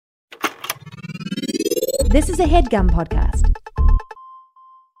This is a HeadGum podcast.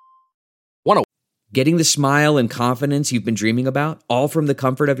 Getting the smile and confidence you've been dreaming about, all from the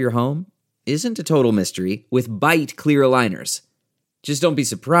comfort of your home, isn't a total mystery with Byte clear aligners. Just don't be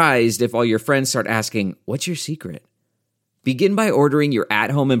surprised if all your friends start asking, "What's your secret?" Begin by ordering your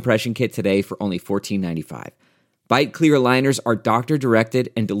at-home impression kit today for only $14.95. Byte clear aligners are doctor-directed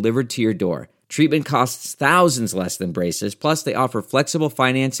and delivered to your door. Treatment costs thousands less than braces, plus they offer flexible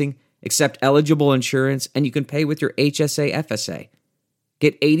financing, accept eligible insurance, and you can pay with your HSA FSA.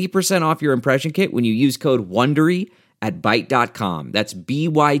 Get 80% off your impression kit when you use code WONDERY at Byte.com. That's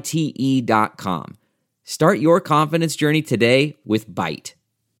BYTE.com. Start your confidence journey today with Byte.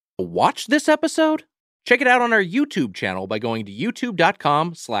 Watch this episode? Check it out on our YouTube channel by going to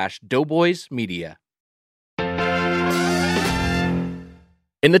youtube.com/doughboysmedia.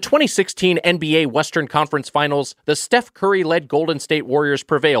 In the 2016 NBA Western Conference Finals, the Steph Curry-led Golden State Warriors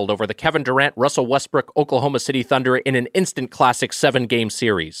prevailed over the Kevin Durant, Russell Westbrook, Oklahoma City Thunder in an instant classic 7-game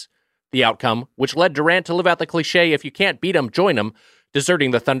series. The outcome, which led Durant to live out the cliche, "If you can't beat them, join them," deserting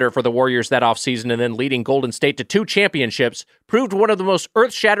the Thunder for the Warriors that offseason and then leading Golden State to 2 championships, proved one of the most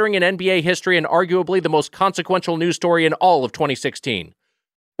earth-shattering in NBA history and arguably the most consequential news story in all of 2016.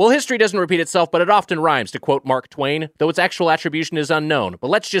 Well, history doesn't repeat itself, but it often rhymes, to quote Mark Twain, though its actual attribution is unknown.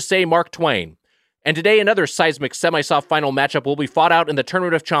 But let's just say Mark Twain. And today, another seismic semi-soft final matchup will be fought out in the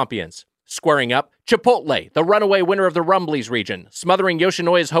Tournament of Champions. Squaring up, Chipotle, the runaway winner of the Rumblies region, smothering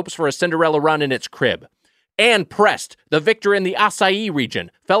Yoshinoya's hopes for a Cinderella run in its crib. And Prest, the victor in the Acai region,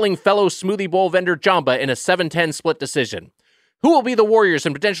 felling fellow smoothie bowl vendor Jamba in a 7-10 split decision. Who will be the Warriors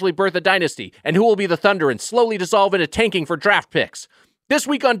and potentially birth a dynasty? And who will be the Thunder and slowly dissolve into tanking for draft picks? This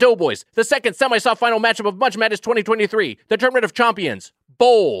week on Doughboys, the second semi-soft final matchup of Munch Madness 2023, the Tournament of Champions,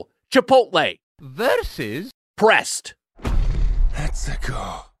 Bowl, Chipotle, versus Prest. Let's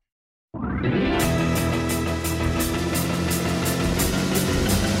go.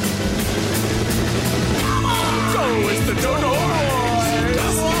 It's the Dodo Boys!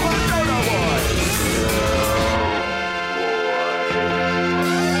 Dodo Boys!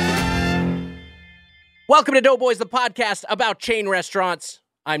 Welcome to Doughboys, the podcast about chain restaurants.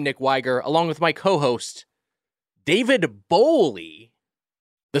 I'm Nick Weiger, along with my co-host, David Bowie,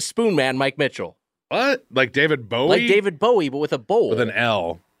 the Spoon Man, Mike Mitchell. What? Like David Bowie? Like David Bowie, but with a bowl. With an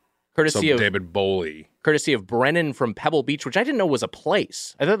L. Courtesy of David Bowie. Courtesy of Brennan from Pebble Beach, which I didn't know was a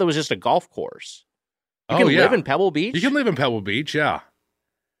place. I thought that was just a golf course. You can live in Pebble Beach? You can live in Pebble Beach, yeah.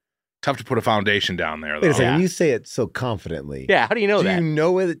 Tough to put a foundation down there, though. Wait a second, you say it so confidently. Yeah, how do you know that? Do you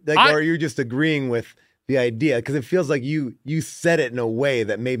know it? Like, or are you just agreeing with the idea? Because it feels like you said it in a way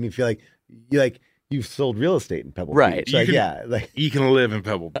that made me feel like you've sold real estate in Pebble right. Beach. You can live in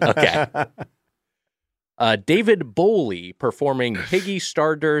Pebble Beach. Okay. David Bowie performing Piggy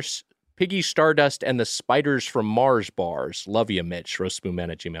Stardust, and the Spiders from Mars bars. Love you, Mitch.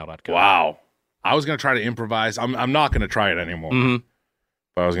 roastspoonman@gmail.com. Wow. I was going to try to improvise. I'm not going to try it anymore. Mm-hmm.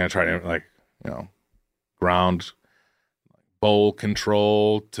 But I was going to try to, ground bowl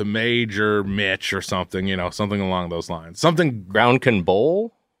control to Major Mitch or something, something along those lines. Something ground can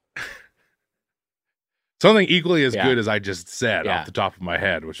bowl? Something equally as good as I just said off the top of my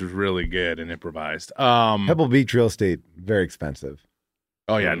head, which was really good and improvised. Pebble Beach real estate, very expensive.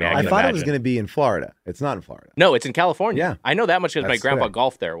 Oh, yeah. No, I thought it was going to be in Florida. It's not in Florida. No, it's in California. Yeah. I know that much because my grandpa correct.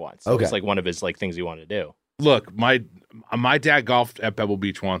 golfed there once. Okay. It was like one of his things he wanted to do. Look, my dad golfed at Pebble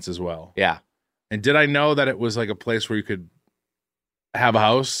Beach once as well. Yeah. And did I know that it was like a place where you could have a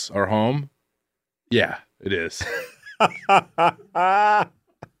house or home? Yeah, it is.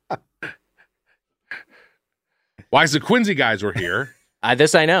 Why is the Quincy guys were here?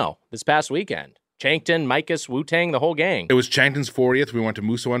 This I know. This past weekend. Chankton, Micus, Wu-Tang, the whole gang. It was Chankton's 40th. We went to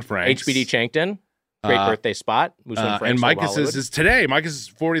Musso and Frank's. HBD Chankton. Great birthday spot. Musso and Frank's. And Micus is today. Micus'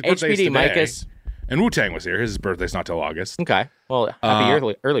 40th birthday is today. HBD, Micus. And Wu-Tang was here. His birthday's not till August. Okay. Well,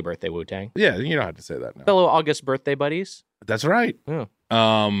 happy early birthday, Wu-Tang. Yeah, you don't have to say that now. Fellow August birthday buddies. That's right. Yeah.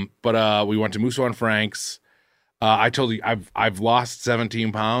 But we went to Musso and Frank's. I told you I've lost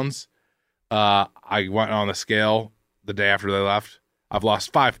 17 pounds. I went on the scale the day after they left. I've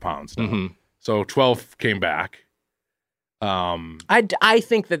lost 5 pounds now. Mm-hmm. So 12 came back. I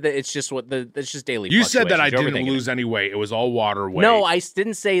think that it's just it's just daily. You said that I fluctuations. didn't lose any weight. It was all water weight. No, I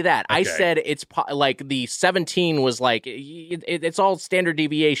didn't say that. Okay. I said it's like the 17 was like it's all standard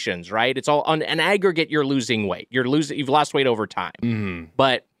deviations, right? It's all on an aggregate. You're losing weight. You've lost weight over time, Mm-hmm.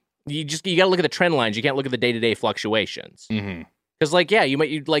 but you got to look at the trend lines. You can't look at the day-to-day fluctuations. Mm-hmm. Because you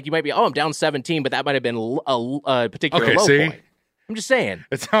might be, I'm down 17, but that might have been a particular low point. I'm just saying.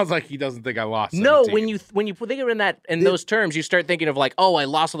 It sounds like he doesn't think I lost 17. No, when you think of it in those terms, you start thinking of like, oh, I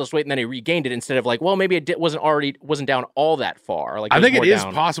lost all this weight and then I regained it, instead of like, well, maybe it wasn't down all that far. Like I think it is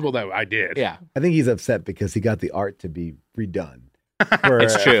down. possible that I did. Yeah, I think he's upset because he got the art to be redone.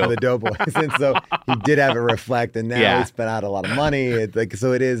 It's true. For the Doughboys, and so he did have it reflect, and now he spent out a lot of money. It's like,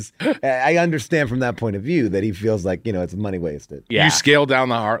 so it is. I understand from that point of view that he feels like it's money wasted. yeah. You scale down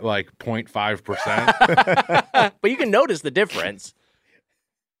the art like 0.5%. But you can notice the difference.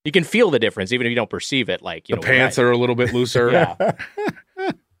 You can feel the difference, even if you don't perceive it. Like The pants are a little bit looser. Yeah.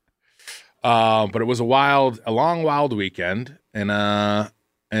 But it was a long, wild weekend,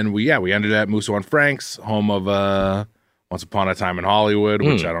 and we ended at Musso and Frank's, home of Once Upon a Time in Hollywood,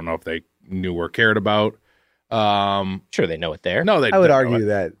 which I don't know if they knew or cared about. Sure, they know it there. No, they. I would don't know argue it.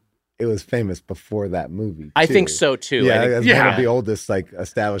 that it was famous before that movie. I too. think so too. Yeah, I think, it's one of the oldest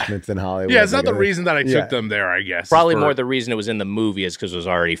establishments in Hollywood. Yeah, it's not the Like, reason that I yeah. took them there. I guess probably for- more the reason it was in the movie is because it was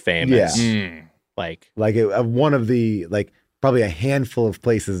already famous. Yeah. Mm. Like one of the probably a handful of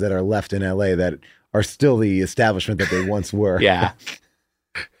places that are left in LA that are still the establishment that they once were. yeah.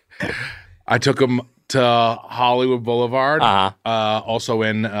 I took them to Hollywood Boulevard. Uh-huh. Also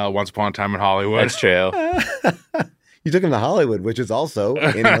in Once Upon a Time in Hollywood. That's true. You took him to Hollywood, which is also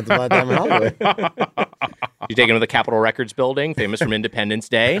in Once Upon a Time in Hollywood. You take him to the Capitol Records building, famous from Independence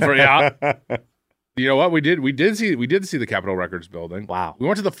Day. Yeah. You know what we did? We did see the Capitol Records building. Wow. We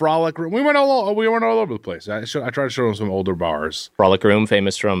went to the Frolic Room. We went all over the place. I tried to show them some older bars. Frolic Room,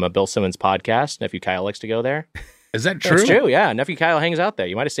 famous from Bill Simmons' podcast. Nephew Kyle likes to go there. Is that true? That's true. Yeah, Nephew Kyle hangs out there.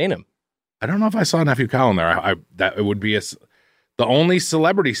 You might have seen him. I don't know if I saw Nephew Kyle in there. That it would be the only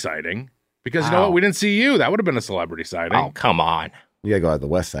celebrity sighting, because you know what? We didn't see you. That would have been a celebrity sighting. Oh, come on. You gotta go out the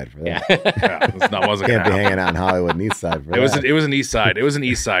west side for that. Yeah. Yeah, that wasn't Can't gonna be happen. hanging out in Hollywood and East Side for It was that. an East Side. It was an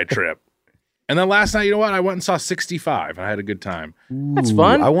East Side trip. And then last night, you know what? I went and saw 65. I had a good time. That's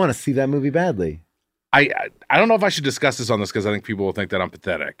fun. I want to see that movie badly. I don't know if I should discuss this on this because I think people will think that I'm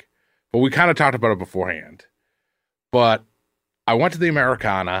pathetic. But we kind of talked about it beforehand. But I went to the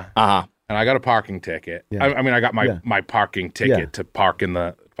Americana Uh-huh. and I got a parking ticket. Yeah. I mean, I got my parking ticket to park in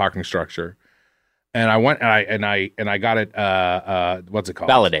the parking structure. And I went and I got it. What's it called?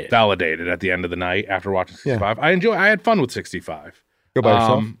 Validated at the end of the night after watching 65. Yeah. I had fun with 65. Go by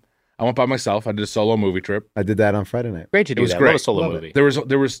yourself. I went by myself. I did a solo movie trip. I did that on Friday night. Great to do was that. great. Love a solo Love it. movie.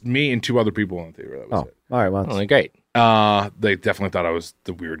 There was me and two other people in the theater. That was Oh, it. all right. Well, Oh, great. They definitely thought I was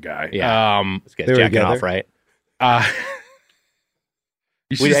the weird guy. Yeah. Let's get They were jacking together? off, right?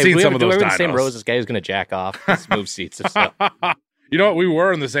 You should have seen some of those we were in dinos. the same row as this guy who's going to jack off. Let's move seats. And stuff. You know what? We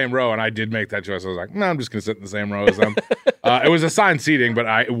were in the same row, and I did make that choice. I was like, no, I'm just going to sit in the same row as them. It was assigned seating, but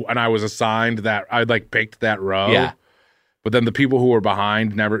I was assigned that I picked that row. Yeah. But then the people who were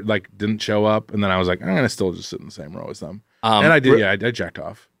behind never didn't show up, and then I was like, I'm going to still just sit in the same row as them. And I did. I jacked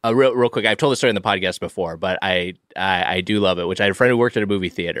off. Real quick, I've told the story in the podcast before, but I do love it. Which I had a friend who worked at a movie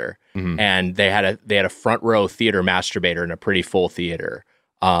theater, and they had a front row theater masturbator in a pretty full theater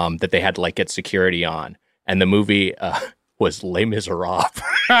that they had to get security on, and the movie was Les Miserables.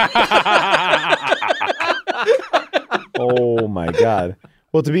 oh my God.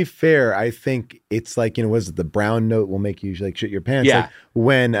 Well, to be fair, I think it's was it the brown note will make you shit your pants? Yeah. Like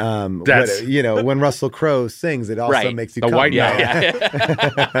when when Russell Crowe sings, it also Right. makes you The come. white Yeah, note.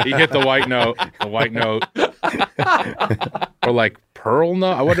 yeah. He hit the white note. The white note. Or pearl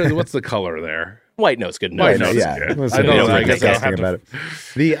note. What's the color there? White note's good enough. White note's Yeah, good. Let's I say know. we I were guess I don't discussing have to. about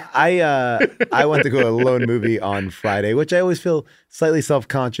it. I went to go alone movie on Friday, which I always feel slightly self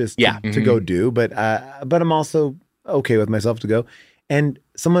conscious to go do, but I'm also okay with myself to go. And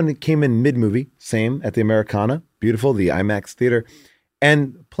someone came in mid movie, same at the Americana, beautiful, the IMAX theater,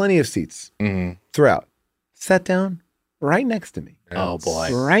 and plenty of seats throughout. Sat down right next to me. Oh boy.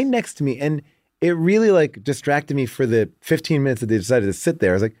 Right next to me. And it really distracted me for the 15 minutes that they decided to sit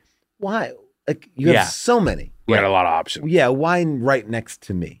there. I was like, why? You have so many. We had a lot of options. Yeah, why right next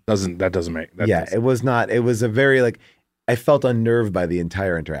to me? That doesn't make. It was not. It was a very I felt unnerved by the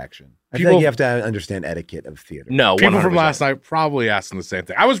entire interaction. I feel People- like you have to understand etiquette of theater. No, People 100%. from last night probably asking the same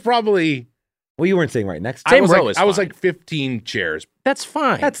thing. I was probably. Well, you weren't sitting right next to Same me. row is I was fine. 15 chairs, That's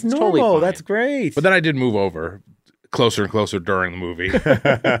fine. That's It's normal. totally fine. That's great. but then I did move over closer and closer during the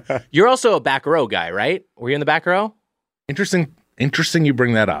movie. You're also a back row guy, right? Were you in the back row? Interesting you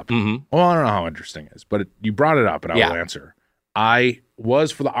bring that up. Mm-hmm. Well, I don't know how interesting it is, but you brought it up, and I will answer. I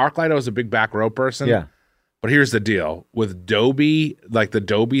was for the ArcLight. I was a big back row person. Yeah. But here's the deal with Dolby, the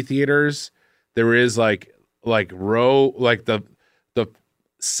Dolby theaters. There is row the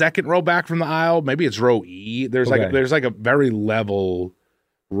second row back from the aisle. Maybe it's row E. There's there's a very level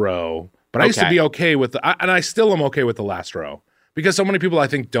row. But I used to be okay with and I still am okay with the last row. because so many people I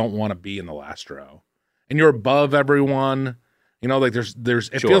think don't want to be in the last row, and you're above everyone. You know, like there's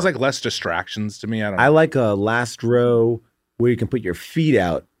it feels like less distractions to me. I don't know. I like a last row where you can put your feet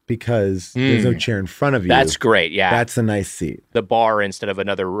out because there's no chair in front of you. That's great. Yeah. That's a nice seat. The bar instead of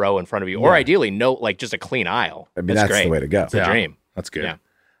another row in front of you, or ideally just a clean aisle. I mean, that's great. the way to go. It's a dream. That's good. Yeah.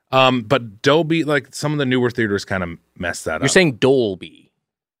 But Dolby, like some of the newer theaters kind of messed that up. You're saying Dolby.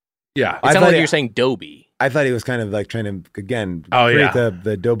 Yeah. It sounded like you're saying Dolby. I thought he was kind of like trying to, again, create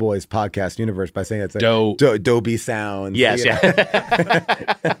the Doughboys podcast universe by saying it's like Dolby sounds. Yes,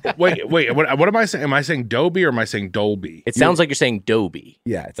 Wait, what am I saying? Am I saying Dolby or am I saying Dolby? It sounds like you're saying Dolby.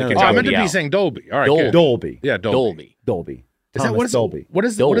 Yeah. It Like sounds I meant to be saying Dolby. All right, Dolby. good. Dolby. Yeah, Dolby. Dolby. Is that what is Dolby? What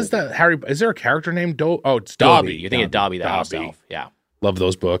is that Harry? Is there a character named Dolby? Oh, it's Dobby. Dobby. You're thinking of Dobby that himself. Yeah. Love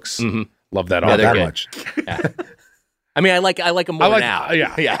those books. Mm-hmm. Love that Not author. that good. much. Yeah. I mean, I like him more now.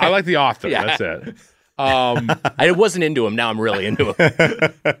 Yeah. I like the author. Yeah. That's it. I wasn't into him. Now I'm really into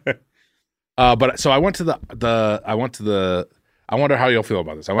him. But so I went to the. I wonder how you'll feel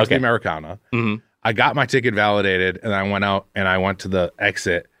about this. I went to the Americana. Mm-hmm. I got my ticket validated, and I went out and I went to the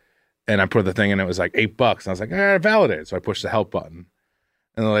exit, and I put the thing in. It was like $8, and I was like, validated. So I pushed the help button,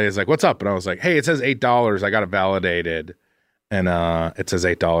 and the lady's like, "What's up?" And I was like, "Hey, it says $8. I got it validated, and it says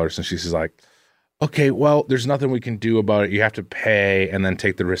 $8." And she's like, "Okay, well, there's nothing we can do about it. You have to pay and then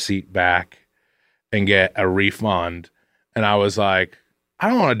take the receipt back and get a refund." And I was like, "I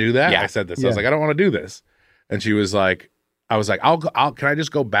don't want to do that." Yeah. I said this. I was like, "I don't want to do this." And she was like, I was like, I'll can I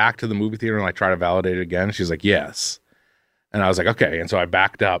just go back to the movie theater and like try to validate it again? She's like, "Yes." And I was like, "Okay." And so I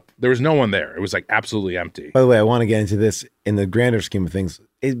backed up. There was no one there. It was like absolutely empty. By the way, I want to get into this in the grander scheme of things.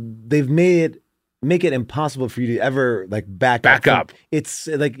 They've make it impossible for you to ever like back up. It's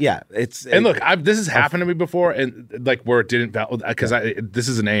like, and look, this has happened to me before, and like where it didn't because this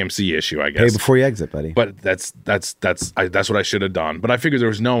is an AMC issue, I guess. Pay before you exit, buddy. But that's what I should have done. But I figured there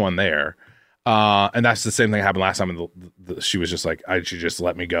was no one there, and that's the same thing that happened last time. And she was just like, "I should just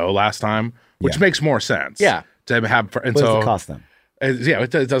let me go" last time, which makes more sense. Yeah, to have. And what so does it cost them? Yeah, it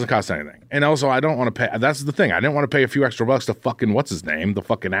doesn't cost anything. And also, I don't want to pay. That's the thing. I didn't want to pay a few extra bucks to fucking what's his name, the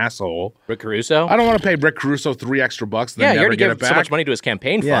fucking asshole, Rick Caruso. I don't want to pay Rick Caruso $3 extra. Then you already get gave it back. so much money to his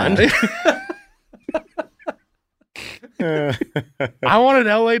campaign fund. I wanted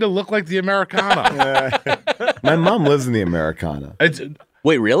LA to look like the Americana. My mom lives in the Americana.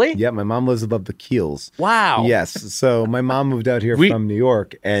 Wait, really? Yeah, my mom lives above the Keels. Wow. Yes. So my mom moved out here from New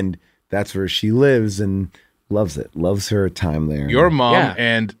York, and that's where she lives and loves it. Loves her time there. Your mom,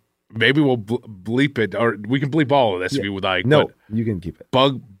 and maybe we'll bleep it, or we can bleep all of this if you would like. No, you can keep it.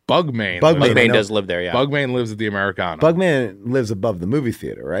 Bugman. Bugman does live there, yeah. Bugman lives at the Americana. Bugman lives above the movie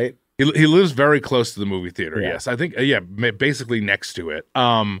theater, right? He lives very close to the movie theater, yes. I think, basically next to it.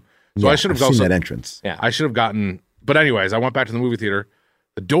 So I should have seen that entrance. Yeah. I should have gotten, but anyways, I went back to the movie theater.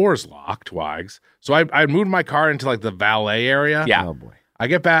 The door's locked, Wags. So I moved my car into like the valet area. Yeah. Oh, boy. I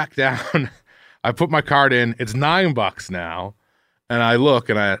get back down. I put my card in. It's $9 now. And I look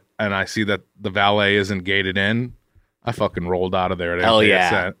and I see that the valet isn't gated in. I fucking rolled out of there. Hell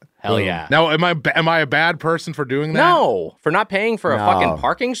yeah. Hell yeah. Now, am I a bad person for doing that? No, for not paying for a fucking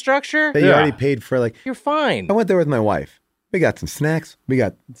parking structure. But you already paid for like. You're fine. I went there with my wife. We got some snacks. We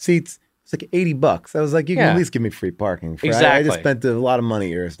got seats. It's like $80. I was like, you can at least give me free parking. Exactly. I just spent a lot of money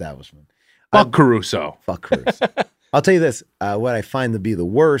at your establishment. Fuck Caruso. Fuck Caruso. I'll tell you this. What I find to be the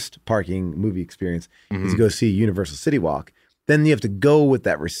worst parking movie experience is to go see Universal City Walk. Then you have to go with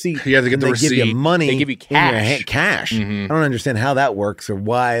that receipt. You have to get the receipt. They give you money. They give you cash. In your hand, cash. I don't understand how that works or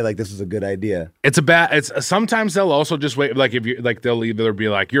why like this is a good idea. It's sometimes they'll also just wait, like if you like they'll either be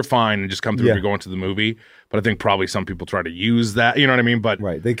like you're fine and just come through if you're going to the movie. But I think probably some people try to use that. You know what I mean? But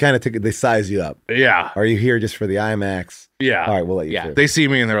right, they kind of they size you up. Yeah. Are you here just for the IMAX? Yeah. All right, we'll let you. Yeah. They see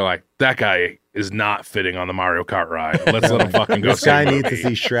me and they're like, that guy is not fitting on the Mario Kart ride. Let's let him fucking go. This guy needs to see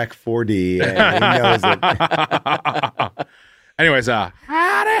Shrek 4D, and he knows it. Anyways,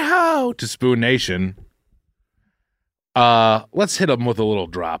 howdy ho to Spoon Nation. Let's hit them with a little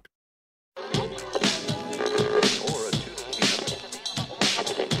drop.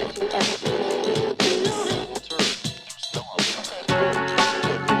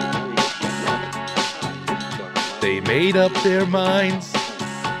 They made up their minds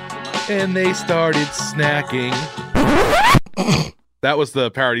and they started snacking. That was the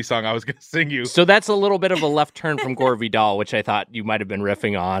parody song I was going to sing you. So that's a little bit of a left turn from Gore Vidal, which I thought you might have been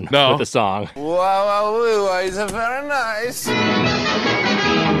riffing on with the song. Wow, it's very nice.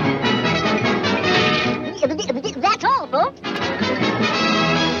 That's all, folks.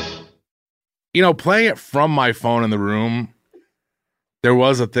 You know, playing it from my phone in the room, there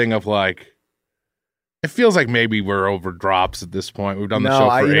was a thing of like, It feels like maybe we're over drops at this point. We've done the show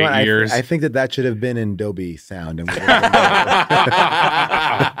for 8 years. I think that should have been in Dolby Sound. And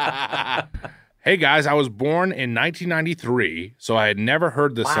Hey guys, I was born in 1993, so I had never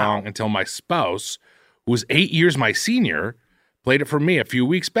heard this song until my spouse, who was 8 years my senior, played it for me a few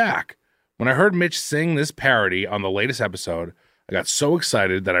weeks back. When I heard Mitch sing this parody on the latest episode, I got so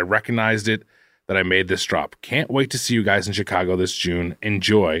excited that I recognized it that I made this drop. Can't wait to see you guys in Chicago this June.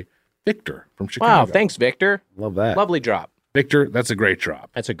 Enjoy. Victor from Chicago. Wow, thanks, Victor. Love that. Lovely drop. Victor, that's a great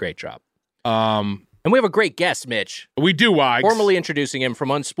drop. That's a great drop. And we have a great guest, Mitch. We do, Wags. Formally introducing him from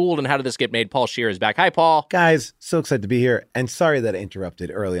Unspooled and How Did This Get Made, Paul Scheer is back. Hi, Paul. Guys, so excited to be here. And sorry that I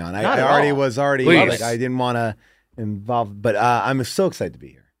interrupted early on. Not I at already all. was already, Please. I didn't want to involve, but I'm so excited to be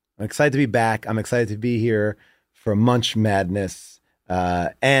here. I'm excited to be back. I'm excited to be here for Munch Madness.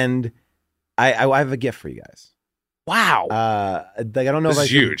 And I have a gift for you guys. Wow. I don't know This if I is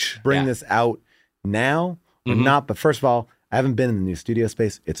should huge. bring this out now or not, but first of all, I haven't been in the new studio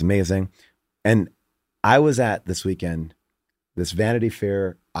space. It's amazing. And I was at this weekend, this Vanity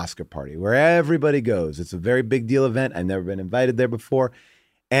Fair Oscar party where everybody goes. It's a very big deal event. I've never been invited there before.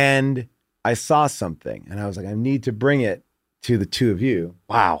 And I saw something and I was like, I need to bring it to the two of you.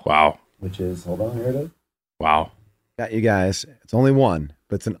 Wow. Which is, hold on, here it is. Wow. Got you guys. It's only one,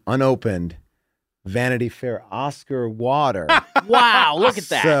 but it's an unopened Vanity Fair Oscar water. Wow, look at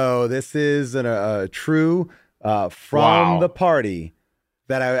that. So this is a true from Wow. the party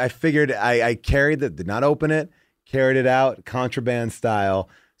that I figured I carried that, did not open it, carried it out contraband style.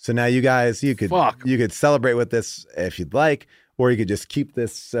 So now you guys, you could celebrate with this if you'd like, or you could just keep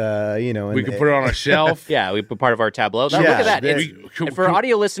this, We could put it on a shelf. Yeah, we put part of our tableau. Now, Yeah, look at that. this- For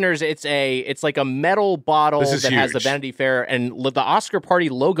audio listeners, it's like a metal bottle This that is has the huge. Vanity Fair and the Oscar Party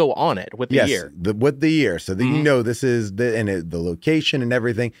logo on it with the Yes, year. with the year, so that you know this is the location and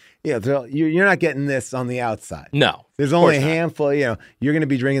everything. Yeah, so you're not getting this on the outside. No. There's only a handful. You're going to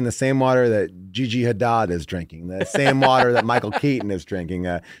be drinking the same water that Gigi Hadid is drinking, the same water that Michael Keaton is drinking,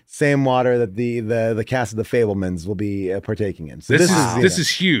 same water that the cast of the Fablemans will be partaking in. So This is is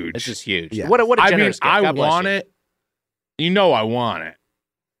huge. This is huge. Yeah. What a I mean, generous gift. I God bless want you. it. You know I want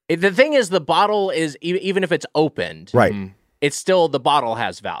it. The thing is, the bottle is, even if it's opened, right. it's still, the bottle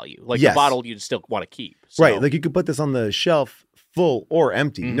has value. Like Yes. the bottle you'd still want to keep. So, Right. Like you could put this on the shelf full or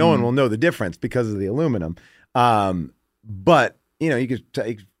empty. No one will know the difference because of the aluminum. But, you could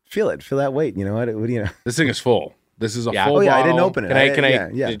feel it, feel that weight. You know what? This thing is full. This is a Yeah. full Oh, yeah. bottle. I didn't open it. Can I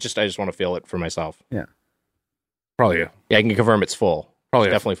Yeah. I just want to feel it for myself. Probably, Yeah, I can confirm it's full. Probably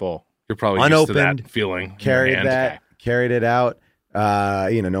It's definitely full. you're probably used to Unopened, that feeling. in your Carried hand. that, carried it out.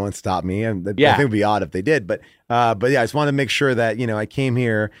 No one stopped me. And I Yeah. think it'd be odd if they did. But yeah, I just wanted to make sure that, I came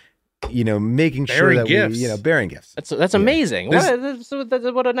here, making sure Bearing that gifts. we, bearing gifts. That's amazing.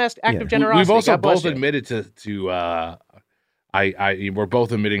 What a nice act of generosity. We've also God bless both you. admitted to we're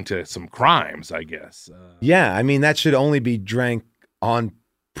both admitting to some crimes, I guess. Yeah. I mean, that should only be drank on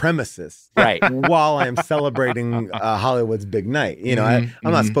premises. Right. While I'm celebrating Hollywood's big night. I'm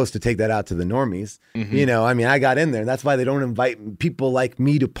not supposed to take that out to the normies. I got in there. That's why they don't invite people like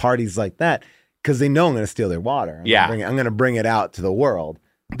me to parties like that, because they know I'm going to steal their water. I'm going to bring it out to the world.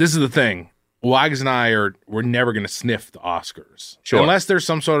 This is the thing. Wags and we're never going to sniff the Oscars. Sure. Unless there's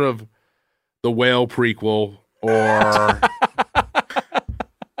some sort of The Whale prequel or...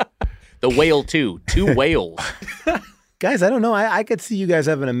 The Whale 2. 2 whales. Guys, I don't know. I could see you guys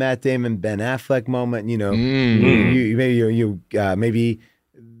having a Matt Damon, Ben Affleck moment. Maybe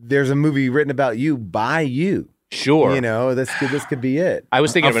there's a movie written about you by you. Sure. This could be it. I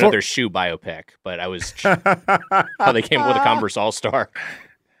was thinking of another shoe biopic, but I was how they came up with a Converse All-Star.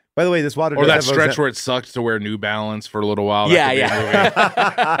 By the way, this water Or does that have stretch where it sucked to wear New Balance for a little while. Yeah, That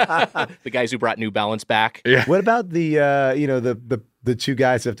could be a movie. The guys who brought New Balance back. Yeah. What about the the two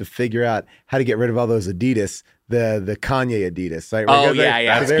guys who have to figure out how to get rid of all those Adidas, the Kanye Adidas, right? Oh, Because yeah.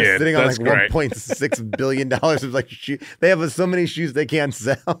 They're That's good. sitting on That's like great. $1.6 billion of like shoe. They have so many shoes they can't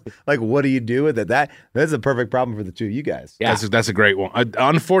sell. Like, what do you do with it? That's a perfect problem for the two of you guys. Yeah. That's a great one.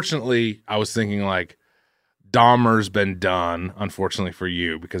 Unfortunately, I was thinking like Dahmer's been done, unfortunately for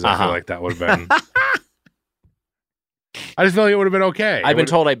you, because I feel like that would have been... I just feel like it would have been okay. I've been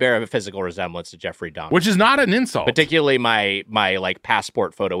told I bear a physical resemblance to Jeffrey Dahmer. Which is not an insult. Particularly my like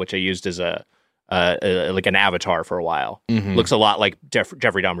passport photo, which I used as a like an avatar for a while. Looks a lot like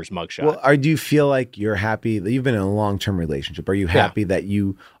Jeffrey Dahmer's mugshot. Well, do you feel like you're happy that you've been in a long-term relationship? Are you happy that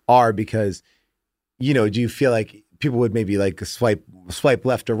you are? Because, do you feel like people would maybe like swipe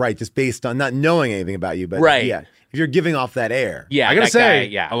left or right just based on not knowing anything about you? But Right. yeah, if you're giving off that air. Yeah, I gotta that say,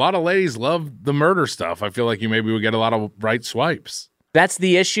 guy, a lot of ladies love the murder stuff. I feel like you maybe would get a lot of right swipes. That's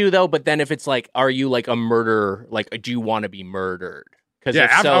the issue, though. But then if it's like, are you like a murderer? Like, do you want to be murdered? Because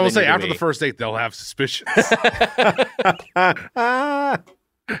I will say after the first date, they'll have suspicions.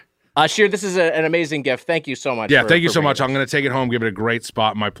 Scheer, this is an amazing gift. Thank you so much. Yeah, thank you so much. I'm going to take it home, give it a great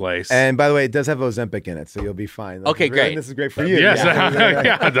spot in my place. And by the way, it does have Ozempic in it, so you'll be fine. Okay, great. This is great for you. Yes, I'm going to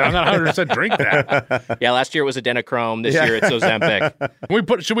 100% drink that. Yeah, last year it was adrenochrome. This year it's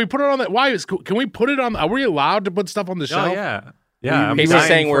Ozempic. Should we put it on the? Can we put it on? Are we allowed to put stuff on the shelf? Oh, yeah. Yeah, Casey's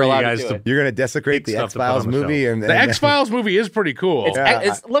saying we're allowed to do it. You're going to desecrate the X-Files movie. The X-Files movie is pretty cool. Look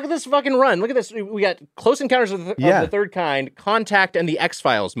at this fucking run. Look at this. We got Close Encounters of the Third Kind, Contact, and the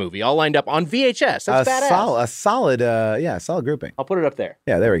X-Files movie all lined up on VHS. That's badass. A solid grouping. I'll put it up there.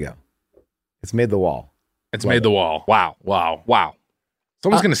 Yeah, there we go. It's made the wall. It's made the wall. Wow.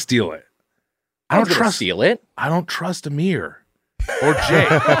 Someone's going to steal it. I don't trust steal it. I don't trust Amir or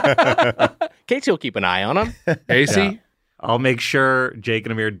Jake. Casey will keep an eye on him. Casey? Yeah. I'll make sure Jake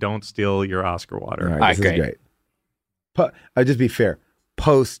and Amir don't steal your Oscar water. All right, this is great. I'll just be fair.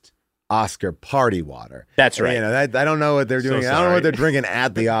 Post-Oscar party water. That's right. I don't know what they're doing. I don't know what they're drinking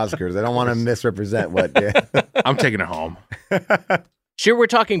at the Oscars. I don't want to misrepresent what. I'm taking it home. Sure, we're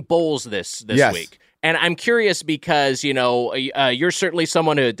talking bowls this week. And I'm curious because, you're certainly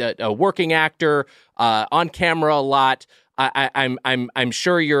someone a working actor, on camera a lot. I'm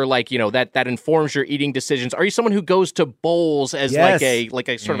sure you're like, that informs your eating decisions. Are you someone who goes to bowls as like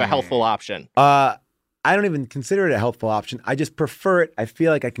a sort of a healthful option? I don't even consider it a healthful option. I just prefer it. I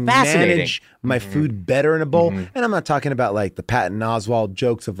feel like I can manage my food better in a bowl. And I'm not talking about like the Patton Oswalt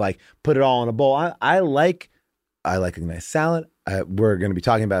jokes of like put it all in a bowl. I like a nice salad. We're going to be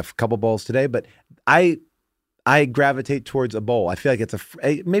talking about a couple bowls today, but I gravitate towards a bowl. I feel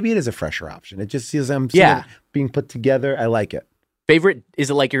like maybe it is a fresher option. It just seems being put together. I like it. Favorite, is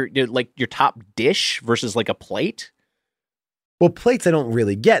it like your top dish versus like a plate? Well, plates I don't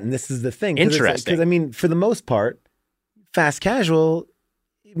really get, and this is the thing. Interesting. Because for the most part, fast casual,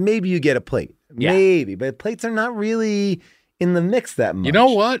 maybe you get a plate. Yeah. Maybe, but plates are not really in the mix that much. You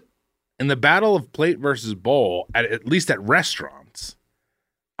know what? In the battle of plate versus bowl, at least at restaurants,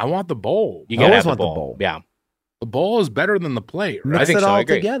 I want the bowl. You gotta have the bowl. Yeah. The bowl is better than the plate, right? Mix I think it so. all I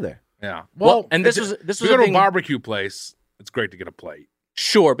agree. together. Yeah. Well, and this was if you go to a barbecue place, it's great to get a plate.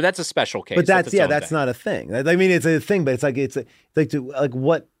 Sure, but that's a special case. But that's not a thing. I mean, it's a thing, but it's like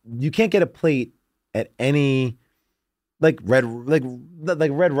what you can't get a plate at any like Red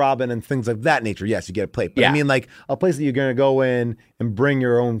Robin and things like that nature. Yes, you get a plate, but I mean like a place that you're going to go in and bring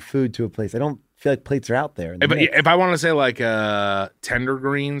your own food to a place. I don't feel like plates are out there. If I want to say like tender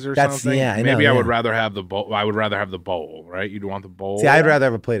greens or something, maybe I would rather have the bowl. I would rather have the bowl, right? You'd want the bowl. See, I'd rather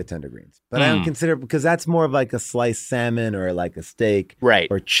have a plate of tender greens, but I don't consider because that's more of like a sliced salmon or like a steak, right?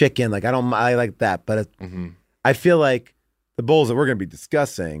 Or chicken. Like I like that, but I feel like the bowls that we're going to be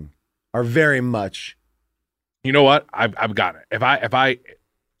discussing are very much. You know what? I've got it.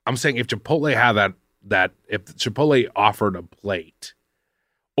 I'm saying if Chipotle had that if Chipotle offered a plate.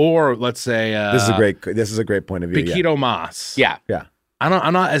 Or let's say this is a great point of view. Piquito Mas. Yeah.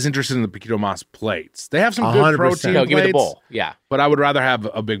 I'm not as interested in the Piquito Mas plates. They have some good 100%. protein. No, plates, give me the bowl. Yeah. But I would rather have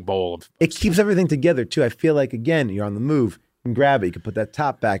a big bowl of it keeps everything together too. I feel like again, you're on the move. You can grab it. You can put that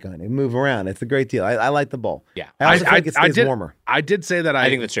top back on. You move around. It's a great deal. I like the bowl. Yeah. I also feel like it stays warmer. I did say that I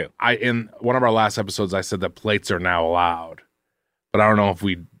think that's true. In one of our last episodes, I said that plates are now allowed, but I don't know if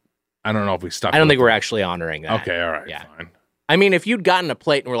we stuck. I don't think we're actually honoring that. Okay. All right. Yeah. Fine. I mean, if you'd gotten a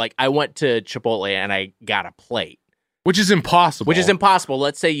plate and were like, I went to Chipotle and I got a plate. Which is impossible.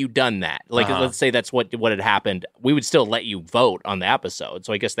 Let's say you'd done that. Like, let's say that's what had happened. We would still let you vote on the episode.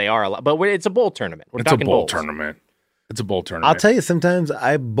 So I guess they are allowed. But it's a bowl tournament. It's a bowl tournament. I'll tell you, sometimes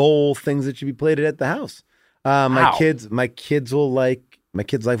I bowl things that should be plated at the house. My kids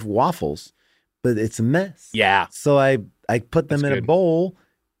like waffles, but it's a mess. Yeah. So I put them in a bowl.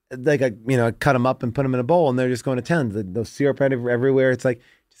 Like I cut them up and put them in a bowl, and they're just going to town. Those syrup everywhere. It's like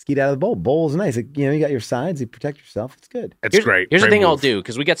just eat out of the bowl. Bowl is nice. You got your sides. You protect yourself. It's good. It's great. Here's the thing I'll do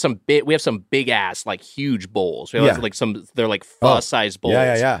because we have some big ass like huge bowls. We have they're like pho size bowls.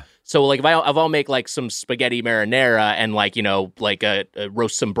 Yeah. So like if I'll make like some spaghetti marinara and like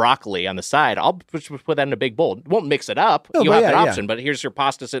roast some broccoli on the side, I'll put that in a big bowl. Won't mix it up. You'll have that option, but here's your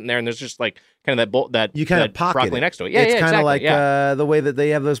pasta sitting there, and there's just like kind of that bowl that you kind of pocket broccoli it. next to it. Yeah, it's kind of exactly. like the way that they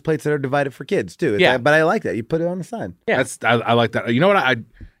have those plates that are divided for kids too. But I like that. You put it on the side. Yeah, I like that. You know what?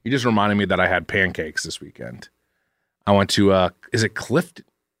 You just reminded me that I had pancakes this weekend. I went to is it Clifton?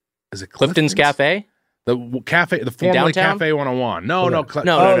 Is it Clifton's Cafe? The cafe, the formerly Cafe 101. No.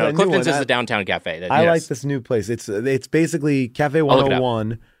 Clifton's is the downtown cafe. I like this new place. It's basically Cafe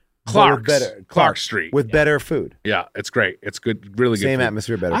 101, Clark Street. With better food. Yeah, it's great. It's good, really good. Same food.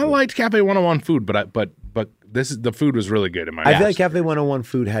 atmosphere, better I food. liked Cafe 101 food, but the food was really good in my I feel like Cafe 101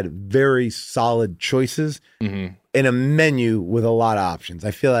 food had very solid choices in a menu with a lot of options.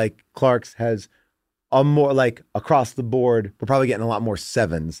 I feel like Clark's has a more like across the board. We're probably getting a lot more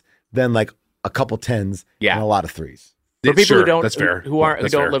 7s than like a couple 10s and a lot of 3s. For people who don't, that's fair. who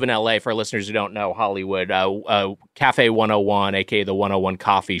don't live in LA, for listeners who don't know Hollywood, Cafe 101, aka the 101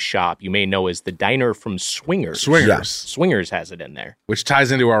 Coffee Shop, you may know as the diner from Swingers. Swingers has it in there, which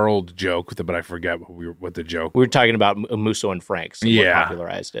ties into our old joke, but I forget what the joke. We were talking about Musso and Frank's. And what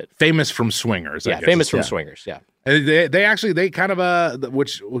popularized it. Famous from Swingers. Yeah, famous from Swingers. Yeah. And they kind of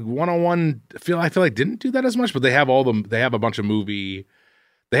which 101 I feel like didn't do that as much, but they have a bunch of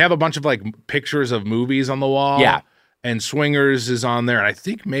like pictures of movies on the wall. Yeah. And Swingers is on there, and I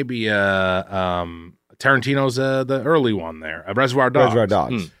think maybe Tarantino's the early one there, Reservoir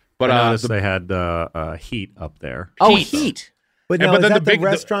Dogs. But I noticed they had Heat up there. Oh, Heat. But no, is that the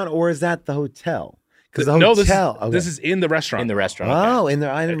restaurant or is that the hotel? Because the hotel. This is in the restaurant. In the restaurant. Oh, in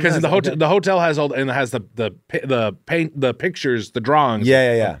there. Because the hotel has the paint, the pictures, the drawings.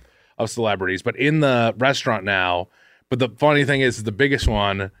 Of celebrities, but in the restaurant now. But the funny thing is, the biggest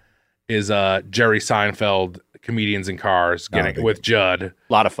one is Jerry Seinfeld. Comedians in Cars with Judd. A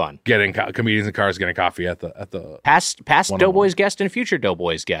lot of fun. Getting comedians in cars getting coffee at the past Doughboys guest and future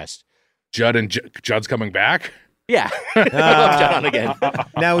Doughboys guest. Judd's coming back. Yeah, I love Judd on again.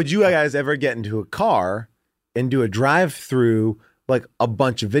 Now, would you guys ever get into a car and do a drive-through like a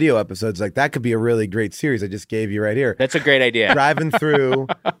bunch of video episodes? Like that could be a really great series I just gave you right here. That's a great idea. Driving through.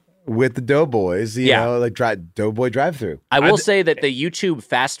 With the Doughboys, you know, like Doughboy drive-through. I will say that the YouTube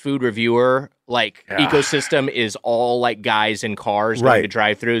fast food reviewer ecosystem is all like guys in cars going to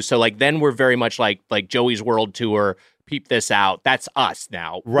drive through. So like then we're very much like Joey's World Tour. Peep this out. That's us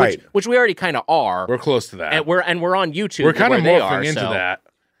now, which we already kind of are. We're close to that, and we're on YouTube. We're kind of morphing into that.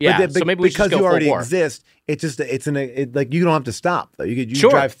 Yeah, so maybe we because just go you already full exist. It's just like you don't have to stop though. You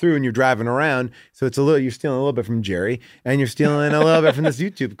drive through and you're driving around, so it's you're stealing a little bit from Jerry and you're stealing a little bit from this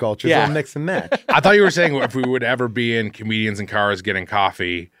YouTube culture. So mix and match. I thought you were saying if we would ever be in comedians in cars getting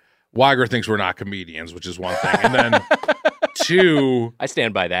coffee. Weiger thinks we're not comedians, which is one thing, and then 2, I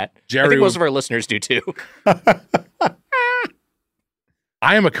stand by that. Jerry I think most of our listeners do too.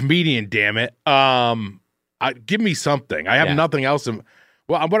 I am a comedian, damn it. Give me something. I have nothing else.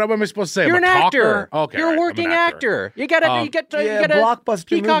 Well, what am I supposed to say? You're I'm an a actor. Talker? Okay, you're a working actor. You got a blockbuster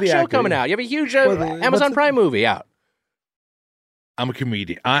Peacock movie show actor. coming out. You have a huge Amazon Prime movie out. I'm a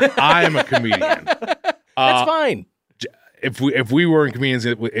comedian. I am a comedian. That's fine. If we were in comedians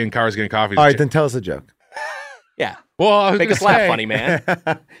in cars getting coffee, all right, then tell us a joke. Yeah. Well, make us laugh, funny man.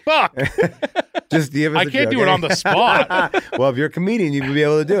 Fuck. Just give us I can't do it on the spot. Well, if you're a comedian, you would be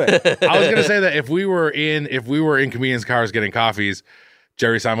able to do it. I was gonna say that if we were in comedians' cars getting coffees,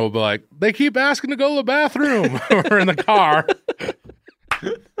 Jerry Simon would be like, they keep asking to go to the bathroom. We're in the car.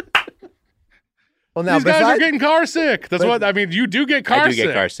 Well, now these guys are getting car sick. That's what I mean. You do get car sick. I do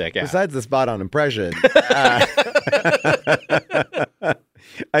get car sick. Yeah. Besides the spot on impression,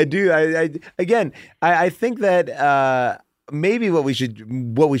 I do. I think that maybe what we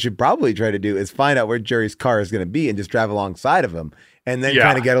should probably try to do is find out where Jerry's car is going to be and just drive alongside of him. And then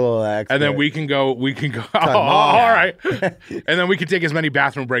kind of get a little extra. And then we can go. All right. And then we can take as many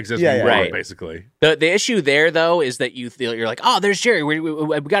bathroom breaks as we want, basically. The issue there, though, is that you're like, oh, there's Jerry. We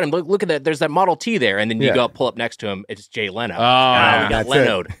got him. Look at that. There's that Model T there. And then you go pull up next to him. It's Jay Leno. We got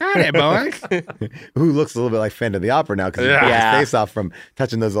Leno'd. Howdy, boys. Who looks a little bit like Phantom of the Opera now because he takes his face off from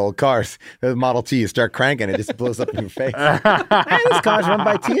touching those old cars. The Model T, you start cranking, it just blows up in your face. This car's run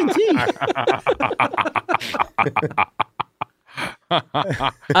by TNT.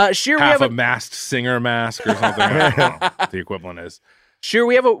 Scheer, half a masked singer mask or something. I don't know what the equivalent is. Scheer,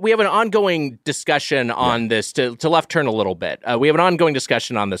 we have an ongoing discussion on this to left turn a little bit. We have an ongoing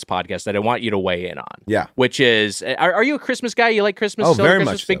discussion on this podcast that I want you to weigh in on. Yeah, which is, are you a Christmas guy? You like Christmas? Oh, still very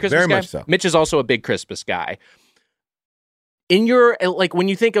Christmas? much. Big So. Christmas Very guy? much so. Mitch is also a big Christmas guy. In your when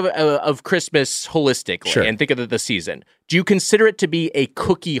you think of Christmas holistically and think of the season, do you consider it to be a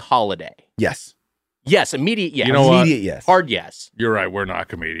cookie holiday? Yes. Yes, immediate yes. You know what? Immediate yes. Hard yes. You're right. We're not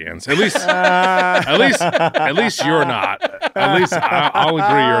comedians. At least you're not. At least I'll agree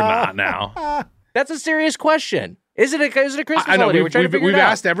you're not now. That's a serious question. Is it a Christmas I know holiday? We're trying to figure it out. We've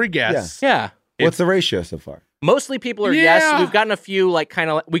asked every guest. Yeah. What's the ratio so far? Mostly people are yes. We've gotten a few I'd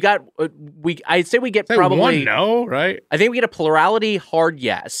say we get probably one no, right? I think we get a plurality hard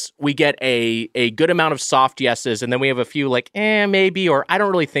yes. We get a good amount of soft yeses, and then we have a few maybe, or I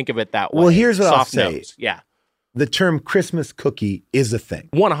don't really think of it that way. Well, here's what soft I'll say. no's. Yeah. the term Christmas cookie is a thing.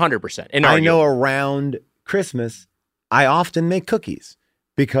 100%. I know around Christmas, I often make cookies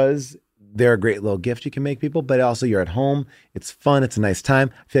because they're a great little gift you can make people, but also you're at home. It's fun. It's a nice time.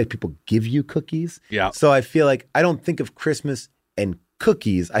 I feel like people give you cookies. Yeah. So I feel like I don't think of Christmas and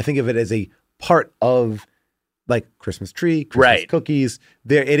cookies. I think of it as a part of like Christmas tree, Christmas cookies.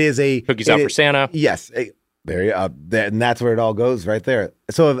 There, it is a cookies out for Santa. Yes. There you are. And that's where it all goes right there.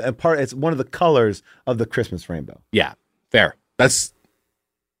 So it's one of the colors of the Christmas rainbow. Yeah. Fair. That's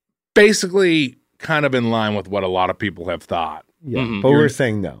basically kind of in line with what a lot of people have thought. Yeah. But we're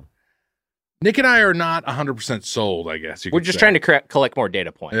saying no. Nick and I are not 100% sold, I guess. We're just trying to collect more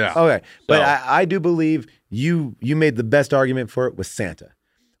data points. Yeah. Okay. But I do believe you made the best argument for it with Santa.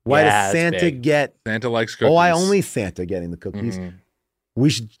 Why does Santa get... Santa likes cookies. Oh, I only Santa getting the cookies. We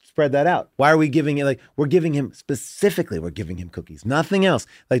should spread that out. Why are we giving it? Like, we're giving him cookies, nothing else.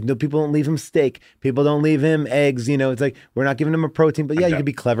 Like, no, people don't leave him steak. People don't leave him eggs. You know, it's like, we're not giving him a protein, but yeah, you could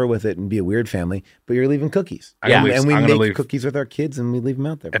be clever with it and be a weird family, but you're leaving cookies. And we make cookies with our kids and we leave them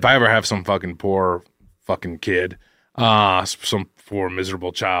out there. If I ever have some fucking poor fucking kid, some poor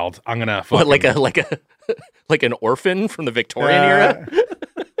miserable child, I'm going to fucking... What, like an orphan from the Victorian era?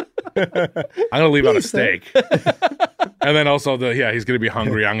 I'm going to leave out a steak. And then also he's going to be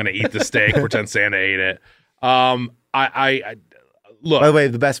hungry. I'm going to eat the steak, pretend Santa ate it. I look. By the way,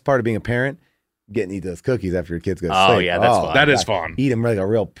 the best part of being a parent, getting to eat those cookies after your kids go to sleep. Oh yeah, that's fun. That is fun. Eat them like a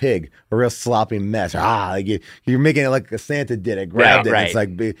real pig, a real sloppy mess. Like you're making it like a Santa did it, grabbed it. It's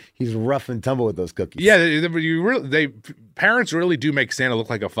like he's rough and tumble with those cookies. Yeah, parents really do make Santa look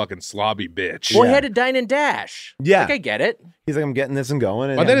like a fucking slobby bitch. Well, he had to dine and dash. Yeah. Like, I get it. He's like, I'm getting this and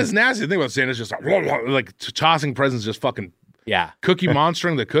going. But then it's nasty. The thing about Santa's just like tossing presents, just fucking cookie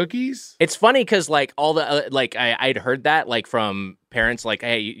monstering the cookies. It's funny because like all the I'd heard that like from parents like,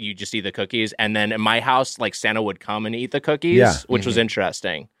 hey, you just eat the cookies, and then in my house like Santa would come and eat the cookies, which was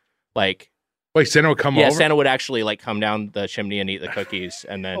interesting. Like, wait, Santa would come over? Yeah, Santa would actually like come down the chimney and eat the cookies,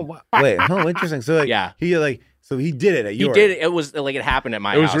 and then interesting. So like he did it at yours. He did it. It was like it happened at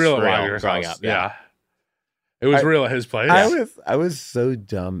my house. It was real growing up. Yeah. It was real at his place. I was so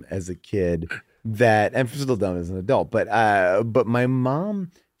dumb as a kid that, and still dumb as an adult, but my mom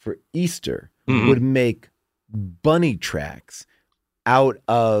for Easter would make bunny tracks out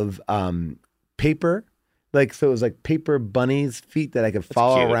of paper. Like, so it was like paper bunnies' feet that I could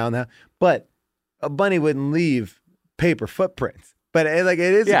follow around that. But a bunny wouldn't leave paper footprints. But it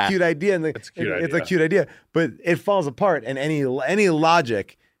is a cute idea. And it's a cute idea. But it falls apart, and any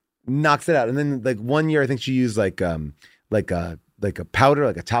logic knocks it out. And then like one year, I think she used like a powder,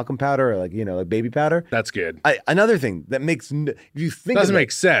 like a talcum powder, or like baby powder. That's good. Another thing that makes if you think doesn't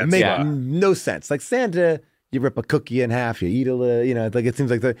make sense. No sense. Like Santa, you rip a cookie in half, you eat a little, like it seems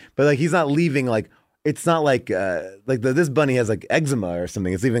like that. But like he's not leaving like. It's not like this bunny has like eczema or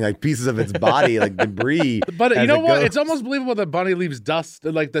something. It's leaving like pieces of its body, like debris. But you know what? It's almost believable that bunny leaves dust.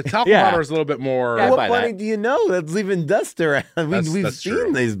 Like the talcum powder is a little bit more. Yeah, what bunny do you know that's leaving dust around? We've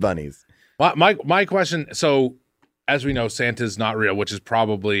seen these bunnies. My question. So, as we know, Santa's not real, which is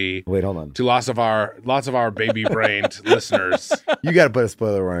probably hold on to lots of our baby-brained listeners. You got to put a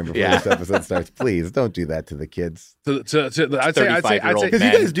spoiler warning before this episode starts. Please don't do that to the kids. I'd say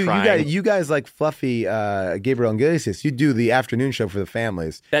because you guys like Fluffy, Gabriel Iglesias. You do the afternoon show for the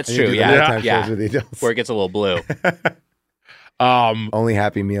families. That's true. Shows with the adults. Where it gets a little blue. Only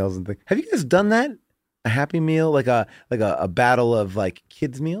Happy Meals and things. Have you guys done that? A Happy Meal, like a battle of like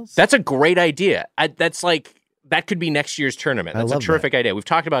kids meals. That's a great idea. That could be next year's tournament. That's a terrific idea. We've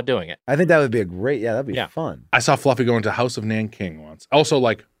talked about doing it. I think that would be that'd be fun. I saw Fluffy go into House of Nanking once. Also,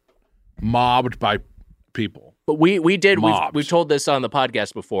 like, mobbed by people. But we did. We've told this on the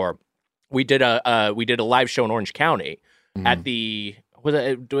podcast before. We did a live show in Orange County at the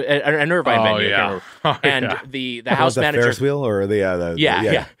an Irvine venue. Yeah. And the house manager, Ferris wheel or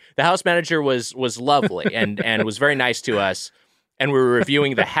the house manager was lovely and was very nice to us. And we were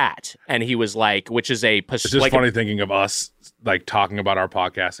reviewing the hat, and he was like, which is it's just funny thinking of us like talking about our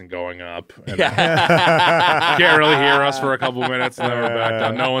podcast and going up. And can't really hear us for a couple minutes, and then we're back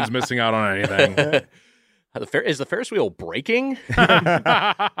down. No one's missing out on anything. Is the Ferris wheel breaking?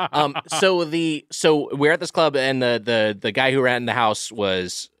 So we're at this club, and the guy who ran the house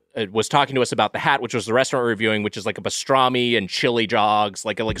was talking to us about the hat, which was the restaurant we're reviewing, which is like a pastrami and chili dogs,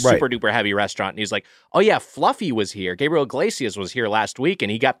 like a super duper heavy restaurant. And he's like, oh yeah, Fluffy was here. Gabriel Iglesias was here last week,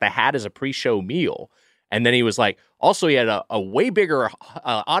 and he got the hat as a pre-show meal. And then he was like, also he had a way bigger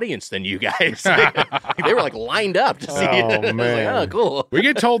audience than you guys. They were like lined up to see it. Oh, man. Like, oh, cool. We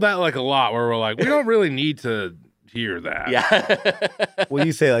get told that like a lot, where we're like, we don't really need to hear that. Yeah. Well,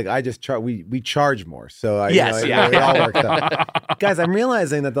 you say like I just charge. We charge more, so Yes, yeah. it all works out. Guys, I'm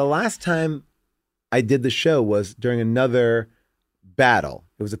realizing that the last time I did the show was during another battle.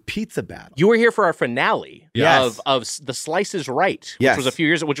 It was a pizza battle. You were here for our finale Yes. of The Slice is Right, which Yes. was a few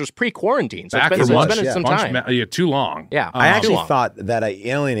years, which was pre-quarantine. So Back it's for been yeah. some time. Too long. Yeah. I Too actually long. thought that I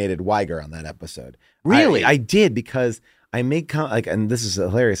alienated Weiger on that episode. Really? I did because I made and this is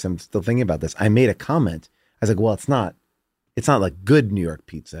hilarious. I'm still thinking about this. I made a comment. I was like, "Well, it's not like good New York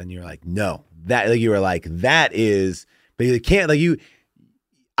pizza," and you're like, "No, that." Like, you were like, "That is," but you can't like you.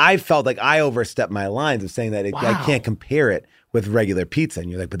 I felt like I overstepped my lines of saying that I Wow. can't compare it with regular pizza, and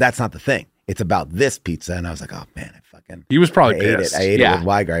you're like, "But that's not the thing. It's about this pizza." And I was like, "Oh man, He was probably I ate pissed. it. I ate Yeah. it with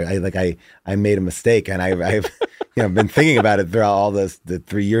Weiger. I made a mistake, and I've been thinking about it throughout all the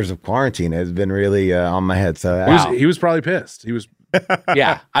 3 years of quarantine. It's been really on my head. So He was probably pissed. He was.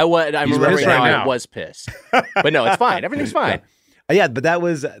 Yeah. I'm remembering pissed now, right now. I was pissed. But no, it's fine. Everything's fine. yeah, but that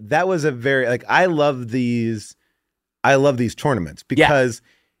was a very like I love these tournaments because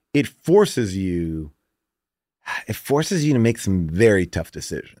it forces you to make some very tough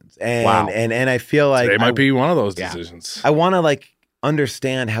decisions. And Wow. and I feel like It might be one of those Yeah. decisions. I want to like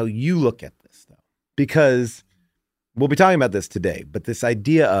understand how you look at this though, because we'll be talking about this today. But this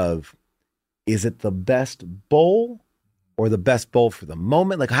idea of, is it the best bowl or the best bowl for the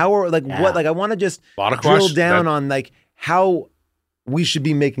moment? Like how are like what like I want to just A lot of drill questions. down on like how we should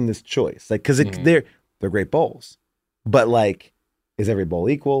be making this choice. Like because they're great bowls, but like is every bowl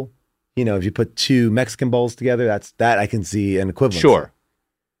equal? You know, if you put two Mexican bowls together, that I can see an equivalent. Sure.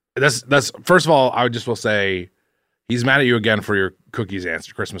 That's first of all, I just will say he's mad at you again for your cookies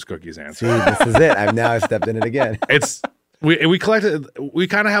answer, Christmas cookies See, answer. this is it. I've now stepped in it again. It's we collected. We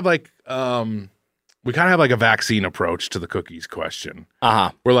kind of have like a vaccine approach to the cookies question.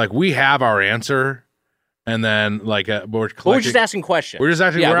 Uh-huh. We're like we have our answer, and then like we're collecting. We're just asking questions. We're just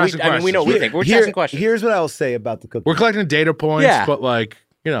asking. Yeah, we're asking I mean, we know what we think. We're just asking questions. Here's what I will say about the cookies. We're collecting data points, Yeah. but like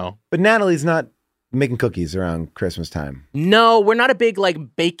But Natalie's not making cookies around Christmas time. No, we're not a big like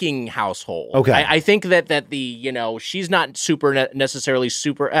baking household. Okay. I think that the she's not super necessarily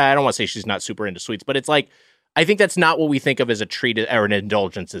super. I don't want to say she's not super into sweets, but it's like I think that's not what we think of as a treat or an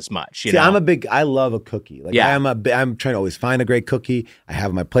indulgence as much. You See, know? I love a cookie. Like Yeah. I'm trying to always find a great cookie. I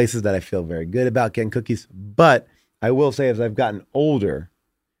have my places that I feel very good about getting cookies. But I will say, as I've gotten older,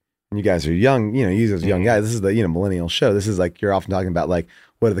 and you guys are young, you as young guys, this is the millennial show. This is like you're often talking about like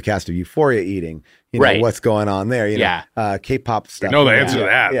what are the cast of Euphoria eating? Right. What's going on there? Yeah. K-pop stuff. we know the answer to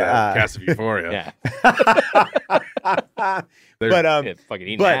that. Yeah. The cast of Euphoria. Yeah. But Yeah, fucking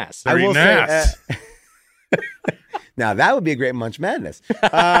eating but ass. I will eating say, ass. now that would be a great Munch Madness. So,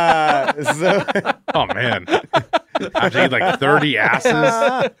 Oh man, I have to eat like 30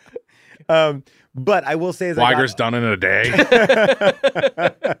 asses. but I will say, Weiger's done in a day.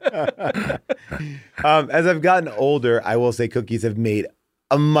 As I've gotten older, I will say cookies have made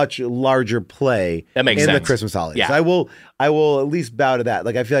a much larger play That makes in the sense. Christmas holidays. Yeah. So I will at least bow to that.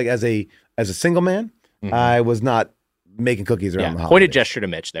 Like I feel like as a single man, I was not making cookies around the holidays. Pointed gesture to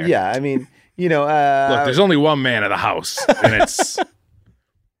Mitch there. Yeah, I mean, Look, there's only one man at the house, and it's.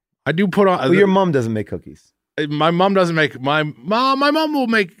 I do put on. well, your mom doesn't make cookies. My mom doesn't make my mom will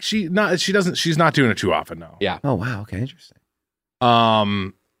make. She doesn't. She's not doing it too often now. Yeah. Oh wow, okay, interesting.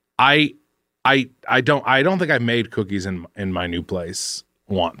 I don't think I've made cookies in my new place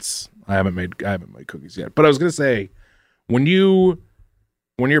once. I haven't made cookies yet. But I was gonna say, when you're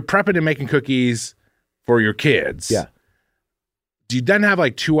prepping and making cookies for your kids, Yeah. do you then have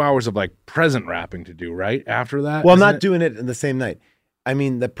like 2 hours of like present wrapping to do right after that? Well, I'm Isn't not it? doing it in the same night. I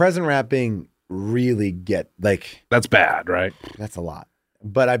mean, the present wrapping really That's bad, right? that's a lot.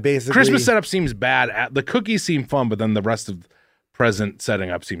 But I basically Christmas setup seems bad. The cookies seem fun, but then the rest of present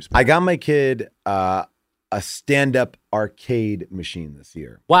setting up seems bad. I got my kid a stand-up arcade machine this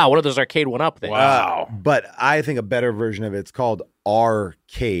year. Wow, one of those arcade one-up things. Wow. But I think a better version of it's called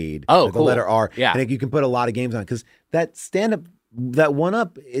Arcade. Oh, like cool. the letter R. Yeah. And you can put a lot of games on because that stand-up, that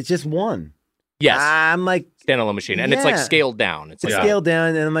one-up, it's just one. Yes. I'm like, Standalone machine. And it's like Yeah. scaled down. It's it's like, scaled down,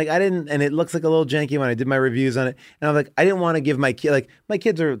 and I'm like, and it looks like a little janky when I did my reviews on it. And I'm like, I didn't want to give my kid, like, my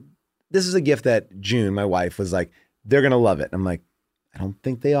kids this is a gift that June, my wife, was like, they're going to love it. I'm like, I don't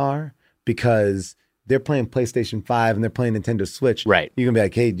think they are because they're playing PlayStation 5 and they're playing Nintendo Switch. Right. You can be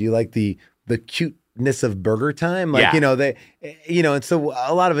like, hey, do you like the cute ness of burger time. Like, and so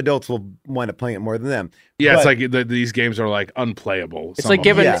a lot of adults will wind up playing it more than them. Yeah, But- it's like these games are like unplayable. It's like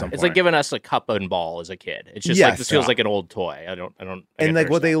giving us a cup and ball as a kid. It's just like Yes. this feels like an old toy. I and like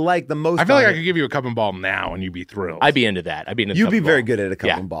what they like the most. I feel like on I could give you a cup and ball now and you'd be thrilled. I'd be into that. You'd be very good at a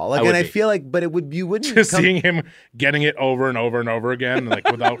cup and ball. Like, and I feel like, but you wouldn't just seeing him getting it over and over and over again, like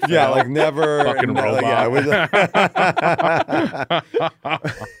without fail. Yeah, like never fucking robot.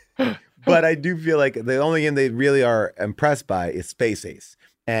 But I do feel like the only game they really are impressed by is Space Ace.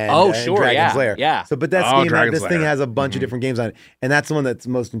 And Dragon's Lair. Yeah. So, but this thing has a bunch of different games on it, and that's the one that's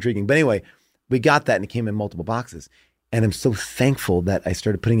most intriguing. But anyway, we got that, and it came in multiple boxes, and I'm so thankful that I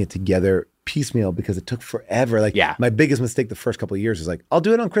started putting it together piecemeal because it took forever. Like, my biggest mistake the first couple of years was like, I'll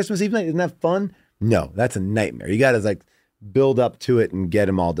do it on Christmas Eve night. Isn't that fun? No, that's a nightmare. You got to like build up to it and get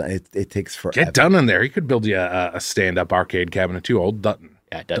them all done. It takes forever. Get Dutton in there. He could build you a stand-up arcade cabinet too. Old Dutton.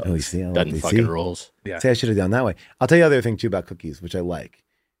 Yeah, Dutton fucking rules. Yeah. See, I should have done that way. I'll tell you the other thing too about cookies, which I like.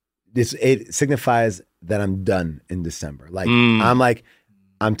 It signifies that I'm done in December. Like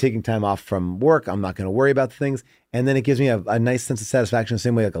I'm taking time off from work. I'm not going to worry about things. And then it gives me a nice sense of satisfaction the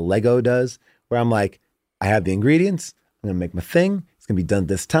same way like a Lego does, where I'm like, I have the ingredients. I'm going to make my thing. It's going to be done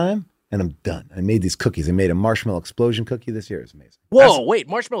this time. And I'm done. I made these cookies. I made a marshmallow explosion cookie this year. It's amazing. Whoa, wait,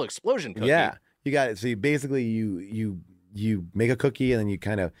 marshmallow explosion cookie? Yeah. You got it. So you basically, you make a cookie and then you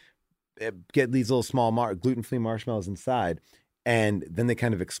kind of get these little small gluten-free marshmallows inside. And then they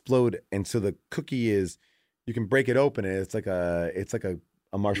kind of explode. And so the cookie is, you can break it open and it's like a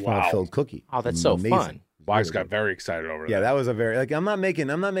marshmallow filled cookie. Oh, that's so fun. Wise got very excited over that. Yeah, that was a very, like, I'm not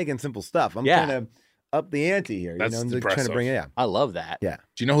making simple stuff. I'm trying to up the ante here. That's impressive. Trying to bring it. Yeah. I love that. Yeah.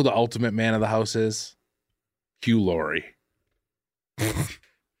 Do you know who the ultimate man of the house is? Hugh Laurie.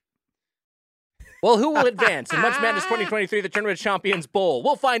 Well, who will advance in Munch Madness 2023, the Tournament of Champions Bowl?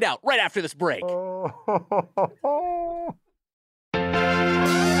 We'll find out right after this break.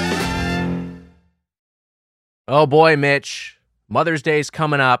 Oh boy, Mitch. Mother's Day's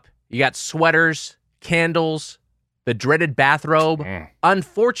coming up. You got sweaters, candles, the dreaded bathrobe.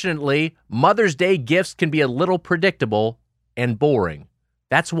 Unfortunately, Mother's Day gifts can be a little predictable and boring.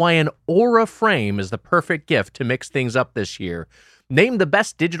 That's why an Aura frame is the perfect gift to mix things up this year. Named the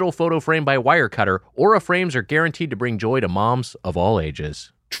best digital photo frame by Wirecutter, Aura frames are guaranteed to bring joy to moms of all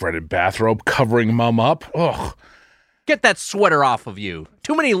ages. Dreaded bathrobe covering mom up. Ugh. Get that sweater off of you.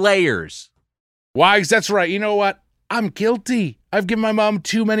 Too many layers. Wags, that's right. You know what? I'm guilty. I've given my mom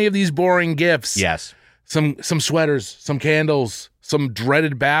too many of these boring gifts. Yes. Some sweaters, some candles, some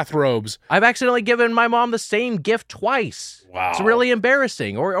dreaded bathrobes. I've accidentally given my mom the same gift twice. Wow. It's really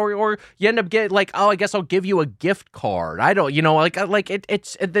embarrassing. Or you end up getting like, oh, I guess I'll give you a gift card. I don't,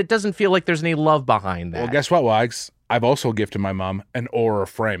 it doesn't feel like there's any love behind that. Well, guess what, Wags? I've also gifted my mom an Aura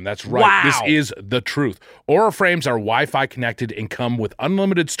frame. That's right. Wow. This is the truth. Aura frames are Wi-Fi connected and come with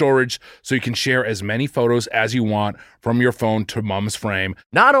unlimited storage, so you can share as many photos as you want from your phone to mom's frame.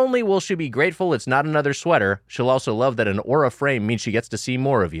 Not only will she be grateful it's not another sweater, she'll also love that an Aura frame means she gets to see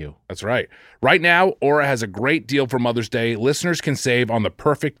more of you. That's right. Right now, Aura has a great deal for Mother's Day. Listeners can save on the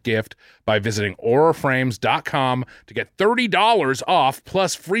perfect gift by visiting auraframes.com to get $30 off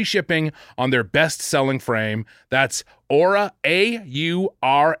plus free shipping on their best-selling frame. That's Aura,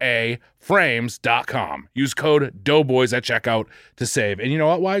 A-U-R-A, frames.com. Use code Doughboys at checkout to save. And you know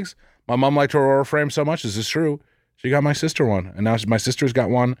what, Wags? My mom liked her Aura frame so much. This is true. She got my sister one, and now my sister's got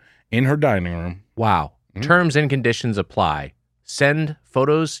one in her dining room. Wow. Terms and conditions apply. Send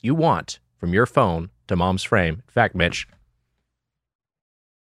photos you want from your phone to mom's frame. In fact, Mitch,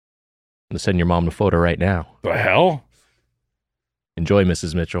 I'm going to send your mom a photo right now. The hell? Enjoy,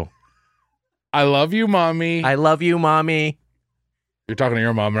 Mrs. Mitchell. I love you, Mommy. I love you, Mommy. You're talking to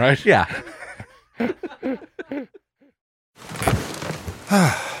your mom, right? Yeah.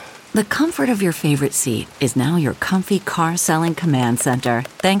 The comfort of your favorite seat is now your comfy car selling command center,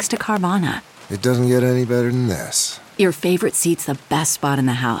 thanks to Carvana. It doesn't get any better than this. Your favorite seat's the best spot in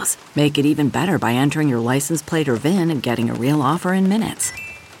the house. Make it even better by entering your license plate or VIN and getting a real offer in minutes.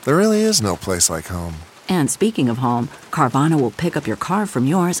 There really is no place like home. And speaking of home, Carvana will pick up your car from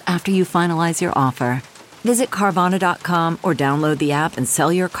yours after you finalize your offer. Visit Carvana.com or download the app and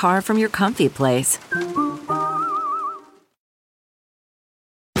sell your car from your comfy place.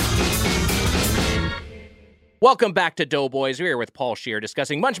 Welcome back to Doughboys. We're here with Paul Scheer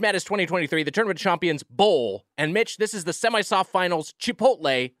discussing Munch Madness 2023, the Tournament of Champions Bowl. And Mitch, this is the semi-soft finals,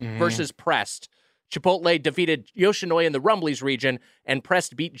 Chipotle versus Prest. Chipotle defeated Yoshinoya in the Rumblies region, and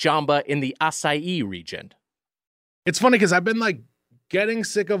Prest beat Jamba in the Acai region. It's funny because I've been like getting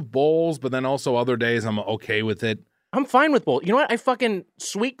sick of bowls, but then also other days I'm okay with it. I'm fine with both. You know what? I fucking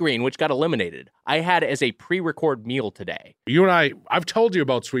Sweet Green, which got eliminated, I had as a pre-record meal today. You and I've told you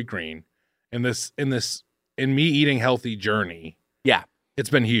about Sweet Green in me eating healthy journey. Yeah. It's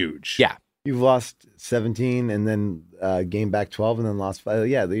been huge. Yeah. You've lost 17 and then gained back 12 and then lost 5.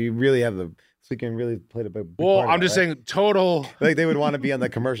 Yeah, you really have the so you can really play the big Well, part of I'm that, just right? saying total. Like they would want to be on the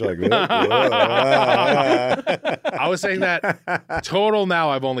commercial. Like, I was saying that total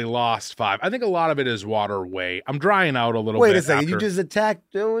now I've only lost 5. I think a lot of it is water weight. I'm drying out a little bit. Wait a second. after- You just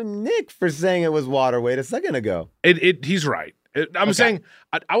attacked Nick for saying it was water weight a second ago. He's right. I'm saying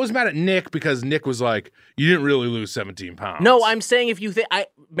I was mad at Nick because Nick was like, you didn't really lose 17 pounds. No, I'm saying if you think,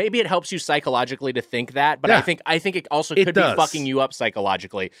 maybe it helps you psychologically to think that, but Yeah. I think it also could be fucking you up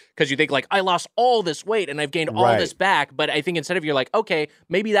psychologically because you think like, I lost all this weight and I've gained all this back, but I think instead of you're like, okay,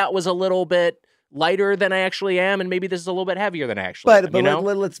 maybe that was a little bit lighter than I actually am, and maybe this is a little bit heavier than I actually am.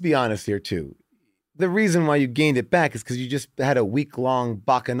 But let's be honest here too. The reason why you gained it back is because you just had a week-long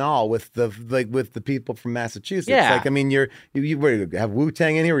bacchanal with the people from Massachusetts. Yeah. Like, I mean, you have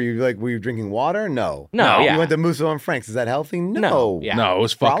Wu-Tang in here? Were you drinking water? No. Yeah. You went to Musso and Frank's. Is that healthy? No. Yeah. No, it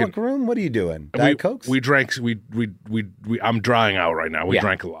was fucking. Frolic Room? What are you doing? Diet Cokes? We drank. I'm drying out right now. We Yeah.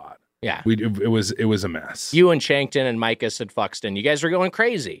 drank a lot. Yeah. It was a mess. You and Shankton and Micus and Fuxton, you guys were going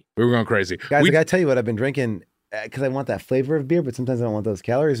crazy. We were going crazy. Guys, I got to tell you what I've been drinking because I want that flavor of beer, but sometimes I don't want those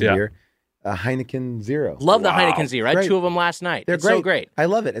calories of beer. Heineken Zero. Love the Heineken Zero. I had Great. 2 of them last night. They're It's great. so great. I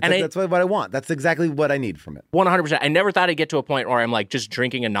love it. That's what I want. That's exactly what I need from it. 100%. I never thought I'd get to a point where I'm like just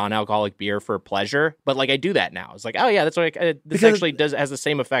drinking a non-alcoholic beer for pleasure, but like I do that now. It's like, oh yeah, that's what this actually has the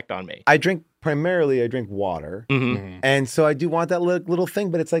same effect on me. I drink water, and so I do want that little thing.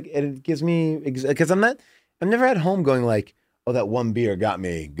 But it's like it gives me because I've never at home going like, oh, that one beer got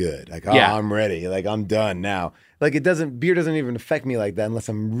me good. Like, oh, I'm ready. Like, I'm done now. Like, beer doesn't even affect me like that unless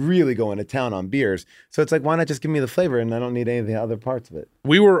I'm really going to town on beers. So it's like, why not just give me the flavor and I don't need any of the other parts of it?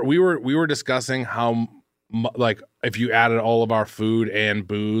 We were discussing how like if you added all of our food and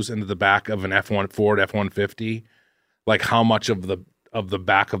booze into the back of an Ford F-150, like how much of the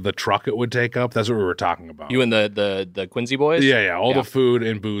back of the truck it would take up. That's what we were talking about. You and the Quincy boys? Yeah. All the food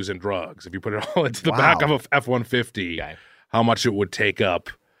and booze and drugs. If you put it all into the back of a F-150, how much it would take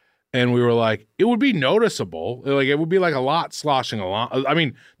up. And we were like, it would be noticeable. Like, it would be like a lot sloshing along. I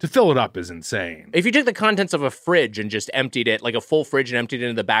mean, to fill it up is insane. If you took the contents of a fridge and just emptied it, like a full fridge and emptied it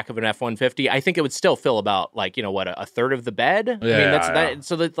into the back of an F-150, I think it would still fill about like, a third of the bed. Yeah, I mean, that.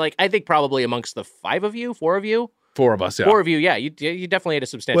 So that like, I think probably amongst the 4 of you, 4 of us, yeah. 4 of you, yeah. You definitely ate a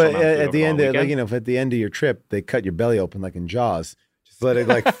substantial amount of food at the end, weekend. if at the end of your trip, they cut your belly open like in Jaws, just let it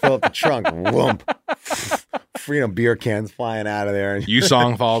like fill up the trunk. Whoomp. Beer cans flying out of there. You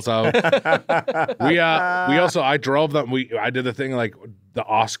song falls out. We also, I drove them. I did the thing like the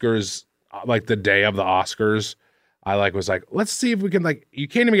Oscars, like the day of the Oscars. I was like, let's see if we can you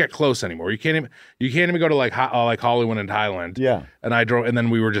can't even get close anymore. You can't even go to like Hollywood in Thailand. Yeah. And I drove, and then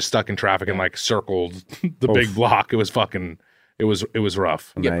we were just stuck in traffic and like circled the big block. It was fucking, it was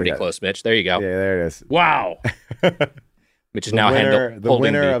rough. Get pretty close, Mitch. There you go. Yeah, there it is. Wow. Which is now the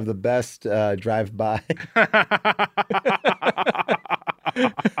winner of the best drive-by.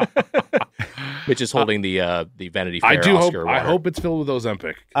 Which is holding the Vanity Fair Oscar. I hope it's filled with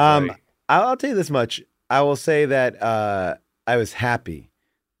Ozempic. I'll tell you this much. I will say that I was happy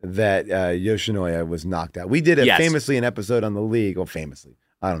that Yoshinoya was knocked out. We did famously an episode on the league. Well, famously.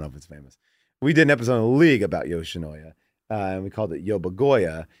 I don't know if it's famous. We did an episode on the league about Yoshinoya. And we called it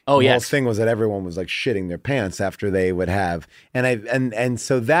Yobagoya. Oh, the whole thing was that everyone was like shitting their pants after they would have, and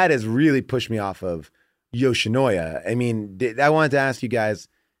so that has really pushed me off of Yoshinoya. I mean, I wanted to ask you guys,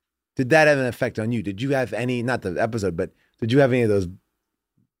 did that have an effect on you? Did you have any? Not the episode, but did you have any of those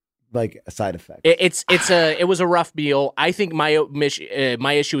like side effects? It was a rough meal. I think my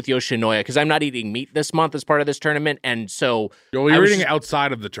issue with Yoshinoya, because I'm not eating meat this month as part of this tournament, and so you're eating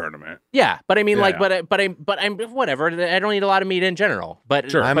outside of the tournament. Yeah, but I mean, but I'm whatever. I don't eat a lot of meat in general.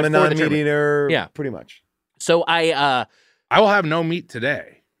 But sure, I'm a non-meat eater. Yeah, pretty much. So I will have no meat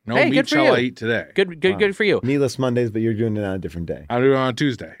today. No meat shall I eat today. Good for you. Meatless Mondays, but you're doing it on a different day. I'll do it on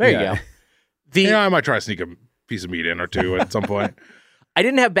Tuesday. There you go. I might try to sneak a piece of meat in or two at some point. I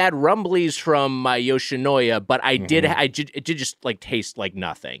didn't have bad rumblies from my Yoshinoya, but I did. It did just like taste like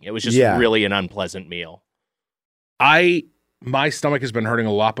nothing. It was just really an unpleasant meal. My stomach has been hurting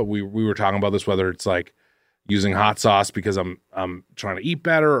a lot, but we were talking about this, whether it's like using hot sauce because I'm trying to eat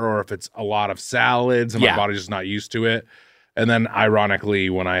better, or if it's a lot of salads and my body's just not used to it. And then ironically,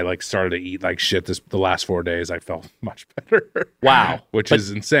 when I like started to eat like shit the last 4 days, I felt much better. Wow. Which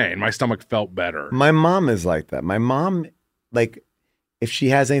is insane. My stomach felt better. My mom is like that. My mom, like, if she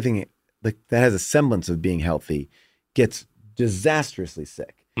has anything like that has a semblance of being healthy, gets disastrously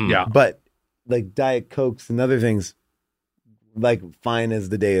sick. Yeah. But like Diet Cokes and other things, like fine as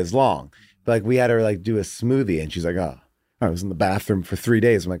the day is long. But like we had her like do a smoothie and she's like, oh, I was in the bathroom for 3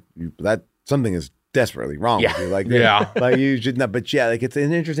 days. I'm like, that something is desperately wrong with you. Like, like you should not, but yeah, like it's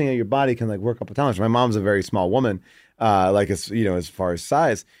interesting how your body can like work up a tolerance. My mom's a very small woman, like as you know, as far as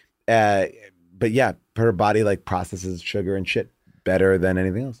size. But yeah, her body like processes sugar and shit better than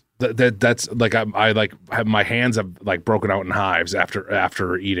anything else. That's like I like have my hands have like broken out in hives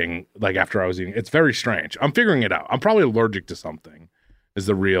after eating, like after I was eating. It's very strange. I'm figuring it out. I'm probably allergic to something. Is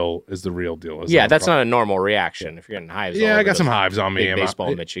the real deal? Yeah, that's not a normal reaction if you're getting hives. Yeah, I got some hives on me.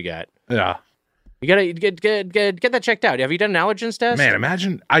 Baseball mitts you got. Yeah, you gotta get that checked out. Have you done an allergens test? Man,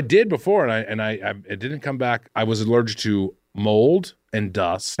 imagine I did before and I it didn't come back. I was allergic to mold and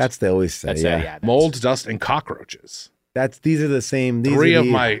dust. That's they always say. Mold, dust, and cockroaches. These are the same. Three of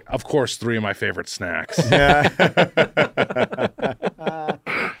my favorite snacks.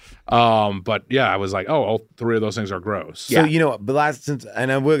 But yeah, I was like, oh, all three of those things are gross. So you know, but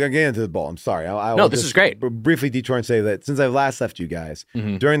we're gonna get into the bowl. I'm sorry. No, this is great. Briefly detour and say that since I've last left you guys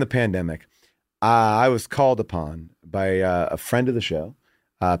during the pandemic, I was called upon by a friend of the show,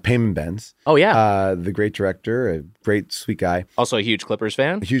 Payman Benz. Oh yeah, the great director, a great sweet guy. Also a huge Clippers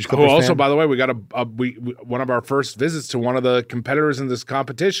fan. Also, by the way, we got one of our first visits to one of the competitors in this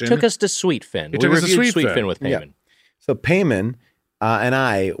competition. Took us to Sweetfin. We reviewed Sweetfin with Payman. Yeah. So Payman and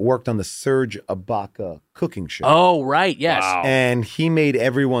I worked on the Serge Ibaka cooking show. Oh right, yes. Wow. And he made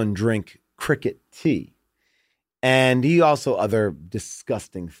everyone drink cricket tea, and he also other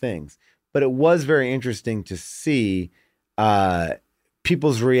disgusting things. But it was very interesting to see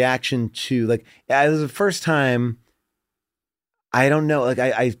people's reaction to, like, it was the first time, I don't know, like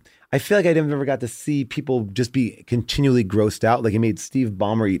I feel like I never got to see people just be continually grossed out. Like, he made Steve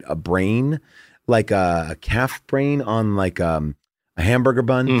Ballmer eat a brain, like a calf brain on like a hamburger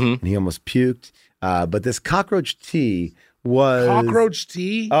bun, and he almost puked. But this cockroach tea was... Cockroach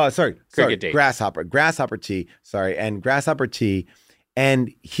tea? Oh, sorry. Tea. Grasshopper tea. Sorry. And grasshopper tea.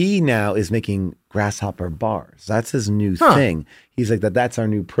 And he now is making grasshopper bars. That's his new thing. He's like, that's our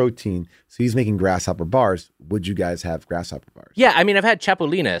new protein. So he's making grasshopper bars. Would you guys have grasshopper bars? Yeah, I mean, I've had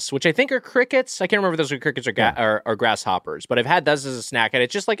chapulines, which I think are crickets. I can't remember if those are crickets or grasshoppers, but I've had those as a snack, and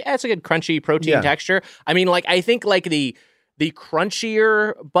it's just like, it's a good crunchy protein texture. I mean, like, I think like the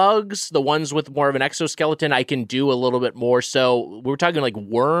crunchier bugs, the ones with more of an exoskeleton, I can do a little bit more. So we're talking like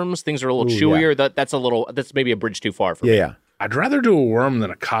worms, things are a little chewier. Yeah. That's maybe a bridge too far for me. Yeah. I'd rather do a worm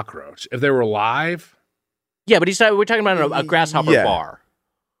than a cockroach. If they were alive. Yeah, but we're talking about a grasshopper bar.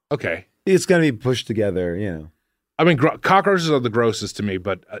 Okay. It's going to be pushed together, you know. I mean, cockroaches are the grossest to me,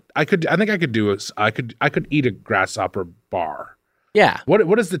 but I think I could eat a grasshopper bar. Yeah.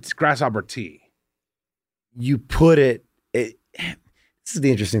 What is the grasshopper tea? You put it. This is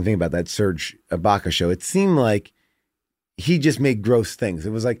the interesting thing about that Serge Ibaka show. It seemed like he just made gross things. It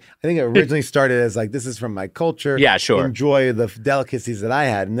was like, I think it originally started as like, this is from my culture. Yeah, sure. Enjoy the delicacies that I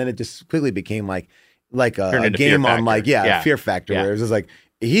had. And then it just quickly became like a game on like, Fear Factor, where it was just like,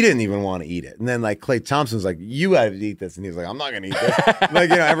 he didn't even want to eat it. And then like Klay Thompson was like, you got to eat this. And he was like, I'm not going to eat this.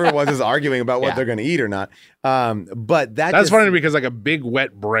 Like, you know, everyone was just arguing about what they're going to eat or not. But that's funny because like a big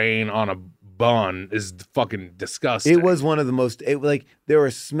wet brain on a bun is fucking disgusting. It was one of the most, there were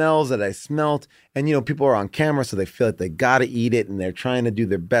smells that I smelt, and you know, people are on camera, so they feel like they got to eat it, and they're trying to do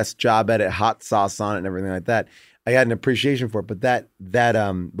their best job at it, hot sauce on it and everything like that. I had an appreciation for it, but that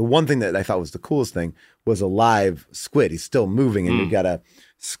the one thing that I thought was the coolest thing was a live squid. He's still moving, and you got to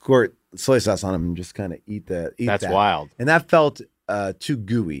squirt soy sauce on him and just kind of eat that. That's wild. And that felt too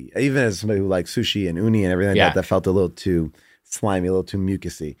gooey, even as somebody who likes sushi and uni and everything like that felt a little too slimy, a little too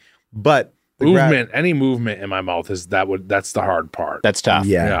mucusy. But any movement in my mouth that's the hard part. That's tough.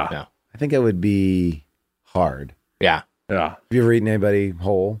 Yeah. I think it would be hard. Yeah. Have you ever eaten anybody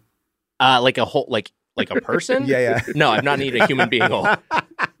whole? Like a whole, like a person? Yeah. No, I've not eaten a human being whole.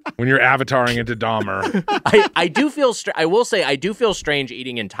 When you're avataring into Dahmer. I do feel, I will say, I do feel strange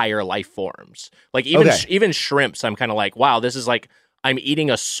eating entire life forms. Like even shrimps, I'm kind of like, wow, this is like, I'm eating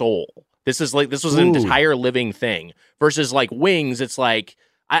a soul. This was an entire living thing. Versus like wings, it's like,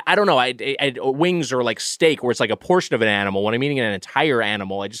 I don't know. Wings are like steak, where it's like a portion of an animal. When I'm eating an entire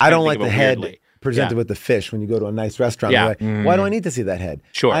animal, I don't like the head presented with the fish when you go to a nice restaurant. Yeah. Like, why do I need to see that head?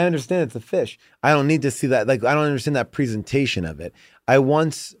 Sure. I understand it's a fish. I don't need to see that. Like, I don't understand that presentation of it. I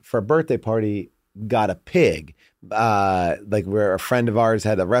once, for a birthday party, got a pig. Like, where a friend of ours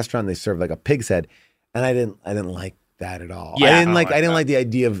had a restaurant, they served like a pig's head, and I didn't like that at all. Yeah, I didn't like the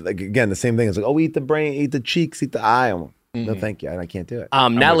idea of, like, again, the same thing. It's like, oh, eat the brain, eat the cheeks, eat the eye. No, thank you. I can't do it.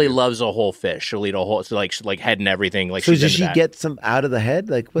 Natalie loves a whole fish. She'll eat a whole, so like head and everything. Like, so does she get some out of the head?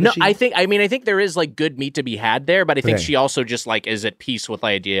 Like, what? No, she... I think there is like good meat to be had there, but I think she also just like is at peace with the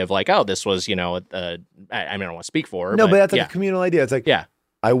idea of like, oh, this was, I don't want to speak for her. No, but that's like a communal idea. It's like,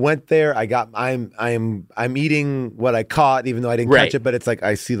 I went there. I'm eating what I caught, even though I didn't catch it. But it's like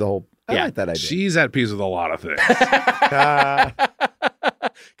I see the whole. I like that idea. She's at peace with a lot of things.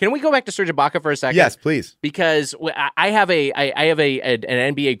 Can we go back to Serge Ibaka for a second? Yes, please. Because I have an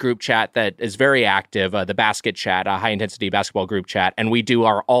NBA group chat that is very active, the basket chat, a high intensity basketball group chat, and we do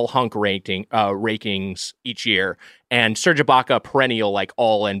our all hunk rankings each year. And Serge Ibaka, perennial like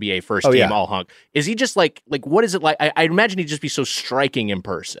all NBA first team, all hunk. Is he just like what is it like? I imagine he'd just be so striking in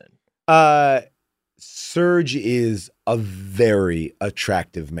person. Serge is a very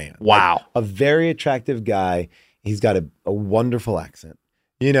attractive man. Wow. Like, a very attractive guy. He's got a wonderful accent,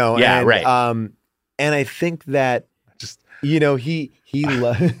 Yeah, and, right. And I think that he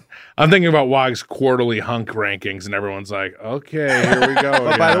I'm thinking about Wog's quarterly hunk rankings, and everyone's like, okay, here we go.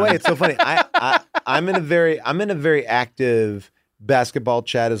 But by the way, it's so funny. I'm in a very active basketball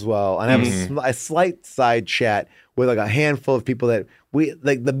chat as well. And I have a slight side chat with like a handful of people that we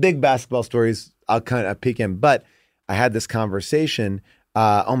like the big basketball stories. I'll kind of peek in, but I had this conversation.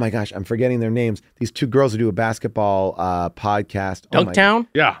 Oh my gosh, I'm forgetting their names. These two girls who do a basketball podcast. Dunktown?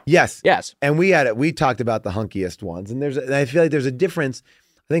 Yeah. Yes. Yes. And we talked about the hunkiest ones. And I feel like there's a difference.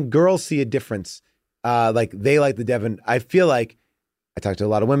 I think girls see a difference. Like they like the Devin. I feel like I talked to a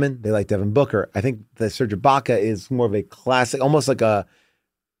lot of women. They like Devin Booker. I think the Serge Ibaka is more of a classic, almost like a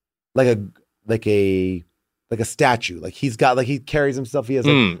statue. Like he's got, like he carries himself. He has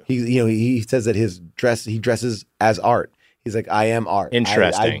he says that he dresses as art. He's like, I am art.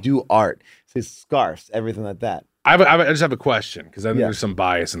 Interesting. I do art. So his scarves, everything like that. I just have a question because I think there's some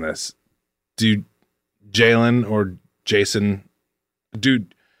bias in this. Do Jalen or Jason,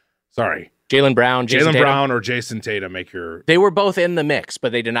 Jalen Brown or Jason Tatum make your? They were both in the mix,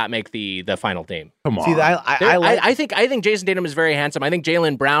 but they did not make the final team. Come on. See, I think Jason Tatum is very handsome. I think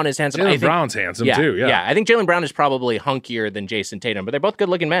Jalen Brown is handsome. Brown's handsome too. Yeah. I think Jalen Brown is probably hunkier than Jason Tatum, but they're both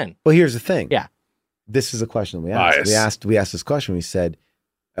good-looking men. Well, here's the thing. Yeah. This is a question we asked. We asked this question. We said,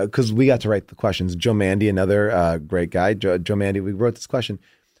 because we got to write the questions. Joe Mandy, another great guy. Joe Mandy, we wrote this question.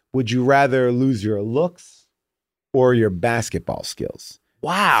 Would you rather lose your looks or your basketball skills?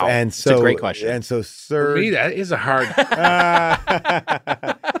 Wow. And so, that's a great question. And so Serge. For me, that is a hard.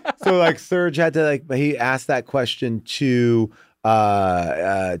 So like Serge had to he asked that question to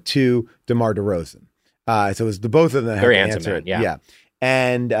DeMar DeRozan. So it was the both of them had very to handsome answer man. it. Yeah.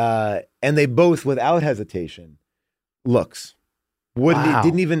 And they both, without hesitation, looks.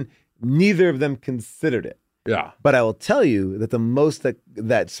 Neither of them considered it. Yeah. But I will tell you that the most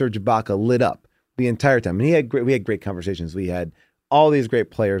that Serge Ibaka lit up the entire time, and we had great conversations. We had all these great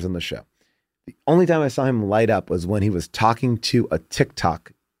players on the show. The only time I saw him light up was when he was talking to a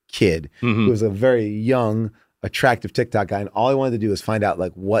TikTok kid who was a very young, attractive TikTok guy, and all I wanted to do was find out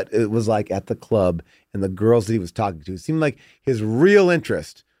like what it was like at the club and the girls that he was talking to. It seemed like his real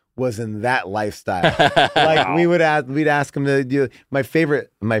interest was in that lifestyle. Like we'd ask him to do my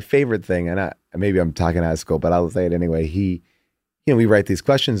favorite thing, and maybe I'm talking out of school, but I'll say it anyway. We write these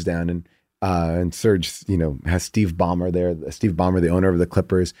questions down, and Serge, has Steve Ballmer there. Steve Ballmer, the owner of the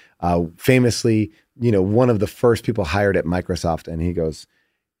Clippers, famously, one of the first people hired at Microsoft, and he goes,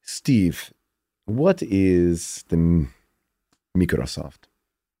 Steve, what is the Microsoft?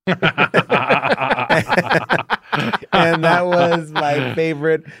 And that was my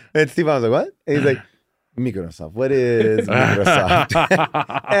favorite. And Steve was like, what? And he's like, Microsoft. What is Microsoft?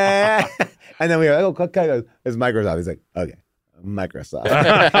 And then we were like, oh, okay, it's Microsoft. He's like, okay, Microsoft.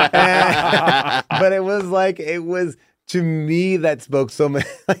 But it was to me that spoke so much.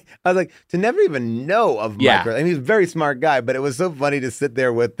 I was like, to never even know of Microsoft. And he's a very smart guy, but it was so funny to sit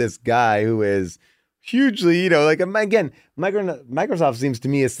there with this guy who is hugely, again, Microsoft seems to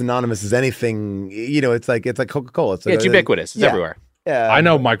me as synonymous as anything. It's like Coca-Cola. It's ubiquitous. It's everywhere. Yeah, I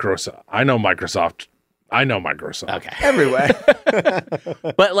know Microsoft. Okay, everywhere.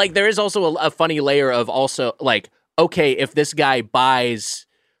 But there is also a funny layer of also okay, if this guy buys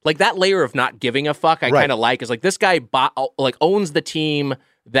that layer of not giving a fuck, I kind of like is this guy owns the team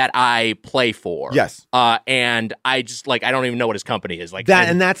that I play for. Yes. And I just I don't even know what his company is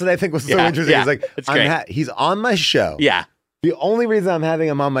and that's what I think was so interesting. Yeah, is he's on my show. Yeah. The only reason I'm having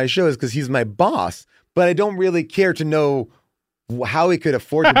him on my show is because he's my boss, but I don't really care to know how he could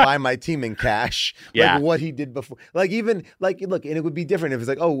afford to buy my team in cash. What he did before. Look, and it would be different if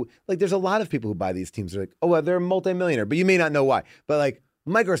it's there's a lot of people who buy these teams. They're like, oh, well, they're a multimillionaire, but you may not know why. But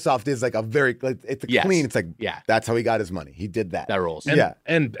Microsoft is like it's clean. It's like, that's how he got his money. He did that. That rules.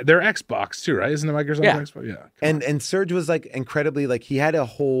 And their Xbox too, right? Isn't it Microsoft Xbox? Yeah. And Serge was like incredibly, like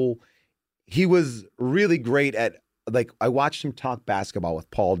he was really great at, like, I watched him talk basketball with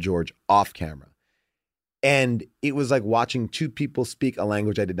Paul George off camera. And it was like watching two people speak a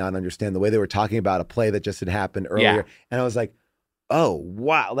language I did not understand, the way they were talking about a play that just had happened earlier. Yeah. And I was like, oh,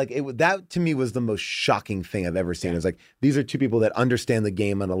 wow. Like that to me was the most shocking thing I've ever seen. It was like, these are two people that understand the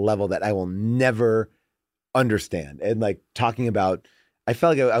game on a level that I will never understand. And like talking about, I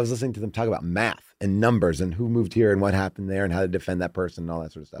felt like I was listening to them talk about math and numbers and who moved here and what happened there and how to defend that person and all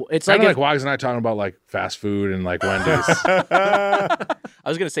that sort of stuff. Well, it's like Wags and I talking about like fast food and like Wendy's. I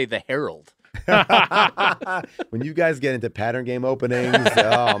was going to say the Herald. When you guys get into pattern game openings,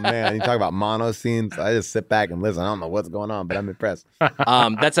 oh man, you talk about mono scenes. I just sit back and listen. I don't know what's going on, but I'm impressed.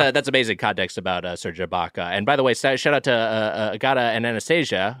 That's amazing context about Serge Ibaka. And by the way, shout out to Agata and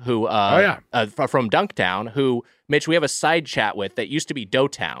Anastasia, who from Dunktown, who Mitch, we have a side chat with that used to be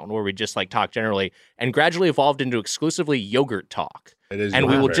Doughtown, where we just like talk generally, and gradually evolved into exclusively yogurt talk. And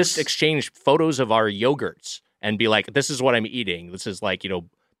we will just exchange photos of our yogurts and be like, "This is what I'm eating. This is like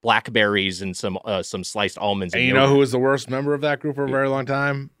blackberries and some sliced almonds." And you know who was the worst member of that group for a very long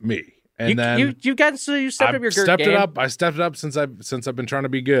time? Me. And you stepped up your Gert game. I stepped it up since I've been trying to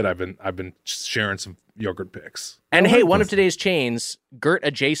be good. I've been sharing some yogurt picks. And hey, one of today's chains, Gert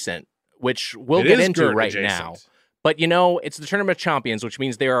adjacent, which we'll get into right now. But it's the Tournament of Champions, which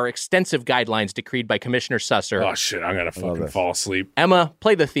means there are extensive guidelines decreed by Commissioner Susser. Oh shit, I'm gonna fucking fall asleep. Emma,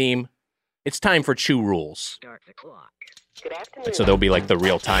 play the theme. It's time for Chew Rules. Start the clock. So there'll be like the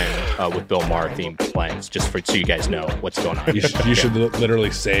real time with Bill Maher theme playing, just so you guys know what's going on. You should literally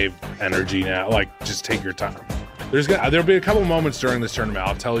save energy now. Like, just take your time. There'll be a couple moments during this tournament.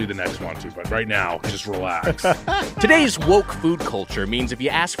 I'll tell you the next one too, but right now, just relax. Today's woke food culture means if you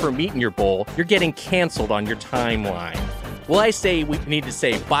ask for meat in your bowl, you're getting canceled on your timeline. Well, I say we need to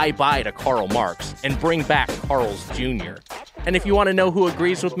say bye-bye to Karl Marx and bring back Carl's Jr. And if you want to know who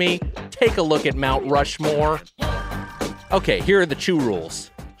agrees with me, take a look at Mount Rushmore. Okay, here are the Chew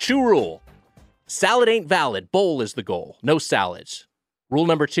Rules. Chew Rule. Salad ain't valid. Bowl is the goal. No salads. Rule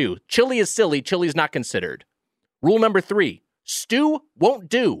number 2. Chili is silly. Chili's not considered. Rule number 3. Stew won't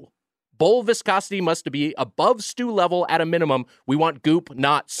do. Bowl viscosity must be above stew level at a minimum. We want goop,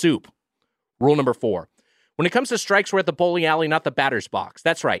 not soup. Rule number 4. When it comes to strikes, we're at the bowling alley, not the batter's box.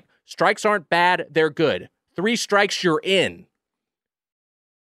 That's right. Strikes aren't bad. They're good. 3 strikes, you're in.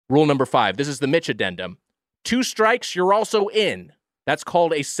 Rule number 5. This is the Mitch addendum. 2 strikes, you're also in. That's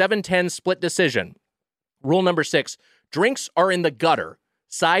called a 7-10 split decision. Rule number 6. Drinks are in the gutter.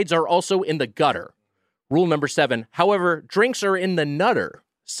 Sides are also in the gutter. Rule number 7. However, drinks are in the nutter.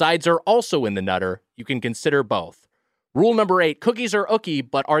 Sides are also in the nutter. You can consider both. Rule number 8. Cookies are ookie,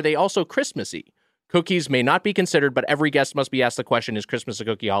 but are they also Christmassy? Cookies may not be considered, but every guest must be asked the question, is Christmas a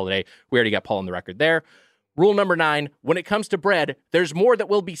cookie holiday? We already got Paul on the record there. Rule number 9. When it comes to bread, there's more that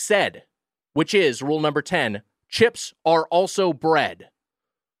will be said, which is rule number 10. Chips are also bread.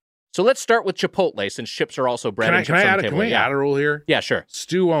 So let's start with Chipotle, since chips are also bread. Can we add a rule here? Yeah, sure.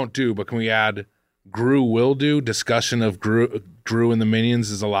 Stew won't do, but can we add Gru will do? Discussion of Gru and the Minions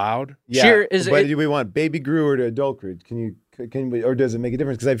is allowed. Yeah, Scheer, do we want baby Gru or adult Gru? Can we, or does it make a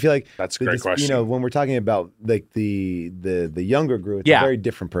difference? Because I feel like that's a great question. When we're talking about like the younger Gru, it's a very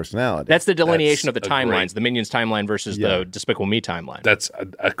different personality. That's the delineation of the timelines, the Minions timeline versus the Despicable Me timeline. That's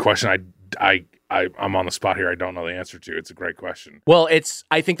a question I'm on the spot here. I don't know the answer to. It's a great question. Well,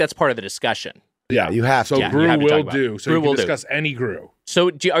 I think that's part of the discussion. Yeah, you have to. So Gru will do. So you can discuss any Gru. So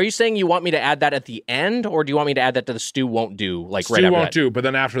are you saying you want me to add that at the end, or do you want me to add that to the stew won't do? Like stew right after won't that? do, but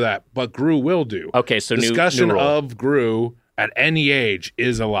then after that, but Gru will do. Okay, so discussion new of Gru at any age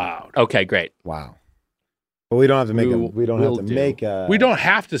is allowed. Okay, great. Wow. But we don't have to make We don't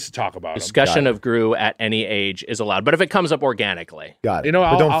have to talk about discussion of Gru at any age is allowed, but if it comes up organically, got it.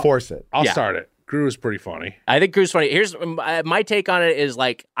 But don't force it. I'll start it. Gru is pretty funny. I think Gru's funny. Here's my take on it is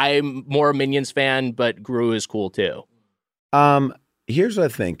like I'm more a Minions fan, but Gru is cool too. Here's what I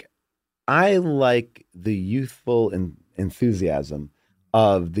think. I like the youthful enthusiasm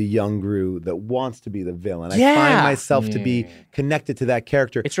of the young Gru that wants to be the villain. I find myself to be connected to that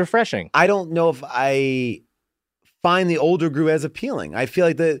character. It's refreshing. I don't know if I find the older Gru as appealing. I feel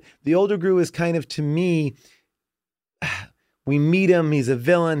like the older Gru is kind of, to me, we meet him, he's a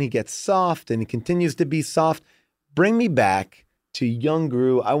villain, he gets soft, and he continues to be soft. Bring me back to young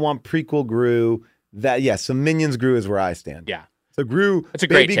Gru. I want prequel Gru. So Minions Gru is where I stand. Yeah. So Gru, it's a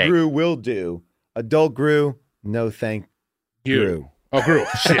great baby take. Gru will do. Adult Gru, no thank you. Gru. Oh, Gru.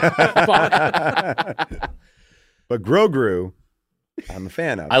 Shit. Fuck. But Gru, I'm a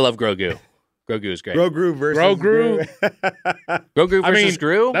fan of. I love Grogu. Grogu is great. Grogu versus Grogu. Grogu versus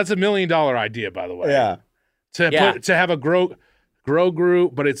Gru? That's $1 million idea, by the way. Yeah. To have a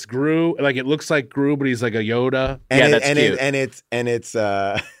Grogu, but it's Gru. Like it looks like Gru, but he's like a Yoda. That's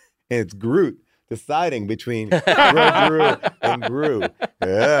cute. It's Groot deciding between Grogu and Gru.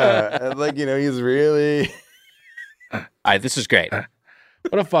 Yeah. Like, he's really. All right, this is great.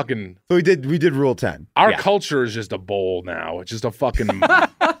 What a fucking. So we did Rule 10. Our culture is just a bowl now. It's just a fucking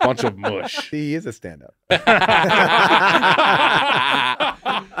bunch of mush. He is a stand-up.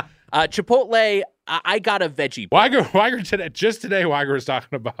 Chipotle, I got a veggie bowl. Weiger today, just today, Weiger was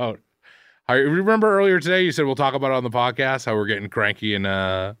talking about. I remember earlier today you said we'll talk about it on the podcast how we're getting cranky and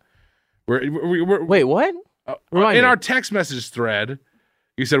we're Wait, what? In our text message thread,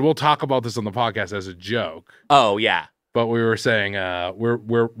 you said we'll talk about this on the podcast as a joke. Oh yeah, but we were saying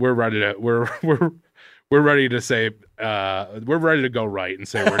we're ready to we're ready to say we're ready to go right and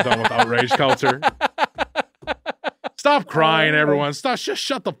say we're done with outrage culture. Stop crying, everyone. Stop. Just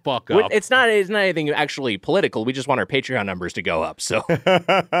shut the fuck up. It's not anything actually political. We just want our Patreon numbers to go up. So,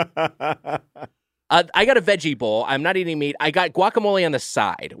 I got a veggie bowl. I'm not eating meat. I got guacamole on the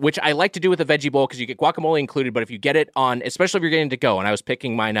side, which I like to do with a veggie bowl because you get guacamole included. But if you get it on, especially if you're getting to go, and I was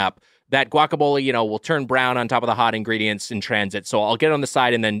picking mine up, that guacamole, will turn brown on top of the hot ingredients in transit. So I'll get it on the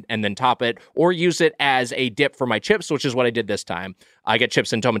side and then top it, or use it as a dip for my chips, which is what I did this time. I get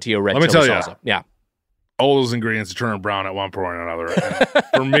chips and tomatillo red chili salsa. Yeah. All those ingredients turn brown at one point or another. And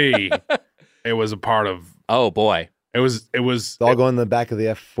for me, it was a part of. Oh boy, it was. It's all going in the back of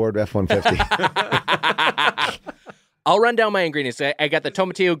the Ford F-150. I'll run down my ingredients. I got the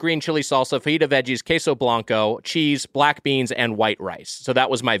tomatillo green chili salsa, fajita veggies, queso blanco, cheese, black beans, and white rice. So that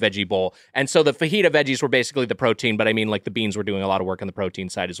was my veggie bowl. And so the fajita veggies were basically the protein, but I mean, like the beans were doing a lot of work on the protein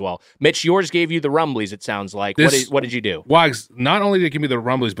side as well. Mitch, yours gave you the rumblies. It sounds like. What did you do? Wags, not only did it give me the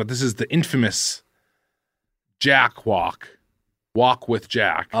rumblies, but this is the infamous Jack walk with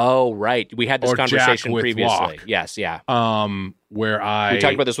Jack. Oh, right. We had this conversation previously. Walk. Yes, yeah. Where we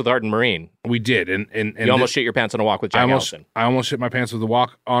talked about this with Arden Marine. We did, and you almost shit your pants on a walk with Jack Allison. I almost shit my pants on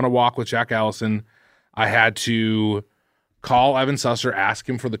a walk with Jack Allison. I had to call Evan Susser, ask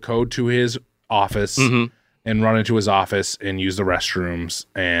him for the code to his office, and run into his office and use the restrooms,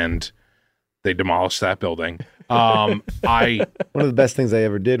 and they demolished that building. One of the best things I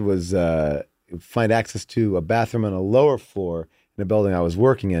ever did was find access to a bathroom on a lower floor in a building I was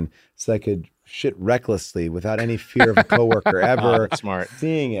working in, so I could shit recklessly without any fear of a coworker ever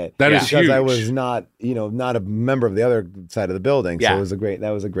seeing it. That is because huge. I was not a member of the other side of the building. So that was a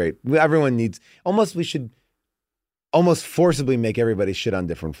great. Everyone needs. We should almost forcibly make everybody shit on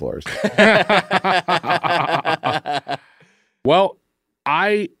different floors. Well,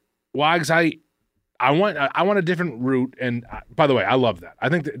 I want a different route, and by the way, I love that. I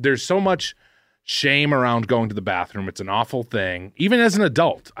think there's so much shame around going to the bathroom. It's an awful thing. Even as an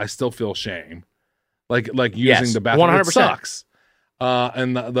adult, I still feel shame. Like using the bathroom. 100%. It sucks.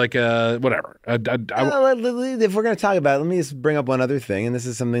 Whatever. If we're going to talk about it, let me just bring up one other thing, and this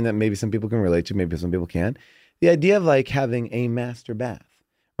is something that maybe some people can relate to, maybe some people can't. The idea of having a master bath,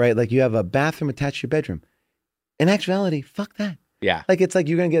 right? Like you have a bathroom attached to your bedroom. In actuality, fuck that. Yeah. It's like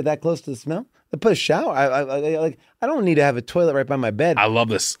you're going to get that close to the smell? Put a shower. I don't need to have a toilet right by my bed. I love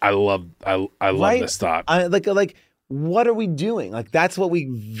this. I love this thought. What are we doing? That's what we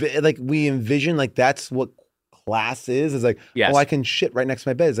envision. That's what class is. It's yes. I can shit right next to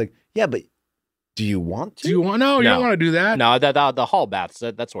my bed. It's yeah, but do you want to? You don't want to do that. No, the hall baths.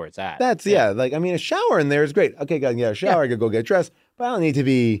 That's where it's at. That's a shower in there is great. Okay, I can get a shower. Yeah. I could go get dressed, but I don't need to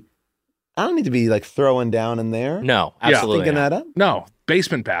be throwing down in there. No, absolutely. Thinking that up. No.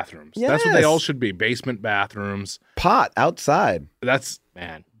 Basement bathrooms. Yes. That's what they all should be. Basement bathrooms. Pot outside.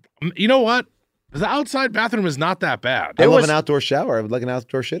 Man. You know what? The outside bathroom is not that bad. I love an outdoor shower. I would like an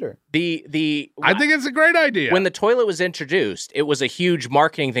outdoor shitter. I think it's a great idea. When the toilet was introduced, it was a huge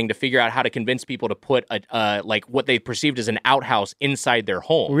marketing thing to figure out how to convince people to put what they perceived as an outhouse inside their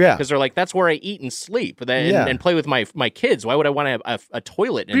home. Yeah. Because they're like, that's where I eat and sleep and play with my kids. Why would I want to have a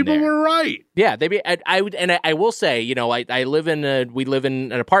toilet in People there? were right. Yeah. I will say, we live in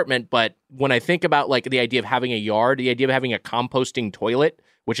an apartment, but when I think about the idea of having a yard, the idea of having a composting toilet,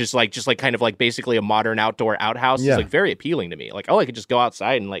 which is kind of basically a modern outdoor outhouse, is very appealing to me. I could just go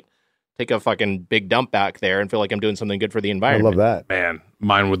outside and take a fucking big dump back there and feel like I'm doing something good for the environment. I love that. Man,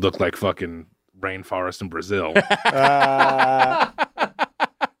 mine would look like fucking rainforest in Brazil.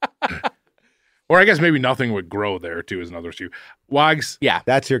 Or I guess maybe nothing would grow there too is another issue. Wags. Yeah.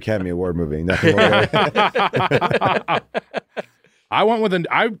 That's your Academy Award movie. Nothing more. I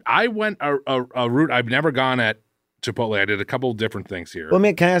went a route I've never gone at Chipotle, I did a couple different things here. Well,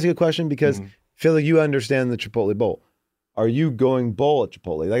 man, can I ask you a question? Because I feel like you understand the Chipotle bowl. Are you going bowl at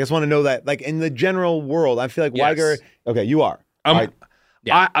Chipotle? Like, I just want to know that. Like, in the general world, I feel like Weiger. Okay, you are.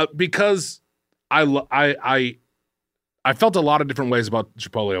 Because I felt a lot of different ways about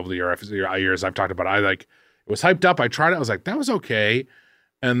Chipotle over the years. I've talked about it. It was hyped up. I tried it. I was like, that was okay.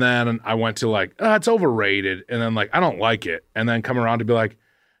 And then I went to it's overrated. And then I don't like it. And then come around to be like,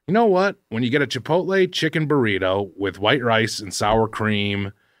 you know what? When you get a Chipotle chicken burrito with white rice and sour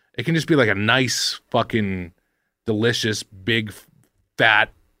cream, it can just be like a nice fucking delicious big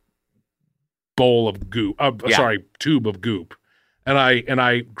fat bowl of goop. Tube of goop. And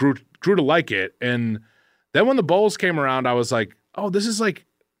I grew to like it. And then when the bowls came around, I was like, oh, this is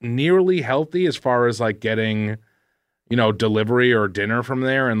nearly healthy as far as getting, delivery or dinner from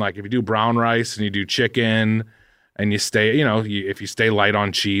there. And if you do brown rice and you do chicken and you stay, if you stay light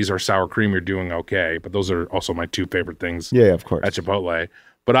on cheese or sour cream, you're doing okay. But those are also my two favorite things. Yeah, of course. At Chipotle.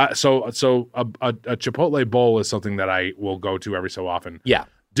 But so a Chipotle bowl is something that I will go to every so often. Yeah.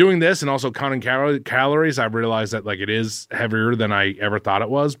 Doing this and also counting calories, I've realized that it is heavier than I ever thought it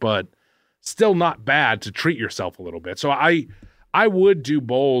was, but still not bad to treat yourself a little bit. So I would do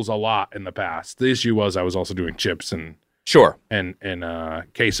bowls a lot in the past. The issue was I was also doing chips and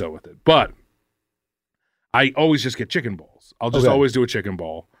queso with it. But I always just get chicken bowls. I'll just always do a chicken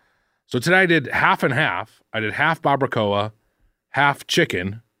bowl. So today I did half and half. I did half barbacoa, half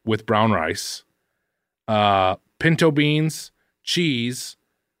chicken with brown rice, pinto beans, cheese,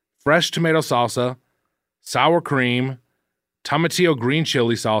 fresh tomato salsa, sour cream, tomatillo green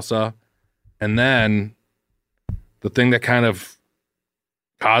chili salsa, and then the thing that kind of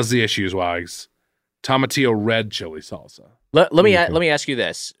caused the issues was tomatillo red chili salsa. Let me ask you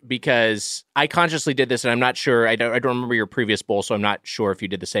this, because I consciously did this, and I'm not sure. I don't remember your previous bowl, so I'm not sure if you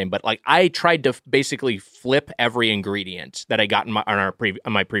did the same. But I tried to basically flip every ingredient that I got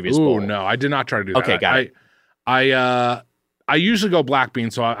on my previous bowl. Oh no, I did not try to do that. Okay, got it. I usually go black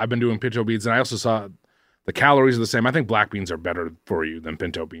beans, so I've been doing pinto beans, and I also saw the calories are the same. I think black beans are better for you than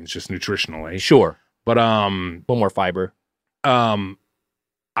pinto beans, just nutritionally. Sure, but a little more fiber.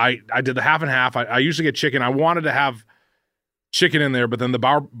 I did the half and half. I usually get chicken. I wanted to have chicken in there, but then the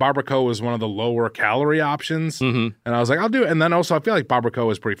barbacoa was one of the lower calorie options, and I was like, I'll do it. And then also, I feel like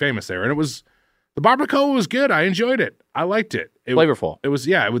barbacoa is pretty famous there, and the barbacoa was good. I enjoyed it. I liked it. Flavorful. It was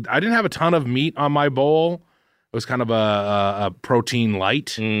I didn't have a ton of meat on my bowl. It was kind of a protein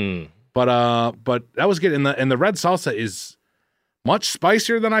light, but that was good. And the red salsa is much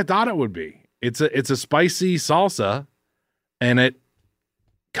spicier than I thought it would be. It's a spicy salsa, and it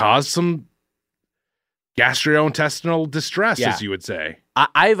caused some gastrointestinal distress, as you would say.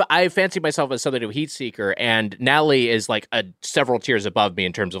 I fancy myself as something of a heat seeker, and Natalie is several tiers above me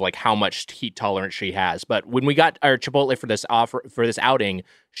in terms of how much heat tolerance she has. But when we got our Chipotle for this outing,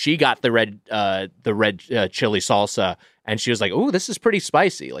 she got the red chili salsa, and she was like, "Oh, this is pretty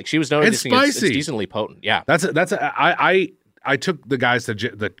spicy." She was noticing it's decently potent. Yeah, I took the guys to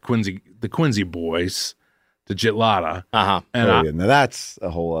the Quincy boys to Jitlada. And now that's a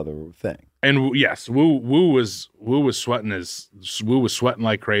whole other thing. And yes, Woo was sweating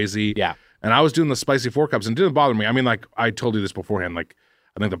like crazy. Yeah. And I was doing the spicy 4 cups, and it didn't bother me. I mean, I told you this beforehand, I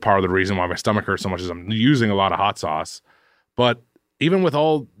think the part of the reason why my stomach hurts so much is I'm using a lot of hot sauce. But even with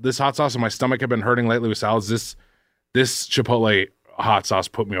all this hot sauce and my stomach had been hurting lately with salads, this Chipotle hot sauce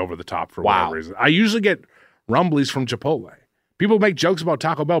put me over the top for whatever reason. I usually get rumblies from Chipotle. People make jokes about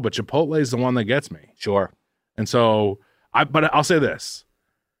Taco Bell, but Chipotle is the one that gets me. Sure. And so but I'll say this.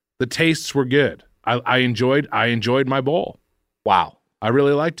 The tastes were good. I enjoyed my bowl. Wow. I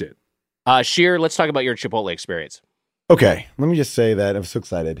really liked it. Scheer, let's talk about your Chipotle experience. Okay. Let me just say that I'm so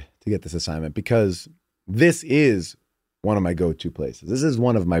excited to get this assignment because this is one of my go-to places. This is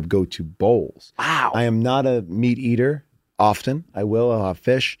one of my go-to bowls. Wow. I am not a meat eater often. I'll have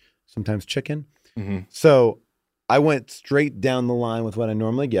fish, sometimes chicken. Mm-hmm. So I went straight down the line with what I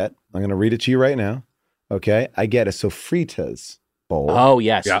normally get. I'm going to read it to you right now. Okay. I get a sofritas bowl. Oh,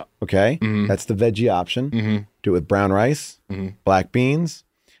 yes. Yeah. Okay. Mm-hmm. That's the veggie option. Mm-hmm. Do it with brown rice, black beans,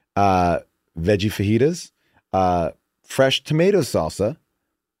 veggie fajitas, fresh tomato salsa,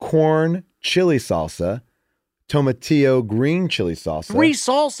 corn chili salsa, tomatillo green chili salsa. 3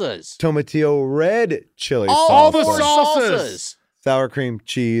 salsas. Tomatillo red chili salsa. All the salsas. Sour cream,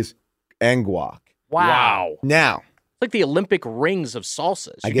 cheese, and guac. Wow. Now. It's like the Olympic rings of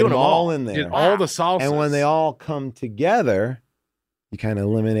salsas. I get them all in there. Get all the salsas. And when they all come together, you kind of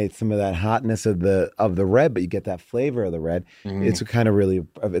eliminate some of that hotness of the red, but you get that flavor of the red. Mm-hmm. It's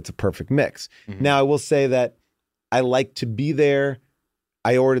it's a perfect mix. Mm-hmm. Now, I will say that I like to be there.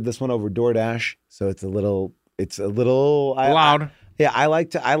 I ordered this one over DoorDash, so it's It's a little loud. I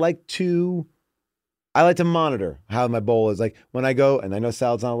like to monitor how my bowl is. Like when I go, and I know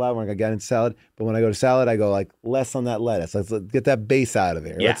salad's not allowed when I get into salad, but when I go to salad, I go like less on that lettuce. Let's get that base out of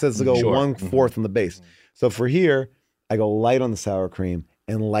there. Yeah, Let's go 1/4 on the base. So for here, I go light on the sour cream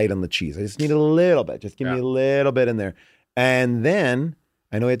and light on the cheese. I just need a little bit. Just give me a little bit in there. And then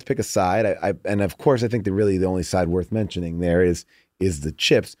I know we have to pick a side. And of course, I think the only side worth mentioning there is the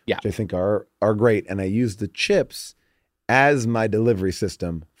chips, which I think are great. And I use the chips as my delivery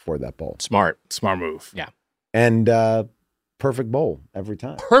system for that bowl. Smart move. Yeah. And perfect bowl every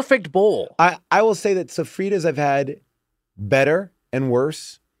time. Perfect bowl. I will say that sofritas I've had better and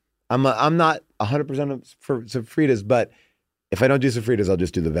worse. I'm not 100% for sofritas, but if I don't do sofritas, I'll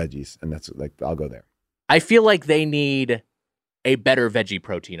just do the veggies, and that's like I'll go there. I feel like they need a better veggie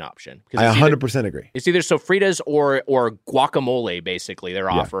protein option. I 100% agree. It's either sofritas or guacamole, basically,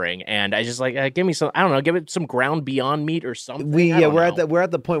 they're offering. And I just like, give me some, I don't know, give it some ground Beyond Meat or something. We're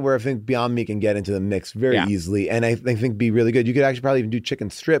at the point where I think Beyond Meat can get into the mix very easily. And I think be really good. You could actually probably even do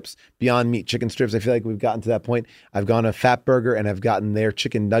chicken strips, Beyond Meat chicken strips. I feel like we've gotten to that point. I've gone to Fat Burger and I've gotten their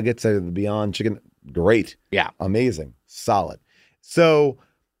chicken nuggets out of the Beyond Chicken. Great. Yeah. Amazing. Solid. So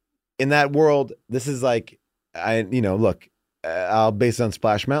in that world, this is like, look, I'll base it on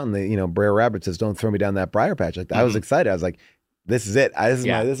Splash Mountain. Brer Rabbit says, "Don't throw me down that briar patch." Like I was excited. I was like, "This is it. This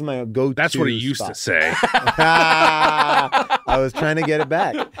is my go-to." That's what he used to say. I was trying to get it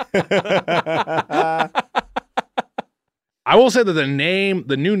back. I will say that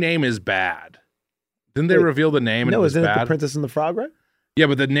the new name is bad. Didn't they reveal the name? And No, it was isn't bad? it the Princess and the Frog, right? Yeah,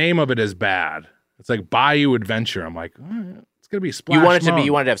 but the name of it is bad. It's like Bayou Adventure. I'm like, it's gonna be Splash. You wanted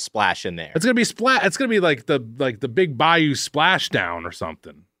to have Splash in there. It's gonna be It's gonna be like the big Bayou Splashdown or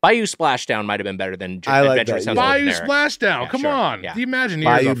something. Bayou Splashdown might have been better than Adventure Adventure. Bayou Splashdown. Come on. Yeah. Do you imagine?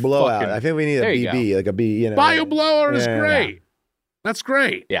 Bayou Blowout. I think we need a BB, like a B. Bayou Blowout is great. Yeah. That's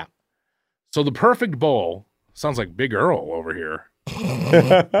great. Yeah. So the perfect bowl sounds like Big Earl over here.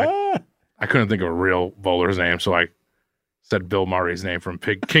 I couldn't think of a real bowler's name, so I said Bill Murray's name from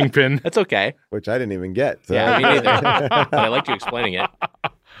Kingpin. That's okay. Which I didn't even get. So. Yeah, me neither. But I liked you explaining it.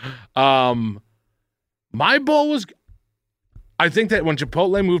 My bowl was... I think that when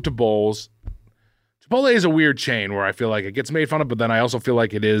Chipotle moved to bowls, Chipotle is a weird chain where I feel like it gets made fun of, but then I also feel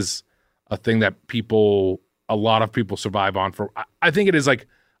like it is a thing that a lot of people survive on for. I think it is like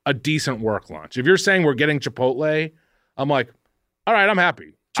a decent work lunch. If you're saying we're getting Chipotle, I'm like, all right, I'm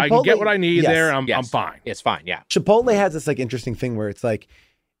happy. Chipotle, I can get what I need there. I'm fine. It's fine. Yeah. Chipotle has this like interesting thing where it's like,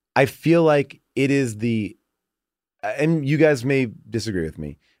 I feel like it is and you guys may disagree with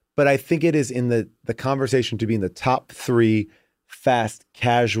me, but I think it is in the conversation to be in the top 3 fast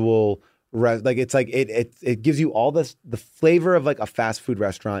casual. Like it's like it gives you all the flavor of like a fast food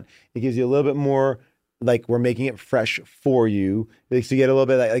restaurant. It gives you a little bit more like we're making it fresh for you. So you get a little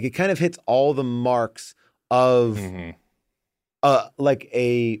bit like it kind of hits all the marks of. Like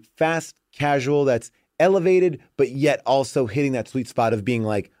a fast casual that's elevated, but yet also hitting that sweet spot of being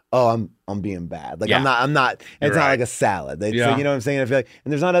like, oh, I'm being bad. Like I'm not. It's not like a salad. It's like, you know what I'm saying? I feel like,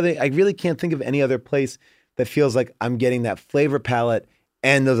 and there's not other. I really can't think of any other place that feels like I'm getting that flavor palette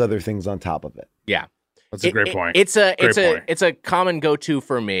and those other things on top of it. Yeah, that's a great point. It's a common go-to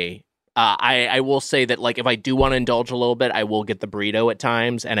for me. I will say that like if I do want to indulge a little bit, I will get the burrito at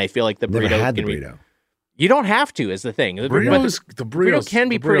times, and I feel like the burrito. Never had the burrito. You don't have to, is the thing. The burrito can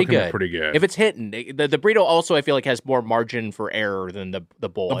be pretty good. If it's hitting. The burrito also, I feel like, has more margin for error than the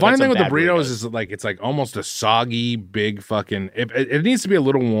bowl. The funny thing with the burritos is like it's like almost a soggy, big fucking... It needs to be a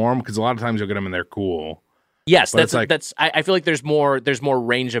little warm because a lot of times you'll get them and they're cool. Yes, I feel like there's more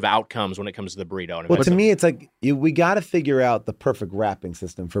range of outcomes when it comes to the burrito. Well, to me, it's like we got to figure out the perfect wrapping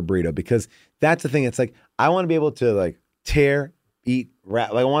system for burrito because that's the thing. It's like I want to be able to like tear, eat,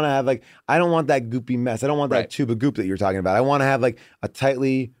 wrap. Like I want to have like I don't want that goopy mess. I don't want that tube of goop that you're talking about. I want to have like a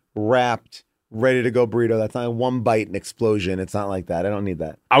tightly wrapped, ready to go burrito. That's not one bite and explosion. It's not like that. I don't need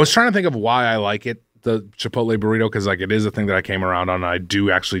that. I was trying to think of why I like it, the Chipotle burrito, because like it is a thing that I came around on. And I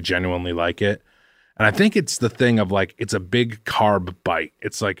do actually genuinely like it. And I think it's the thing of like, it's a big carb bite.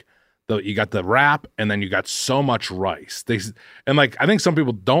 It's like you got the wrap and then you got so much rice. And like, I think some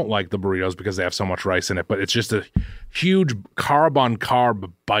people don't like the burritos because they have so much rice in it, but it's just a huge carb on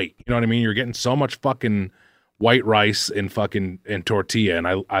carb bite. You know what I mean? You're getting so much fucking white rice and tortilla. And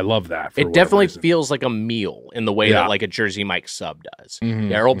I love that. It definitely feels like a meal in the way that like a Jersey Mike sub does.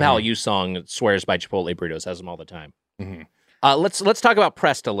 Mm-hmm, Old Pal U Song swears by Chipotle burritos, has them all the time. Mm-hmm. Let's talk about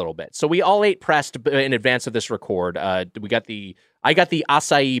pressed a little bit. So we all ate pressed in advance of this record. We got the I got the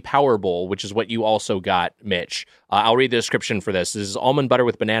acai power bowl, which is what you also got, Mitch. I'll read the description for this. This is almond butter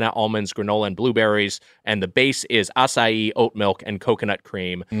with banana, almonds, granola, and blueberries, and the base is acai, oat milk, and coconut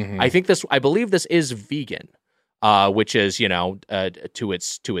cream. I believe this is vegan, which is to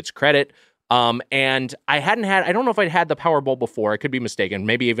its credit. And I don't know if I'd had the power bowl before. I could be mistaken.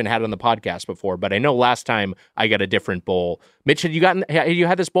 Maybe even had it on the podcast before, but I know last time I got a different bowl. Mitch, had you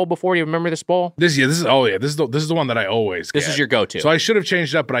had this bowl before? Do you remember this bowl? This is the one that I always get. This is your go-to. So I should have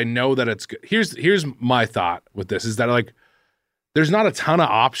changed it up, but I know that it's good. Here's my thought with this is that like there's not a ton of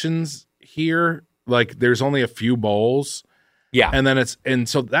options here. Like there's only a few bowls. Yeah. And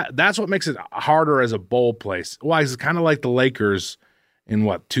so that's what makes it harder as a bowl place. Why? It's kind of like the Lakers in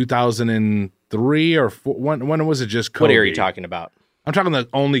 2003 or when was it just Kobe? What era are you talking about? I'm talking the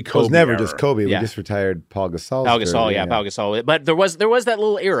only Kobe. It was never era. just Kobe. We just retired Paul Gasol. Pau Gasol. But there was that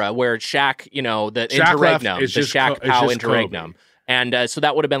little era where Shaq, the interregnum, the Shaq Pau interregnum. And so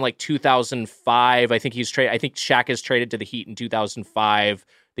that would have been like 2005. I think Shaq is traded to the Heat in 2005.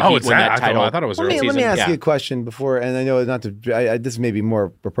 The Heat win that title. I thought it was early. Let me ask you a question before, and I know not to. This may be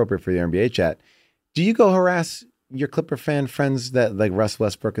more appropriate for the NBA chat. Do you go harass your Clipper fan friends that like Russ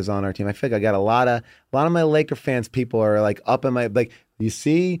Westbrook is on our team? I feel like I got a lot of my Laker fans. People are like up in my you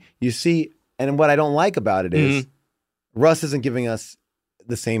see, and what I don't like about it is Russ isn't giving us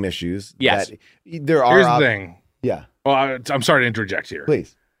the same issues. Yes, that there are. Here's the thing. Yeah. Well, I'm sorry to interject here.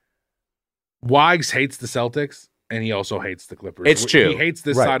 Please. Wags hates the Celtics, and he also hates the Clippers. It's true. He hates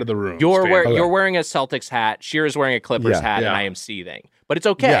this side of the room. You're wearing a Celtics hat. Scheer is wearing a Clippers hat, and I am seething. But it's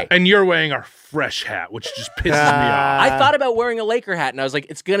okay. Yeah. And you're wearing our fresh hat, which just pisses me off. I thought about wearing a Laker hat, and I was like,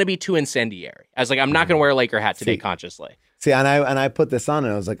 it's going to be too incendiary. I was like, I'm not going to wear a Laker hat today consciously. See, and I put this on,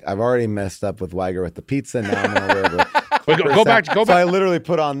 and I was like, I've already messed up with Weiger with the pizza. Now I'm going to wear the go back. So I literally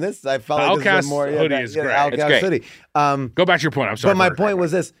put on this. I felt like this was more hoodie is great. Outcast hoodie. Go back to your point. I'm sorry. But my point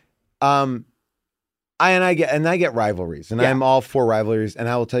was this. I get rivalries, and I'm all for rivalries. And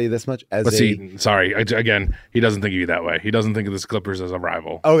I will tell you this much: again, he doesn't think of you that way. He doesn't think of the Clippers as a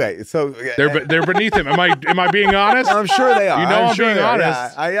rival. Okay, so they're beneath him. Am I being honest? I'm sure they are. I'm being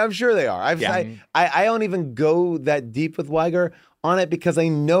honest. Yeah, I'm sure they are. I don't even go that deep with Weiger on it because I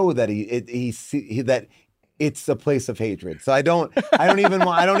know that that it's a place of hatred. So I don't even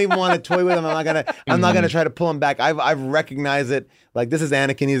want to toy with him. I'm not gonna try to pull him back. I've recognized it. Like this is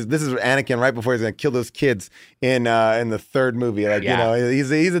Anakin. This is Anakin right before he's gonna kill those kids in the third movie. Like he's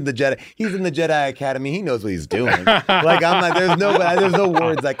in the Jedi. He's in the Jedi Academy. He knows what he's doing. Like I'm like there's no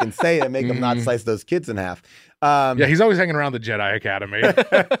words I can say to make him not slice those kids in half. He's always hanging around the Jedi Academy.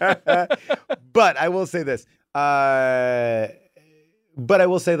 But I will say this. But I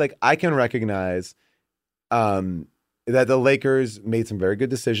will say like I can recognize that the Lakers made some very good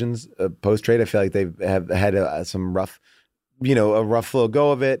decisions post trade. I feel like they have had some rough, a rough little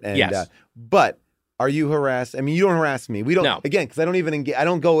go of it. And yes. But are you harassed? I mean, you don't harass me. We don't again because I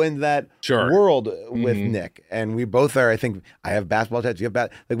don't go into that world with Nick, and we both are. I think I have basketball tattoos. You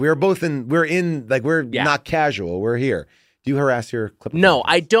have we're not casual. We're here. Do you harass your Clipper No, fans?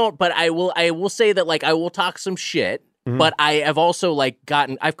 I don't. But I will say that like I will talk some shit. Mm-hmm. But I have also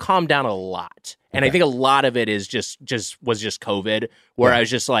I've calmed down a lot. And I think a lot of it is just COVID, where I was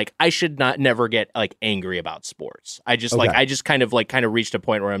just like, I should never get like angry about sports. I just I just kind of reached a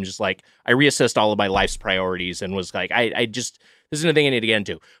point where I'm just like, I reassessed all of my life's priorities and was like, this isn't a thing I need to get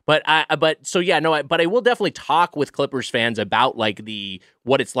into. But I will definitely talk with Clippers fans about like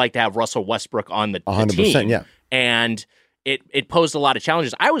what it's like to have Russell Westbrook on the 100%, team. yeah. And it posed a lot of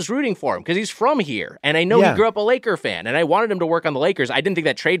challenges. I was rooting for him because he's from here, and I know he grew up a Laker fan, and I wanted him to work on the Lakers. I didn't think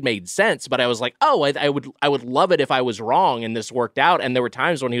that trade made sense, but I was like, I would love it if I was wrong and this worked out. And there were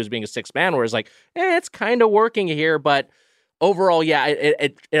times when he was being a sixth man where it's like, it's kind of working here, but overall,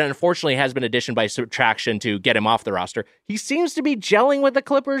 it unfortunately has been addition by subtraction to get him off the roster. He seems to be gelling with the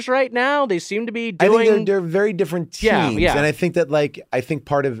Clippers right now. They seem to be doing... I think they're very different teams. Yeah. And I think that,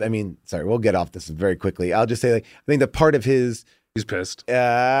 we'll get off this very quickly. I'll just say, I think that part of his... He's pissed.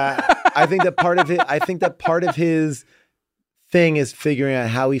 I think that part of his thing is figuring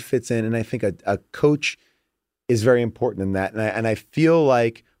out how he fits in. And I think a coach is very important in that. And I feel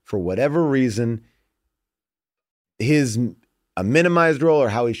like, for whatever reason, a minimized role or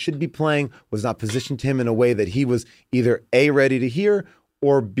how he should be playing was not positioned to him in a way that he was either A, ready to hear,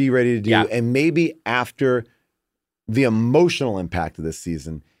 or B, ready to do. Yeah. And maybe after the emotional impact of this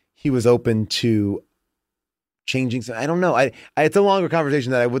season, he was open to changing. I don't know. It's a longer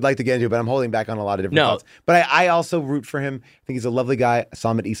conversation that I would like to get into, but I'm holding back on a lot of different thoughts. But I also root for him. I think he's a lovely guy. I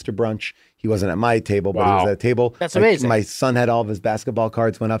saw him at Easter brunch. He wasn't at my table, but he was at a table. That's amazing. My son had all of his basketball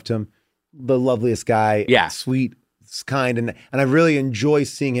cards, went up to him. The loveliest guy. Yeah. Sweet, kind, and I really enjoy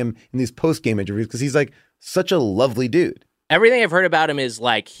seeing him in these post-game interviews because he's like such a lovely dude. Everything I've heard about him is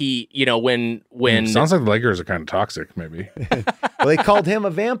like he, when sounds like the Lakers are kind of toxic, maybe. Well, they called him a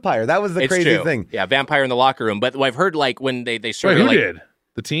vampire. That was the crazy thing. Yeah, vampire in the locker room. But I've heard like when they started. Wait, who did?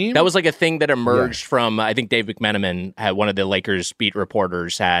 The team? That was like a thing that emerged from, I think Dave McMenamin had, one of the Lakers beat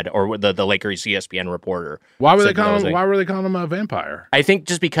reporters had, or the Lakers ESPN reporter. Why were they calling him a vampire? I think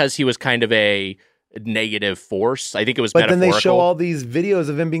just because he was kind of a negative force. I think it was But metaphorical. then they show all these videos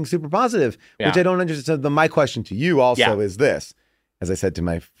of him being super positive, which I don't understand. So my question to you also is this. As I said to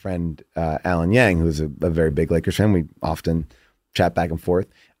my friend Alan Yang, who's a very big Lakers fan, we often chat back and forth.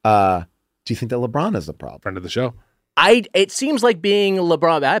 Do you think that LeBron is the problem? Friend of the show. It seems like being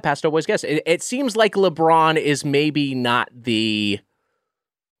LeBron, I passed Doughboy's guess. It seems like LeBron is maybe not the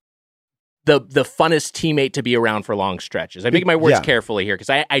funnest teammate to be around for long stretches. I make my words carefully here because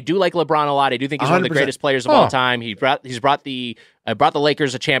I do like LeBron a lot. I do think he's 100%. One of the greatest players of all time. He's brought the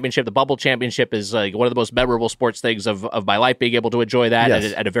Lakers a championship. The bubble championship is like one of the most memorable sports things of my life. Being able to enjoy that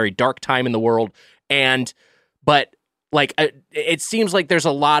at a very dark time in the world, but. Like, it seems like there's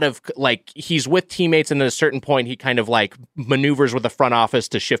a lot of, like, he's with teammates, and at a certain point, he kind of, like, maneuvers with the front office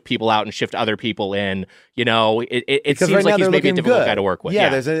to shift people out and shift other people in. You know, it seems like he's maybe a difficult guy to work with. Yeah,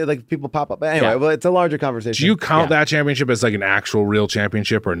 there's, like, people pop up. Anyway, well, it's a larger conversation. Do you count that championship as, like, an actual real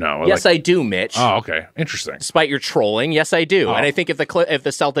championship or no? Yes, I do, Mitch. Oh, okay. Interesting. Despite your trolling, yes, I do. And I think if the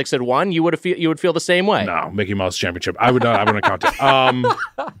Celtics had won, you would feel the same way. No, Mickey Mouse championship. I wouldn't count it.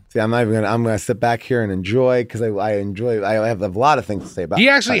 See, I'm gonna sit back here and enjoy because I have a lot of things to say about. He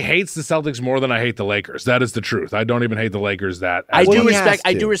actually hates the Celtics more than I hate the Lakers. That is the truth. I don't even hate the Lakers that. I do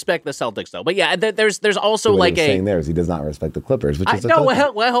respect the Celtics though. But yeah, there's also like a saying there is he does not respect the Clippers, which is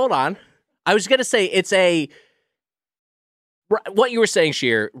well, hold on. I was gonna say it's a. What you were saying,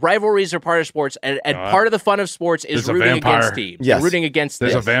 Scheer, rivalries are part of sports, and part of the fun of sports is rooting against teams. Yes. Rooting against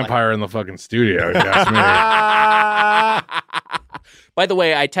There's a vampire in the fucking studio. By the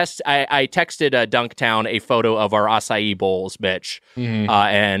way, I texted Dunktown a photo of our acai bowls, Mitch,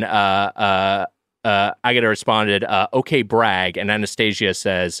 and I get a responded, okay, brag, and Anastasia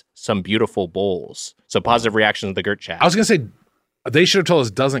says, some beautiful bowls. So positive reaction to the Gert chat. I was going to say, they should have told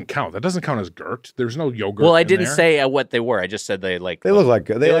us doesn't count. That doesn't count as Gert. There's no yogurt. Well, I didn't say what they were. I just said they look like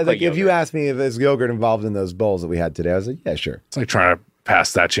if you asked me if there's yogurt involved in those bowls that we had today, I was like, yeah, sure. It's like trying to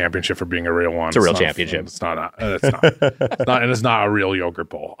pass that championship for being a real one. It's a real championship. It's not. And it's not a real yogurt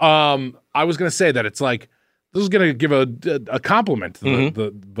bowl. I was going to say that it's like this is going to give a compliment to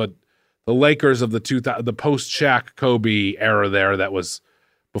the Lakers of the post Shaq Kobe era there that was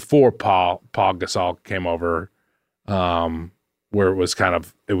before Paul Gasol came over. Where it was a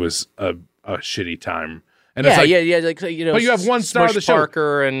shitty time. And like, but you have one star of the show.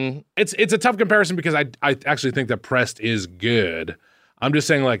 Parker and it's a tough comparison because I actually think that Prest is good. I'm just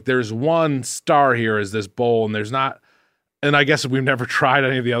saying like there's one star here is this bowl and there's not, and I guess we've never tried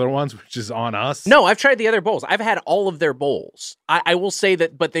any of the other ones, which is on us. No, I've tried the other bowls. I've had all of their bowls. I will say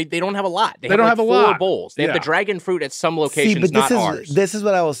that, but they don't have a lot. They don't have a lot. 4 bowls. They have the dragon fruit at some locations, not ours. This is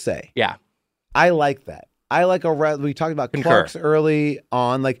what I will say. Yeah. I like that. I like we talked about Clark's early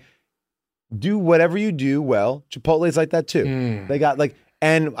on, like do whatever you do well. Chipotle's like that too. They got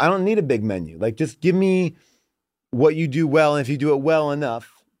and I don't need a big menu. Like just give me what you do well. And if you do it well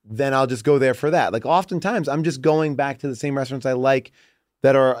enough, then I'll just go there for that. Like oftentimes I'm just going back to the same restaurants I like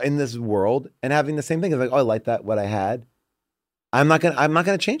that are in this world and having the same thing. It's like, oh, I like that, what I had. I'm not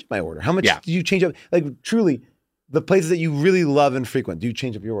gonna change my order. How much do you change up? Like truly, the places that you really love and frequent, do you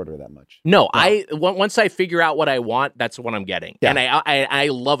change up your order that much? No. Once I figure out what I want, that's what I'm getting. Yeah. And I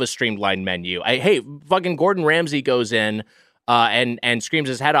love a streamlined menu. Fucking Gordon Ramsay goes in and screams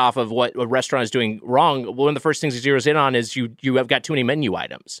his head off of what a restaurant is doing wrong. One of the first things he zeroes in on is you have got too many menu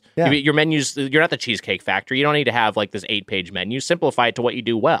items. Yeah. Your menus, you're not the Cheesecake Factory. You don't need to have like this 8-page menu. Simplify it to what you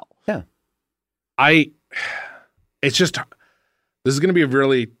do well. Yeah. This is going to be a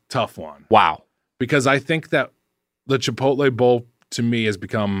really tough one. Wow. Because I think that the Chipotle Bowl, to me, has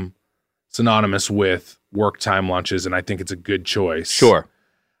become synonymous with work time lunches, and I think it's a good choice. Sure.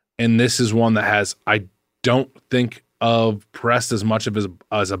 And this is one that has, I don't think of Prest as much of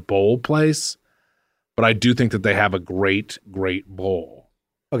as a bowl place, but I do think that they have a great, great bowl.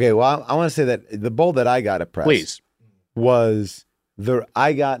 Okay, well, I want to say that the bowl that I got at Prest was and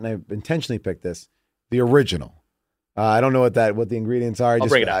I intentionally picked this, the original. I don't know what the ingredients are. I'll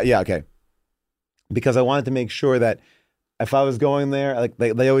bring it up. Yeah, okay. Because I wanted to make sure that if I was going there, like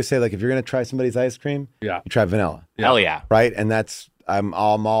they always say, like if you're going to try somebody's ice cream, you try vanilla. Hell yeah. Right? And I'm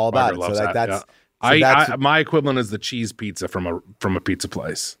all about it. So my equivalent is the cheese pizza from a pizza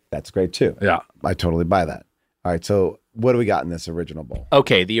place. That's great too. Yeah. I totally buy that. All right, so what do we got in this original bowl?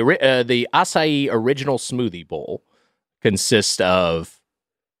 Okay, the acai original smoothie bowl consists of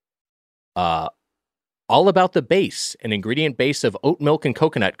all about the base, an ingredient base of oat milk and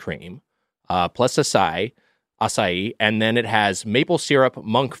coconut cream, plus acai, and then it has maple syrup,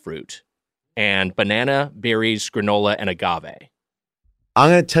 monk fruit, and banana, berries, granola, and agave. I'm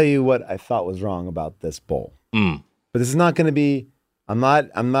going to tell you what I thought was wrong about this bowl. But this is not going to be, I'm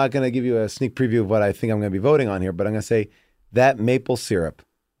not going to give you a sneak preview of what I think I'm going to be voting on here, but I'm going to say that maple syrup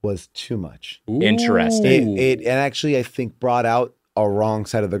was too much. Ooh. Interesting. It actually, I think, brought out a wrong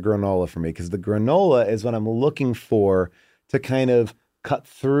side of the granola for me, because the granola is what I'm looking for to kind of cut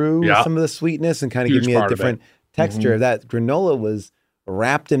through some of the sweetness and kind of give me a different texture. That granola was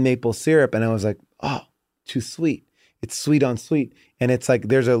wrapped in maple syrup, and I was like, oh, too sweet. It's sweet on sweet. And it's like,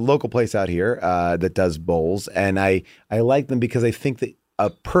 there's a local place out here that does bowls, and I like them because I think that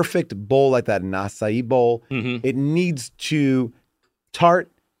a perfect bowl like that, an acai bowl, it needs to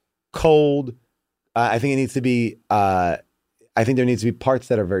tart, cold. I think it needs to be, I think there needs to be parts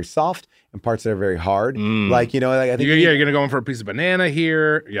that are very soft and parts that are very hard. Like, I think you're going to go in for a piece of banana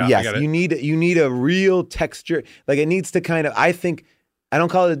here. Yeah, yes, you need a real texture. Like, it needs to kind of, I don't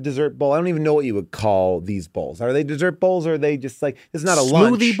call it a dessert bowl. I don't even know what you would call these bowls. Are they dessert bowls, or are they just like, it's not a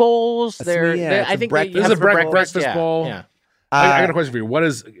lunch? Smoothie bowls? I think this is a breakfast bowl. Yeah. I got a question for you. What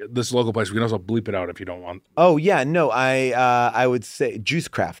is this local place? We can also bleep it out if you don't want. Oh yeah, no, I would say Juice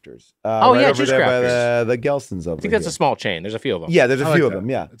Crafters. Juice Crafters. By the Gelsons over. I think that's a small chain. There's a few of them. Yeah, there's a few of them.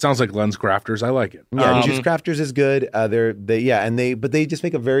 Yeah, it sounds like Len's Crafters. I like it. Yeah, Juice Crafters is good. They just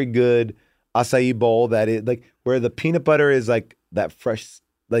make a very good acai bowl that is like where the peanut butter is like that fresh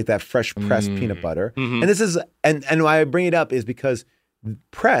pressed peanut butter. And this is and why I bring it up is because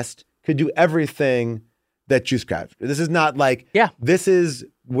pressed could do everything that Juice Craft. This is not like, this is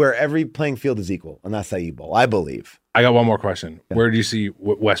where every playing field is equal, an acai bowl, I believe. I got one more question. Yeah. Where do you see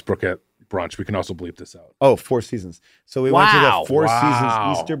Westbrook at brunch? We can also bleep this out. Oh, Four Seasons. So we went to the Four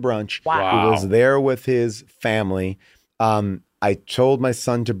Seasons Easter brunch. Wow. He was there with his family. I told my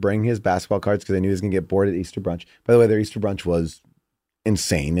son to bring his basketball cards because I knew he was going to get bored at Easter brunch. By the way, their Easter brunch was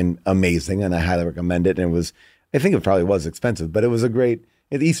insane and amazing, and I highly recommend it. And I think it probably was expensive, but it was a great,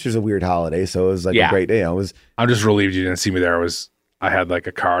 Easter's a weird holiday, so it was like a great day. I'm just relieved you didn't see me there. I had like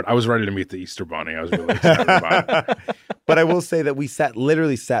a card. I was ready to meet the Easter Bunny. I was really excited about it. But I will say that we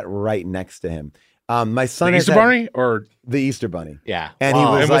literally sat right next to him. My son, the Easter Bunny or the Easter Bunny? Yeah. And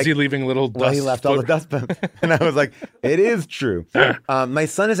was he leaving little dust? Well, he left all the dust. And I was like, it is true. My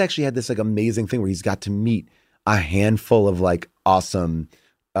son has actually had this like amazing thing where he's got to meet a handful of like awesome,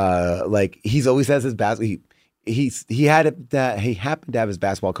 like he's always has his basketball. He happened to have his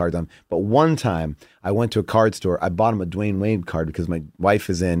basketball cards on, but one time I went to a card store. I bought him a Dwayne Wade card because my wife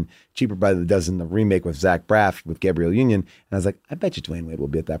is in Cheaper by the Dozen, the remake with Zach Braff with Gabrielle Union, and I was like, I bet you Dwayne Wade will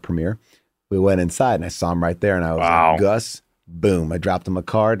be at that premiere. We went inside and I saw him right there, and I was like, Gus, boom! I dropped him a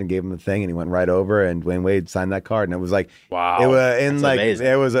card and gave him the thing, and he went right over, and Dwayne Wade signed that card, and it was like, wow! It was like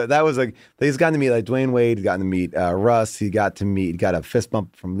amazing. He's gotten to meet like Dwayne Wade, he's gotten to meet Russ, he got a fist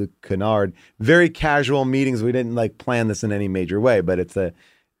bump from Luke Kennard. Very casual meetings. We didn't like plan this in any major way, but it's been.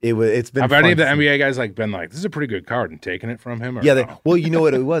 Have any of the NBA guys like been like, this is a pretty good card, and taken it from him? Or yeah, well, you know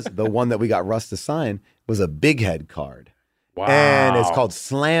what it was? The one that we got Russ to sign was a big head card. Wow! And it's called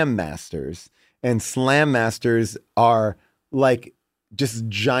Slam Masters, and Slam Masters are like just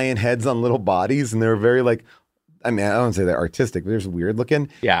giant heads on little bodies, and they're very like, I mean, I don't say they're artistic, but they're just weird looking.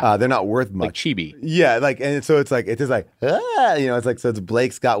 Yeah, they're not worth much. Like chibi. Yeah, like, and so it's just like it's like, so it's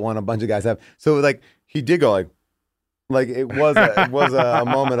Blake's got one, a bunch of guys have. So like he did go like it was a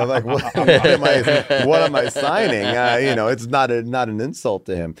moment of like, what am I signing? It's not an insult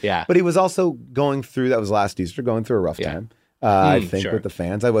to him. Yeah, but he was also going through, that was last Easter, going through a rough time. I think with the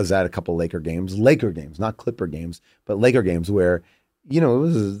fans. I was at a couple Laker games, not Clipper games, but Laker games where,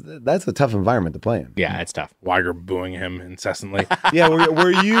 that's a tough environment to play in. Yeah, it's tough. Weiger booing him incessantly. Yeah,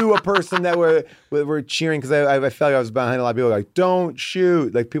 were you a person that were cheering? Because I felt like I was behind a lot of people like, don't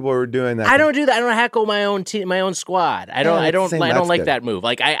shoot. Like people were doing that. I don't do that. I don't heckle my own team, my own squad. I don't like that move.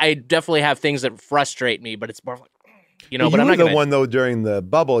 Like I definitely have things that frustrate me, but it's more like, but I'm not the one though during the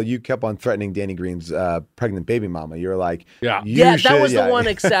bubble. You kept on threatening Danny Green's pregnant baby mama. You're like, that was the one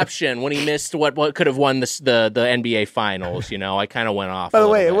exception when he missed what could have won the NBA Finals. I kind of went off. By the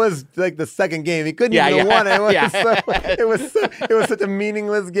way, it was like the second game. He couldn't even have won it. It was such a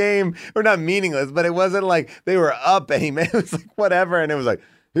meaningless game, or not meaningless, but it wasn't like they were up and it was like whatever, and it was like,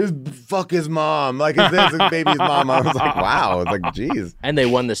 fuck his mom, like is this his baby's mom? I was like, wow, it's like, geez. And they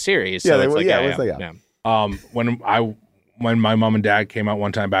won the series. So yeah, When my mom and dad came out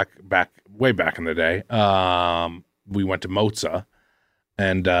one time back way back in the day. We went to Mozza,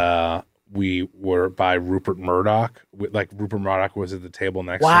 and we were by Rupert Murdoch. Rupert Murdoch was at the table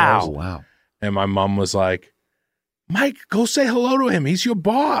next to us. Wow. And my mom was like, Mike, go say hello to him. He's your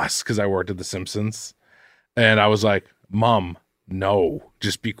boss. Because I worked at The Simpsons. And I was like, Mom, no,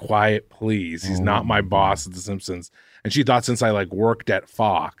 just be quiet, please. He's not my boss at The Simpsons. And she thought since I worked at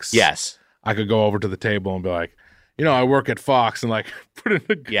Fox, Yes. I could go over to the table and be like, I work at Fox, and put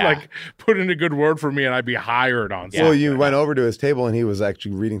in a good word for me, and I'd be hired on. Well, you went over to his table, and he was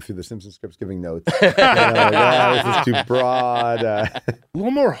actually reading through the Simpsons scripts, giving notes. This is too broad. A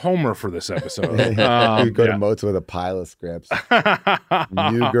little more Homer for this episode. You go to Mozza with a pile of scripts.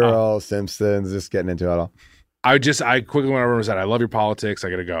 New Girl, Simpsons, just getting into it all. I quickly went over and said, I love your politics.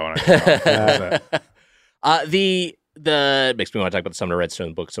 I got to go. And I The makes me want to talk about the Sumner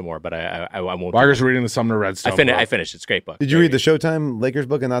Redstone book some more, but I won't. Wagner's reading the Sumner Redstone book. I finished. It's a great book. Did you read the Showtime Lakers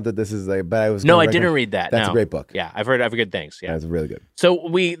book? And not that this is but I was. No, I didn't read that. That's a great book. Yeah, I've heard good things. Yeah, that's really good. So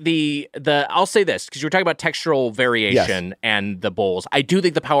I'll say this because you were talking about textural variation and the bowls. I do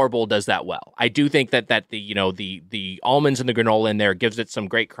think the Power Bowl does that well. I do think that the almonds and the granola in there gives it some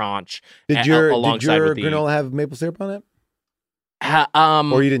great crunch. Did your granola have maple syrup on it?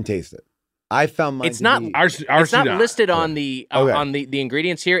 Or you didn't taste it? I found mine. It's not. It's not listed on the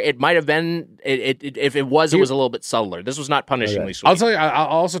ingredients here. It might have been. If it was, it was a little bit subtler. This was not punishingly sweet. I'll tell you. I'll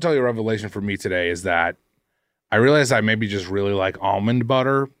also tell you a revelation for me today is that I realized I maybe just really like almond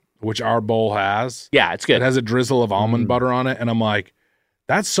butter, which our bowl has. Yeah, it's good. It has a drizzle of almond butter on it, and I'm like,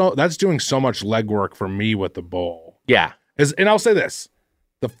 that's doing so much legwork for me with the bowl. Yeah, and I'll say this: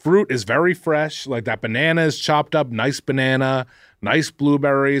 the fruit is very fresh. Like that banana is chopped up, nice banana. Nice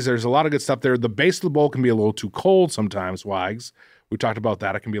blueberries. There's a lot of good stuff there. The base of the bowl can be a little too cold sometimes, Wags. We talked about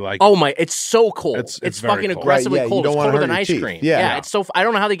that. It can be oh my, it's so cold. It's fucking cold. aggressively cold. It's colder than ice teeth. cream. Yeah. It's so, I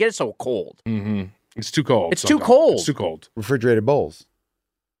don't know how they get it so cold. Mm-hmm. It's too cold. It's too cold. It's too cold. Refrigerated bowls.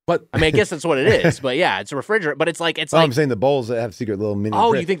 But I guess that's what it is. But yeah, it's a refrigerator. But it's like I'm saying the bowls that have secret little mini.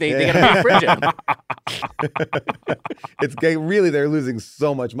 Oh, you think they got a fridge in them? It's really they're losing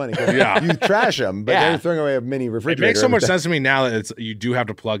so much money. You trash them, but they're throwing away a mini refrigerator. It makes so much sense to me now that you do have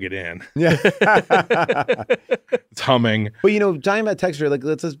to plug it in. Yeah, it's humming. But talking about texture,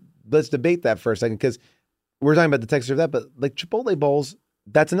 let's debate that for a second because we're talking about the texture of that. But Chipotle bowls,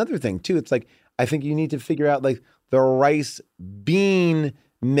 that's another thing too. It's I think you need to figure out the rice bean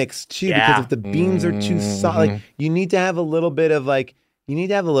mix too, because if the beans are too soft, you need to have a little bit of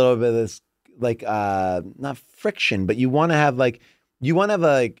this not friction, but you want to have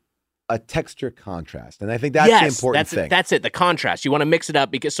a texture contrast, and I think that's the important thing. That's it. The contrast. You want to mix it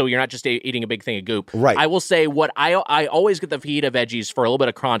up so you're not just eating a big thing of goop. Right. I will say what I always get the fajita veggies for a little bit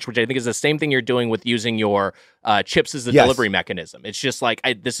of crunch, which I think is the same thing you're doing with using your chips as a delivery mechanism. It's just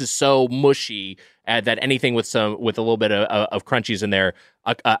this is so mushy that anything with a little bit of crunchies in there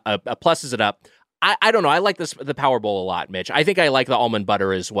pluses it up. I don't know. I like the Power Bowl a lot, Mitch. I think I like the almond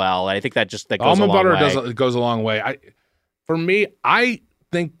butter as well. I think that goes almond a long way. Almond butter goes a long way. For me, I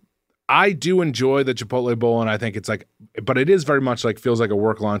think I do enjoy the Chipotle bowl, and I think it's but it is very much feels like a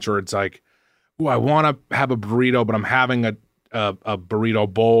work lunch, or it's ooh, I want to have a burrito, but I'm having a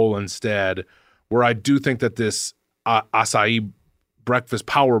burrito bowl instead. Where I do think that this acai breakfast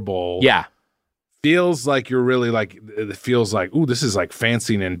Power Bowl, feels like you're really it feels ooh, this is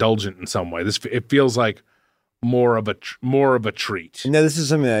fancy and indulgent in some way. It feels like more of a treat. Now, this is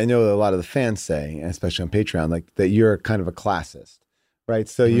something that I know a lot of the fans say, especially on Patreon, that you're kind of a classist. Right,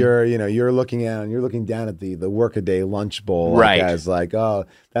 so you're looking down at the workaday lunch bowl, right? As oh,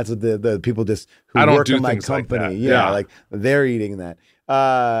 that's what the people who work in my company, they're eating that.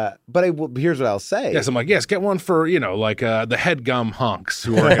 But here's what I'll say. Yes, I'm yes, get one for the head gum hunks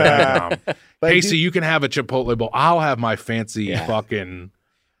who work at head gum. Casey, you can have a Chipotle bowl. I'll have my fancy fucking.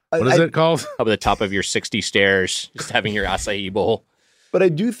 What is it called? Up at the top of your 60 stairs, just having your acai bowl. But I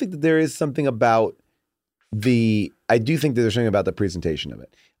do think that there is something about the presentation of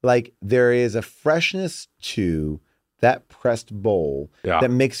it. There is a freshness to that pressed bowl that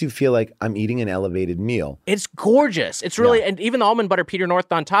makes you feel like I'm eating an elevated meal. It's gorgeous. It's really, and even the almond butter Peter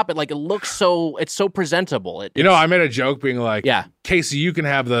North on top, it looks it's so presentable. I made a joke being Casey, you can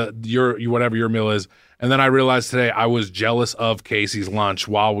have your whatever your meal is. And then I realized today I was jealous of Casey's lunch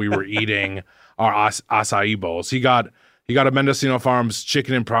while we were eating our acai bowls. He got a Mendocino Farms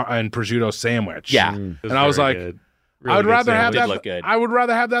chicken and prosciutto sandwich. Yeah. And I was Really I would rather have that. Look good. I would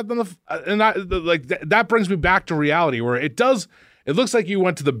rather have that than that brings me back to reality where it looks like you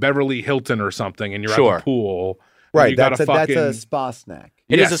went to the Beverly Hilton or something and you're at the pool. Right. That's a spa snack.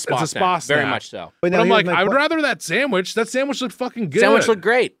 It is a spa snack. Very much so. But I'm I would rather that sandwich. That sandwich looked fucking good. Sandwich looked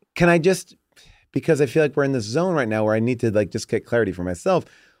great. can I just, because I feel like we're in this zone right now where I need to like just get clarity for myself.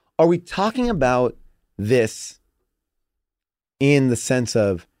 Are we talking about this in the sense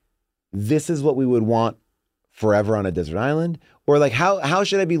of this is what we would want forever on a desert island? Or like how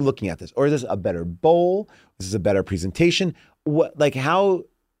should I be looking at this? Or is this a better bowl? Is this a better presentation? What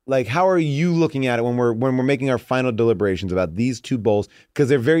how are you looking at it when we're making our final deliberations about these two bowls? Because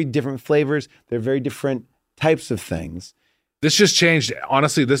they're very different flavors, they're very different types of things. This just changed.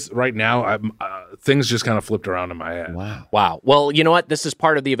 Honestly, this right now, things just kind of flipped around in my head. Wow. Well, you know what? This is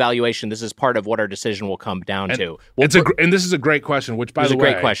part of the evaluation. This is part of what our decision will come down to. And this is a great question. Which, by the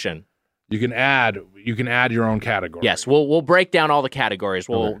way, great question. You can add your own category. Yes, we'll break down all the categories.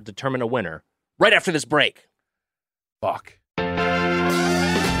 We'll determine a winner right after this break. Fuck.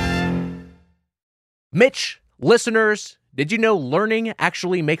 Mitch, listeners, did you know learning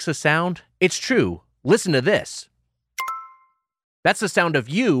actually makes a sound? It's true. Listen to this. That's the sound of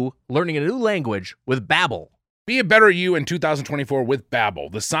you learning a new language with Babbel. Be a better you in 2024 with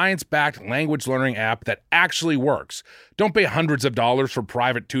Babbel, the science-backed language learning app that actually works. Don't pay hundreds of dollars for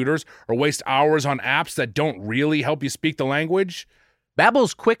private tutors or waste hours on apps that don't really help you speak the language.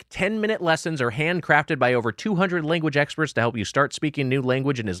 Babbel's quick 10-minute lessons are handcrafted by over 200 language experts to help you start speaking a new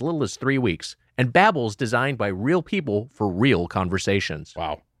language in as little as 3 weeks. And Babbel's designed by real people for real conversations.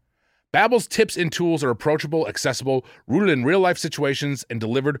 Wow. Babbel's tips and tools are approachable, accessible, rooted in real-life situations, and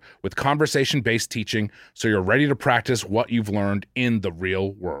delivered with conversation-based teaching, so you're ready to practice what you've learned in the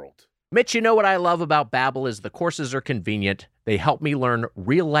real world. Mitch, you know what I love about Babbel is the courses are convenient. They help me learn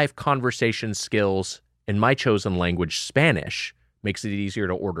real-life conversation skills in my chosen language, Spanish. Makes it easier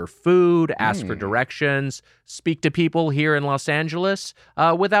to order food, ask for directions, speak to people here in Los Angeles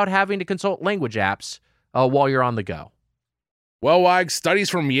without having to consult language apps while you're on the go. Well, Wags, studies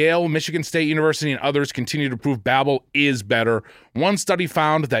from Yale, Michigan State University, and others continue to prove Babbel is better. One study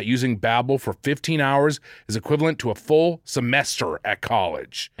found that using Babbel for 15 hours is equivalent to a full semester at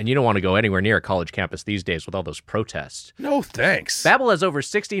college. And you don't want to go anywhere near a college campus these days with all those protests. No thanks. Babbel has over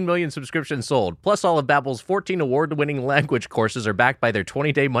 16 million subscriptions sold. Plus, all of Babbel's 14 award-winning language courses are backed by their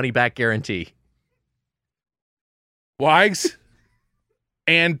 20-day money-back guarantee. Wags,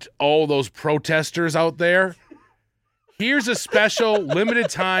 and all those protesters out there, here's a special limited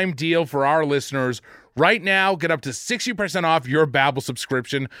time deal for our listeners. Right now, get up to 60% off your Babbel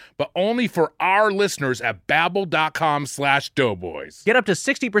subscription, but only for our listeners at babbel.com/doughboys. Get up to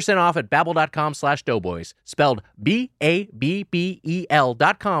 60% off at babbel.com/doughboys, spelled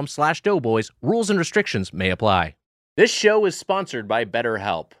BABBEL.com/doughboys. Rules and restrictions may apply. This show is sponsored by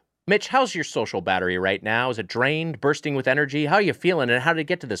BetterHelp. Mitch, how's your social battery right now? Is it drained, bursting with energy? How are you feeling, and how did it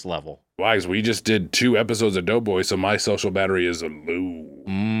get to this level? Wags, we just did 2 episodes of Doughboy, so my social battery is low.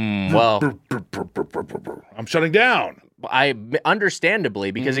 Well, I'm shutting down. Understandably,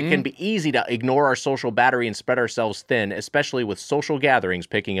 because it can be easy to ignore our social battery and spread ourselves thin, especially with social gatherings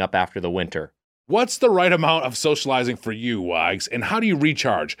picking up after the winter. What's the right amount of socializing for you, Wags, and how do you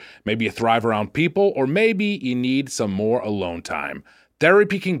recharge? Maybe you thrive around people, or maybe you need some more alone time.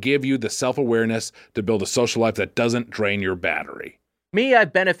 Therapy can give you the self-awareness to build a social life that doesn't drain your battery. Me,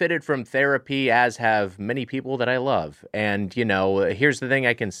 I've benefited from therapy, as have many people that I love. And, here's the thing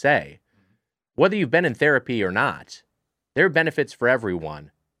I can say. Whether you've been in therapy or not, there are benefits for everyone.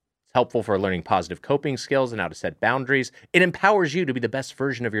 It's helpful for learning positive coping skills and how to set boundaries. It empowers you to be the best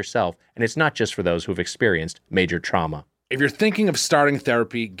version of yourself. And it's not just for those who've experienced major trauma. If you're thinking of starting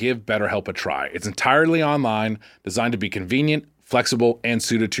therapy, give BetterHelp a try. It's entirely online, designed to be convenient, flexible, and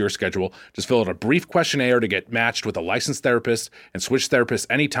suited to your schedule. Just fill out a brief questionnaire to get matched with a licensed therapist and switch therapists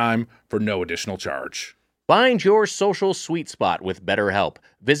anytime for no additional charge. Find your social sweet spot with BetterHelp.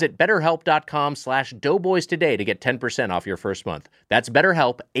 Visit BetterHelp.com/doughboys today to get 10% off your first month. That's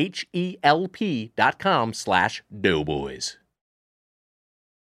BetterHelp, HELP.com/doughboys.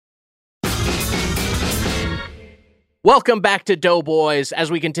 Welcome back to Doughboys as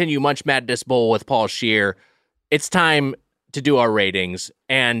we continue Munch Madness Bowl with Paul Scheer. It's time to do our ratings.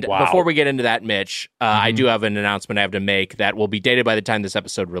 And before we get into that, Mitch, I do have an announcement I have to make that will be dated by the time this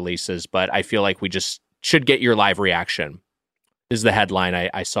episode releases, but I feel like we just should get your live reaction. This is the headline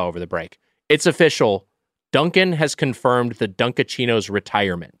I saw over the break. It's official. Dunkin' has confirmed the Dunkachino's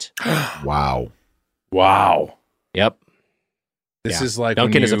retirement. Wow. Yep. This is like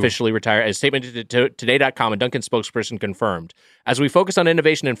Dunkin' is officially retired. A statement to Today.com, a Dunkin' spokesperson confirmed. As we focus on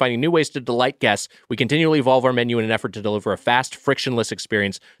innovation and finding new ways to delight guests, we continually evolve our menu in an effort to deliver a fast, frictionless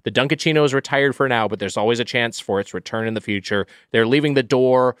experience. The Dunkachino is retired for now, but there's always a chance for its return in the future. They're leaving the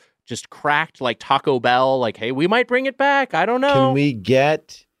door just cracked like Taco Bell, like, hey, we might bring it back. I don't know. Can we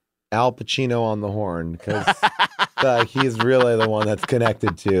get Al Pacino on the horn because he's really the one that's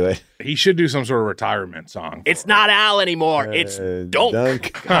connected to it. He should do some sort of retirement song. It's not Al anymore. It's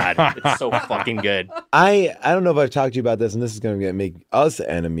Dunk. God, it's so fucking good. I don't know if I've talked to you about this, and this is going to make us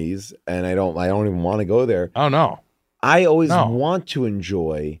enemies, and I don't even want to go there. Oh no. I always want to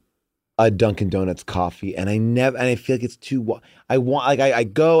enjoy a Dunkin' Donuts coffee, and I feel like it's too. I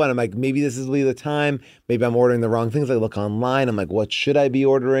go and I'm like, maybe this is the time. Maybe I'm ordering the wrong things. I look online. I'm like, what should I be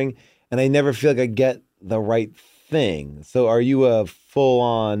ordering? And I never feel like I get the right thing. So, are you a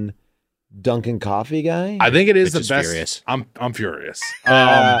full-on Dunkin' coffee guy? I think it is Which the best. Furious. I'm furious.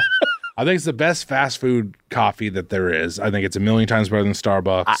 I think it's the best fast food coffee that there is. I think it's a million times better than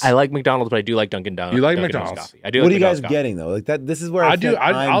Starbucks. I like McDonald's, but I do like Dunkin' Donuts. You like Dunkin' McDonald's? Coffee. I do. What like are you guys McDonald's getting though? Like that. This is where I do.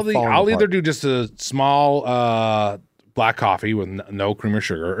 I'll either do just a small black coffee with no cream or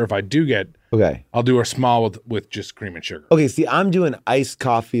sugar, or if I do get, I'll do a small with just cream and sugar. Okay, see, I'm doing iced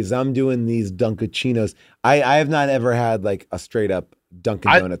coffees. I'm doing these Dunkachinos. I have not ever had like a straight up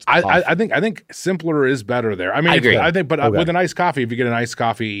Dunkin' Donuts coffee. I think simpler is better there. I mean, I agree. But with an iced coffee, if you get an iced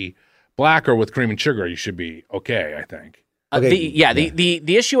coffee black or with cream and sugar, you should be okay, I think.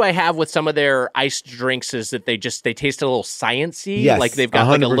 The issue I have with some of their iced drinks is that they taste a little sciencey. Yes, like they've got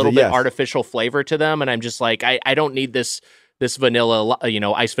like a little bit yes. artificial flavor to them, and I'm just like, I don't need this vanilla,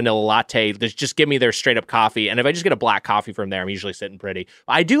 iced vanilla latte. Just give me their straight up coffee, and if I just get a black coffee from there, I'm usually sitting pretty.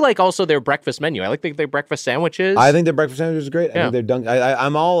 I do like also their breakfast menu. I like their breakfast sandwiches. I think their breakfast sandwiches are great. Yeah. I think they're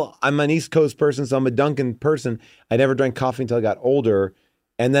I'm an East Coast person, so I'm a Dunkin' person. I never drank coffee until I got older.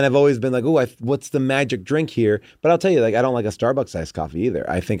 And then I've always been like, what's the magic drink here? But I'll tell you, like, I don't like a Starbucks iced coffee either.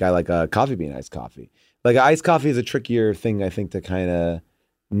 I think I like a coffee bean iced coffee. Like, iced coffee is a trickier thing, I think, to kind of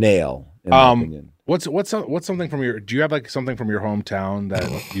nail, in my opinion. What's something from your? Do you have like something from your hometown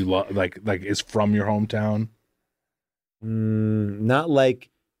that you love? Like is from your hometown? Not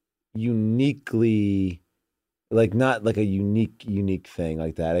like uniquely, like not like a unique thing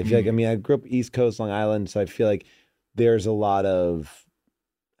like that. I feel like, I mean, I grew up East Coast, Long Island, so I feel like there's a lot of.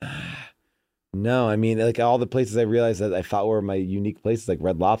 No, I mean, like all the places I realized that I thought were my unique places, like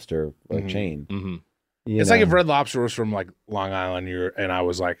Red Lobster or chain. Mm-hmm. It's like if Red Lobster was from like Long Island, and I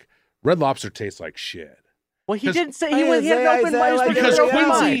was like, Red Lobster tastes like shit. Well, he didn't say he had an open mind because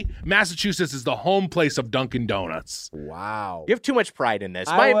Quincy, Massachusetts is the home place of Dunkin' Donuts. Wow. You have too much pride in this.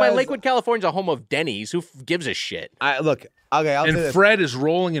 My Lakewood, California is a home of Denny's. Who gives a shit? Look, okay, I'll say this. Fred is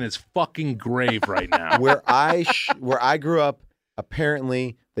rolling in his fucking grave right now. Where I grew up,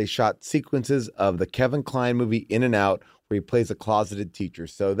 apparently they shot sequences of the Kevin Kline movie In and Out, where he plays a closeted teacher.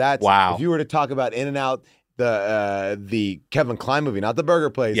 So that's wow. If you were to talk about In and Out, the Kevin Kline movie, not the burger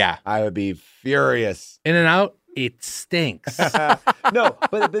place, I would be furious. In and Out, it stinks. No,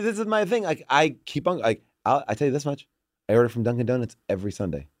 but this is my thing. Like I keep on like I tell you this much: I order from Dunkin' Donuts every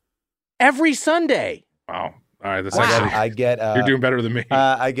Sunday. Every Sunday. Wow. All right, that's I get. You're doing better than me.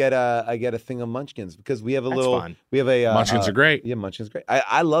 I get a thing of Munchkins because we have fun. We have a Munchkins are great. Yeah, Munchkins are great.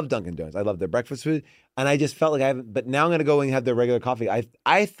 I love Dunkin' Donuts. I love their breakfast food, and I just felt like I haven't. But now I'm gonna go and have their regular coffee.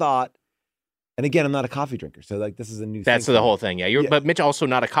 I thought, and again, I'm not a coffee drinker, so like this is a new. That's thing the whole thing. Yeah, but Mitch also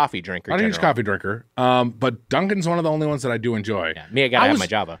not a coffee drinker. I'm a huge coffee drinker. But Dunkin's one of the only ones that I do enjoy. Yeah, me, I gotta have my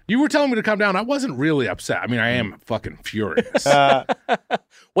Java. You were telling me to come down. I wasn't really upset. I mean, I am fucking furious.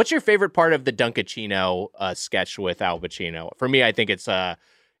 What's your favorite part of the Dunkachino sketch with Al Pacino? For me, I think it's a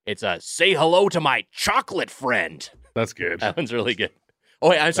say hello to my chocolate friend. That's good. That one's really good. Oh,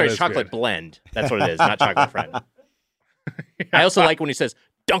 wait, I'm sorry, chocolate blend. That's what it is, not chocolate friend. Yeah. I also like when he says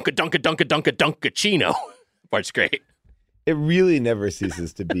Dunkachino. Part's great. It really never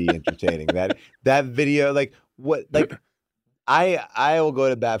ceases to be entertaining. that video, like what, like I will go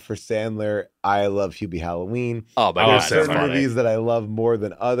to bat for Sandler. I love Hubie Halloween. Oh my God, there's certain movies that I love more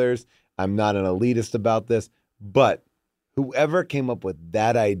than others. I'm not an elitist about this, but whoever came up with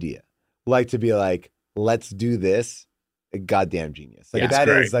that idea, like to be like, let's do this, a goddamn genius. Like that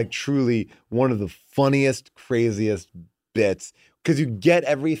is like truly one of the funniest, craziest bits because you get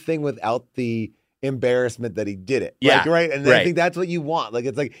everything without the embarrassment that he did it. Yeah, like, right. And I think that's what you want. Like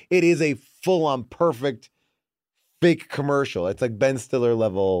it's like it is a full-on perfect fake commercial. It's like Ben Stiller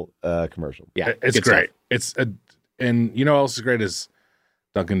level commercial. Yeah, it's great. Stuff. And you know what else is great is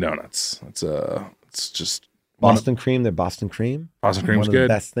Dunkin' Donuts. It's just Boston cream. Their Boston cream. Boston cream's one of good.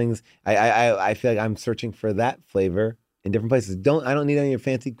 The best things. I feel like I'm searching for that flavor in different places. I don't need any of your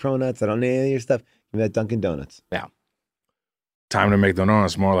fancy cronuts. I don't need any of your stuff. Give me that Dunkin' Donuts. Yeah. Time to make the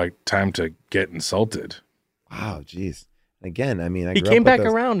donuts. More like time to get insulted. Wow, geez. Again, I mean, he came back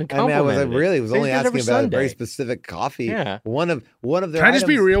around and complimented. I was only asking about a very specific coffee. Yeah. One of their. Can I just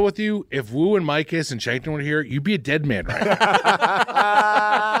be real with you? If Wu and Micus and Shankton were here, you'd be a dead man right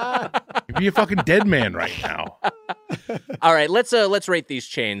be a fucking dead man right now. All right, let's rate these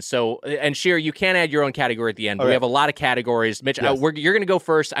chains. So, and Scheer, you can add your own category at the end. But we have a lot of categories. Mitch, Yes. you're going to go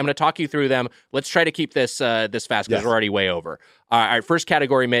first. I'm going to talk you through them. Let's try to keep this fast because we're already way over. All right, first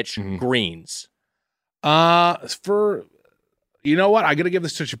category, Mitch, greens. For you know what, I got to give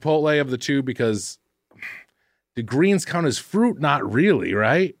this to Chipotle of the two because the greens count as fruit. Not really,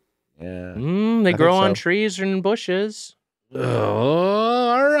 right? Yeah. They grow on trees and bushes. Oh,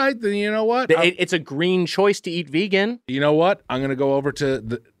 all right. Then you know what? It's a green choice to eat vegan. You know what? I'm going to go over to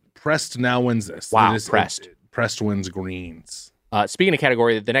the Pressed now wins this. Wow, Pressed. Pressed wins greens. Speaking of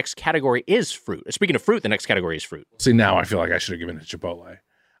category, the next category is fruit. Speaking of fruit, the next category is fruit. See, now I feel like I should have given it to Chipotle.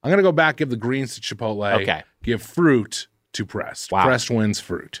 I'm going to go back, give the greens to Chipotle. Okay. Give fruit to Pressed. Wow. Pressed wins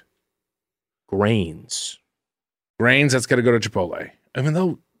fruit. Grains, Grains, that's going to go to Chipotle. Even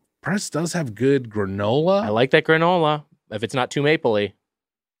though Pressed does have good granola. I like that granola. If it's not too mapley.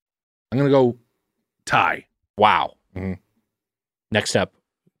 I'm going to go tie. Wow. Mhm. Next up,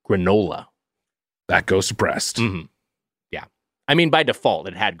 granola. That goes to Pressed. Mm-hmm. Yeah. I mean, by default,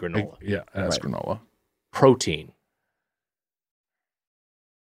 it had granola. Yeah, that's granola. Protein.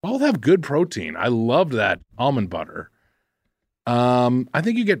 Both have good protein. I loved that almond butter. I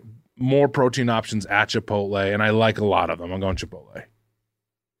think you get more protein options at Chipotle, and I like a lot of them. I'm going Chipotle.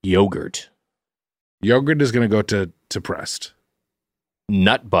 Yogurt. Yogurt is going to go to Pressed.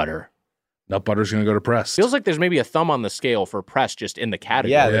 Nut butter. Nut butter is going to go to Pressed. Feels like there's maybe a thumb on the scale for Pressed just in the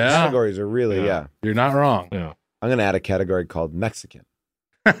category. Yeah, the categories are really, You're not wrong. Yeah. I'm going to add a category called Mexican.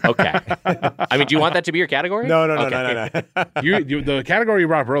 Okay. I mean, do you want that to be your category? No. The category you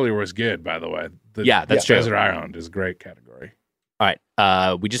brought up earlier was good, by the way. That's true. Desert Island is a great category. All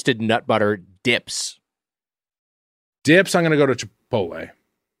right. We just did nut butter dips. Dips, I'm going to go to Chipotle.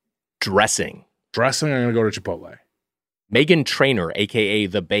 Dressing. Dressing, I'm going to go to Chipotle. Megan Trainor, a.k.a.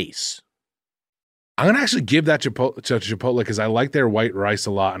 The Base. I'm going to actually give that to Chipotle because I like their white rice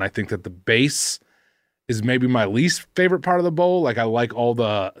a lot, and I think that the base is maybe my least favorite part of the bowl. Like, I like all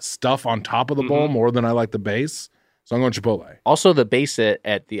the stuff on top of the bowl more than I like the base. So I'm going Chipotle. Also, the base of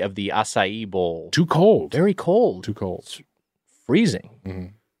the acai bowl. Too cold. Very cold. Too cold. It's freezing. Mm-hmm.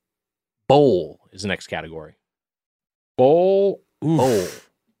 Bowl is the next category. Bowl. Oof. Bowl.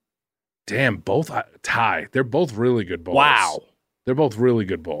 Damn, both tie. They're both really good bowls. Wow. They're both really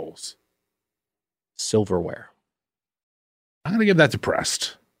good bowls. Silverware. I'm going to give that to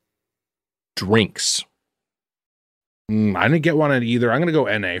Pressed. Drinks. I didn't get one at either. I'm going to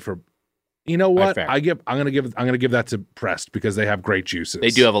go NA for. You know what? Fair. I'm going to give that to Pressed because they have great juices.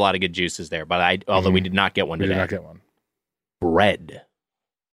 They do have a lot of good juices there, but although we did not get one today. We did not get one. Bread.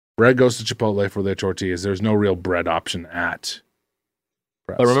 Bread goes to Chipotle for their tortillas. There's no real bread option at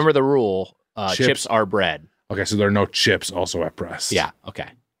Pressed. But remember the rule: chips are bread. Okay, so there are no chips also at Pressed. Yeah. Okay. All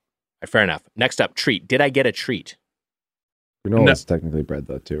right, fair enough. Next up, treat. Did I get a treat? Granola is technically bread,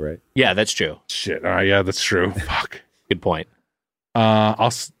 though, too, right? Yeah, that's true. Shit. Yeah, that's true. Fuck. Good point. I'm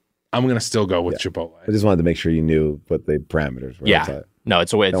gonna still go with Chipotle. I just wanted to make sure you knew what the parameters were. Yeah. No,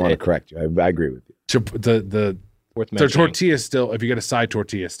 it's a way. I don't want to correct you. I agree with you. The tortilla still. If you get a side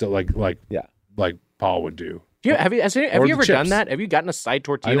tortilla, still like Paul would do. Have you ever done that? Have you gotten a side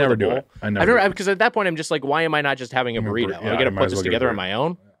tortilla? I never with a do bowl? it. I never do it. Because at that point I'm just like, why am I not just having a burrito? I got to put this together on my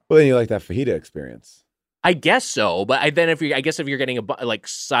own. Well, then you like that fajita experience. I guess so, but if you're getting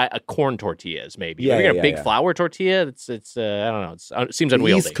a corn tortillas, maybe. If you're getting a big flour tortilla, it's I don't know. It seems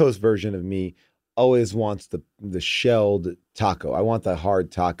unwieldy. The East Coast version of me always wants the shelled taco. I want the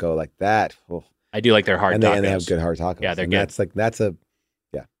hard taco like that. Oh. I do like their hard tacos. And they have good hard tacos. Yeah, they're good.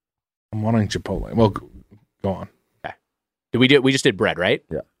 I'm wanting Chipotle. Well, go on. Okay. We just did bread, right?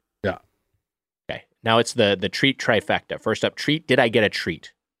 Yeah. Yeah. Okay. Now it's the treat trifecta. First up, treat. Did I get a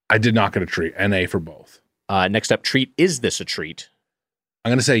treat? I did not get a treat. NA for both. Next up, treat. Is this a treat? I'm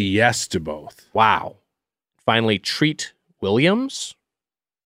going to say yes to both. Wow. Finally, treat Williams.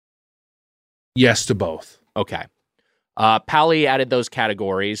 Yes to both. Okay. Pally added those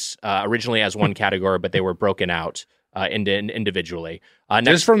categories originally as one category, but they were broken out individually.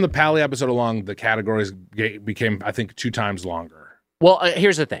 Just from the Pally episode along, the categories became, I think, 2 times longer. Well,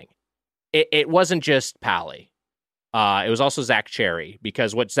 here's the thing. It wasn't just Pally. It was also Zach Cherry,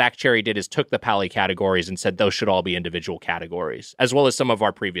 because what Zach Cherry did is took the Pally categories and said those should all be individual categories, as well as some of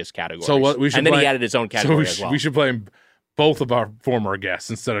our previous categories. And then he added his own category as well. We should blame both of our former guests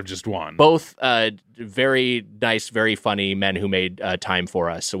instead of just one. Both very nice, very funny men who made time for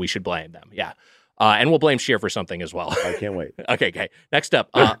us, so we should blame them. Yeah. And we'll blame Scheer for something as well. I can't wait. Okay. Next up,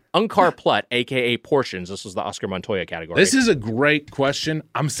 Unkar Plut, a.k.a. Portions. This was the Oscar Montoya category. This is a great question.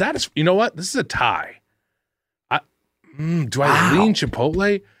 I'm satisfied. You know what? This is a tie. Do I lean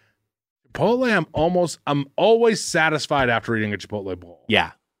Chipotle? Chipotle, I'm always satisfied after eating a Chipotle bowl.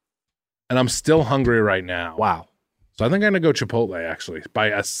 Yeah. And I'm still hungry right now. Wow. So I think I'm going to go Chipotle, actually, by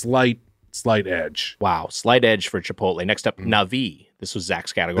a slight edge. Wow. Slight edge for Chipotle. Next up, Navi. This was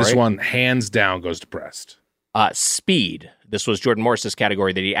Zach's category. This one, hands down, goes to Pressed. Speed. This was Jordan Morris's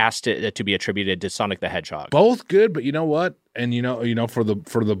category that he asked it to be attributed to Sonic the Hedgehog. Both good, but you know what? And you know, for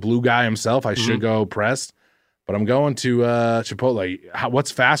the blue guy himself, I should go Pressed. But I'm going to Chipotle.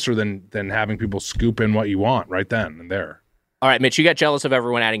 What's faster than having people scoop in what you want right then and there? All right, Mitch, you got jealous of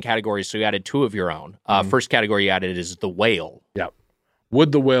everyone adding categories, so you added 2 of your own. First category you added is the whale. Yep.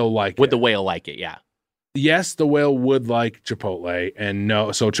 Would the whale like it? Would the whale like it? Yeah. Yes, the whale would like Chipotle, and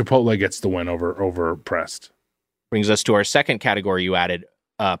no, so Chipotle gets the win over Pressed. Brings us to our second category you added,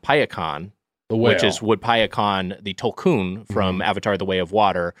 Payakan, the whale. which is would Payakan, the Tolkun from Avatar The Way of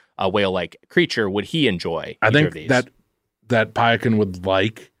Water, a whale-like creature, would he enjoy I either think of these? that Payakan would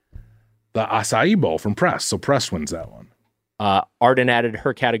like the acai bowl from Press, so Press wins that one. Arden added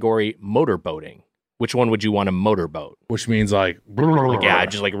her category, motorboating. Which one would you want to motorboat? Which means like yeah,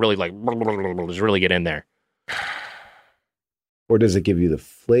 just like really like just really get in there. Or does it give you the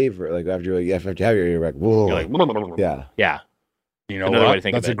flavor? Like after you have you're like, whoa. You're like, yeah. Yeah. You know Another way to what?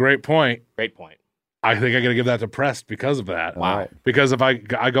 think That's of a it. great point. Great point. I think I'm going to give that to Pressed because of that. Wow. Right. Because if I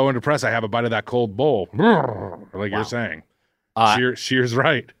go into Press, I have a bite of that cold bowl. Like you're saying. Scheer's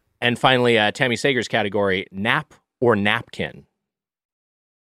right. And finally, Tammy Sager's category, nap or napkin.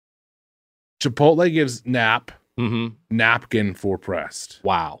 Chipotle gives Mm-hmm. napkin for Pressed.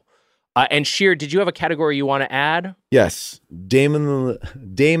 Wow. And Scheer, did you have a category you want to add? Yes. Damon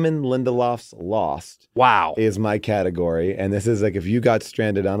Lindelof's Lost. Wow. Is my category. And this is like if you got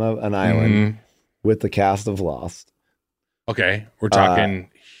stranded on an island with the cast of Lost. Okay. We're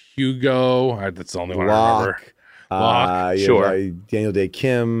talking Hugo. That's the only one I remember. Locke. Sure. Daniel Day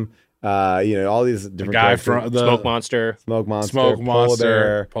Kim. All these different The guy characters. from the Smoke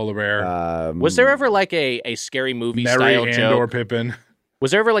Monster. Polar Bear. Was there ever like a scary movie Mary style Andor joke? Pippin. Was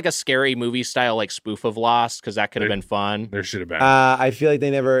there ever like a scary movie style like spoof of Lost? Because that could have been fun. There should have been. I feel like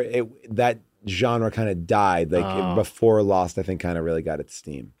they never that genre kind of died. Like before Lost, I think kind of really got its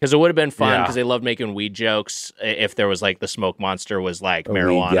steam. Because it would have been fun because Yeah. they loved making weed jokes. If there was like the smoke monster was like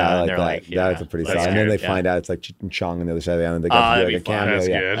marijuana, Yeah, and they're that. like, That's a pretty solid. that's And then they good, find out it's like Cheech and Chong on the other side of the island. They Oh, got to that'd do be like a fun. cameo. That's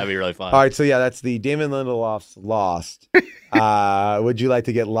Yeah. good. That'd be really fun. All right, so yeah, that's the Damon Lindelof's Lost. Would you like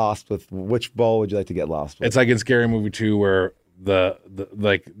to get lost with which bowl? Would you like to get lost with? It's like in Scary Movie 2 where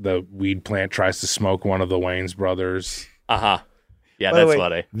the weed plant tries to smoke one of the Wayans brothers. Uh-huh. Yeah, By the that's way,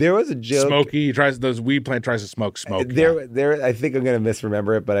 funny. There was a joke. The weed plant tries to smoke smoke. There. I think I'm going to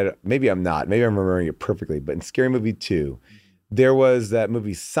misremember it, but maybe I'm not. Maybe I'm remembering it perfectly. But in Scary Movie 2, there was that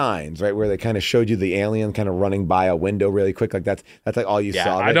movie Signs, right, where they kind of showed you the alien kind of running by a window really quick. Like that's like all you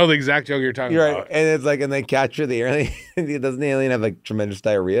saw. I know the exact joke you're talking You're about. right, and it's like, and they capture the alien. Doesn't the alien have like tremendous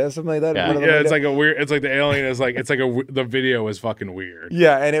diarrhea or something like that? Yeah. in front of the Yeah, it's window? like a weird. It's like the alien is like. It's like the video is fucking weird.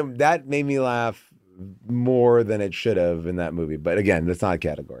 Yeah, and that made me laugh more than it should have in that movie. But again, that's not a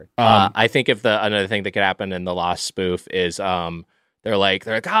category. I think if another thing that could happen in the Lost spoof is they're like,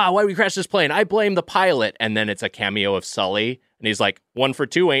 why did we crash this plane? I blame the pilot. And then it's a cameo of Sully. And he's like, 1 for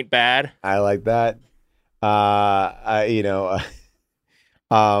 2 ain't bad. I like that. I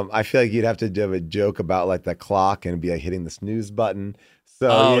feel like you'd have to have a joke about like the clock and be like hitting the snooze button.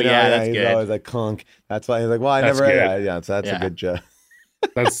 So that's he's good. always like clunk. That's why he's like, well, I That's never. good. Yeah, so that's a good joke.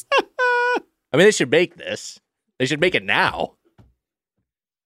 That's I mean, they should make this. They should make it now.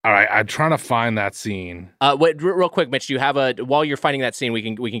 all right. I'm trying to find that scene. Wait, real quick, Mitch, do you have while you're finding that scene, we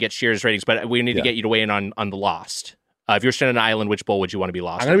can get Scheer's ratings, but we need to get you to weigh in on the Lost. If you're stranded on an island, which bowl would you want to be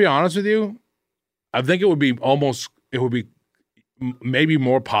lost I'm gonna be honest with you. I think it would be maybe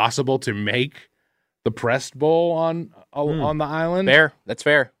more possible to make the pressed bowl on the island. Fair. That's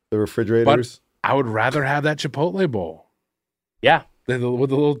fair. The refrigerators. But I would rather have that Chipotle bowl. Yeah. With the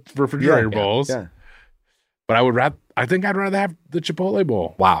little refrigerator bowls. Yeah. But I think I'd rather have the Chipotle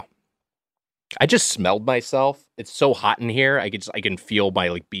bowl. Wow. I just smelled myself. It's so hot in here. I can feel my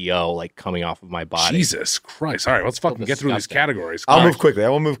like BO like coming off of my body. Jesus Christ. All right, let's fucking get through these categories. I'll move quickly. I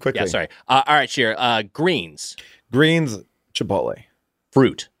will move quickly. Yeah, sorry. All right, Scheer. Greens. Greens, Chipotle.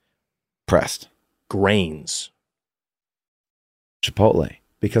 Fruit. Pressed. Grains. Chipotle.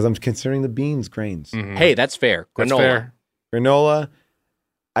 Because I'm considering the beans grains. Mhm. Hey, that's fair. Granola. That's fair. Granola.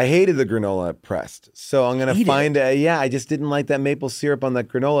 I hated the granola pressed. So I'm going to find it. I just didn't like that maple syrup on that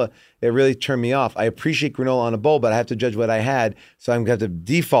granola. It really turned me off. I appreciate granola on a bowl, but I have to judge what I had. So I'm going to have to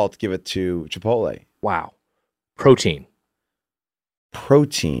default give it to Chipotle. Wow. Protein.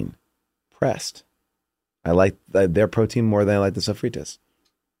 Protein pressed. I like their protein more than I like the sofritas.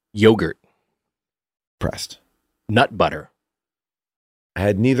 Yogurt. Pressed. Nut butter. I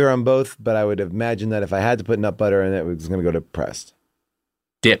had neither on both, but I would imagine that if I had to put nut butter in it, it was going to go to pressed.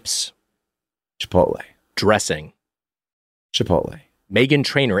 Dips. Chipotle. Dressing. Chipotle. Meghan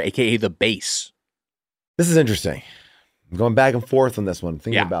Trainor, a.k.a. the base. This is interesting. I'm going back and forth on this one,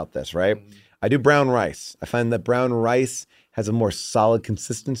 thinking about this, right? I do brown rice. I find that brown rice has a more solid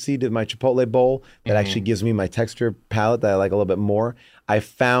consistency to my Chipotle bowl that actually gives me my texture palette that I like a little bit more. I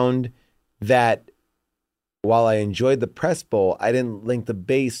found that while I enjoyed the press bowl, I didn't think the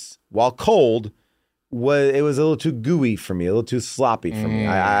base, while cold, it was a little too gooey for me, a little too sloppy for me.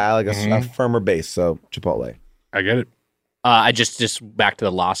 I like a firmer base, so Chipotle. I get it. I just back to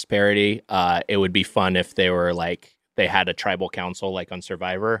the Lost parody. It would be fun if they were like, they had a tribal council like on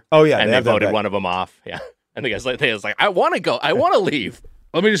Survivor. Oh yeah, and they voted one of them off. Yeah, and the guy's like, I want to go, I want to leave.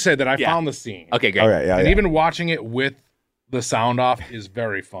 Let me just say that I found the scene. Okay, great. Okay, and even watching it with the sound off is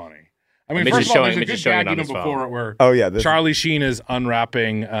very funny. I mean, first of all, there's a good gag even before it where Charlie Sheen is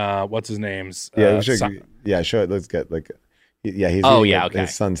unwrapping what's his name's show it. Let's get like he's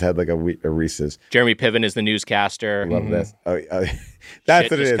his son's had like a Reese's. Jeremy Piven is the newscaster. Love this. That's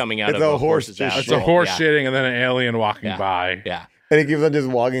shit what it is. Coming out it's of a horse. It's a horse shitting and then an alien walking by. Yeah, and he keeps on just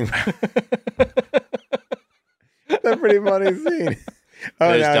walking. That's a pretty funny scene.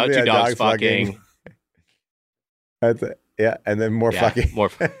 There's two dogs fucking. That's it. Yeah, and then more fucking. More.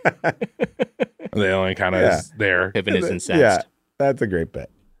 The alien kind of is there. Piven is incensed. Yeah, that's a great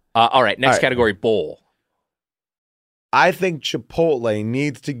bit. All right, next category, bowl. I think Chipotle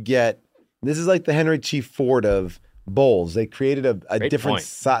needs to get. This is like the Henry T. Ford of bowls. They created a different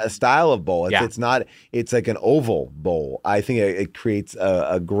style of bowl. It's not. It's like an oval bowl. I think it creates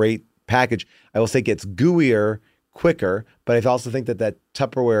a great package. I will say it gets gooier quicker, but I also think that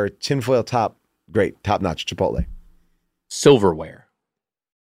Tupperware tinfoil top, great, top notch Chipotle. Silverware.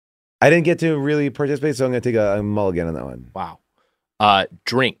 I didn't get to really participate, so I'm going to take a mulligan on that one. Wow.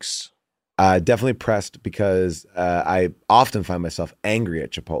 Drinks. Definitely pressed because I often find myself angry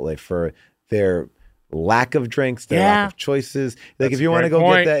at Chipotle for their lack of drinks, their lack of choices. Like That's if you want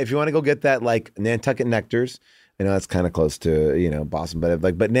to go get that like Nantucket Nectars, I know that's kind of close to Boston, but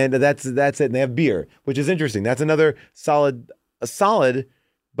that's it. And they have beer, which is interesting. That's another solid,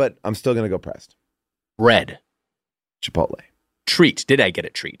 but I'm still going to go pressed. Red. Chipotle. Treat. Did I get a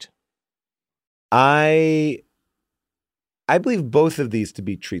treat? I believe both of these to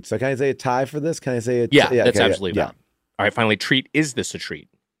be treats. So can I say a tie for this? Can I say that's absolutely valid. All right, finally, treat. Is this a treat?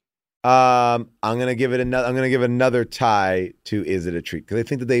 I'm gonna give another tie to is it a treat? Because I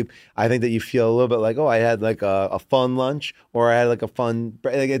think that you feel a little bit like, oh, I had like a fun lunch, or I had like a fun.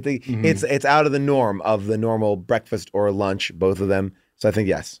 It's out of the norm of the normal breakfast or lunch, both of them. So I think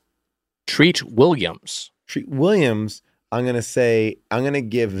yes. Treat Williams. Treat Williams. I'm gonna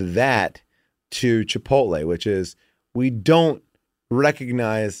give that to Chipotle, which is we don't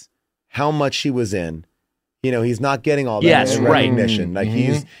recognize how much he was in. He's not getting all that recognition. Like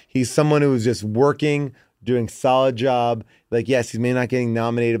he's someone who's just working, doing solid job. Like, yes, he's maybe not getting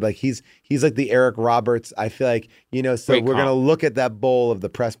nominated, but like he's like the Eric Roberts. I feel like, so we're going to look at that bowl of the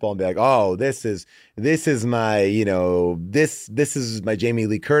press bowl and be like, oh, this is my, this is my Jamie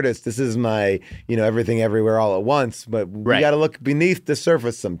Lee Curtis. This is my, Everything Everywhere All at Once. But we got to look beneath the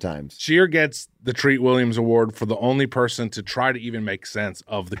surface sometimes. Scheer gets the Treat Williams Award for the only person to try to even make sense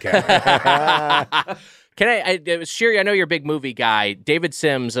of the category. Can Scheer, I know you're a big movie guy. David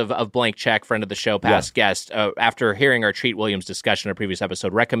Sims of Blank Check, friend of the show, past guest, after hearing our Treat Williams discussion in a previous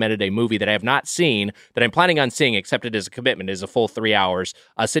episode, recommended a movie that I have not seen, that I'm planning on seeing, except it is a commitment, it is a full 3 hours.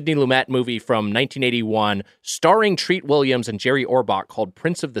 A Sidney Lumet movie from 1981, starring Treat Williams and Jerry Orbach, called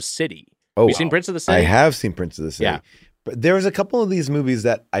Prince of the City. Have you seen Prince of the City? I have seen Prince of the City. Yeah. But there was a couple of these movies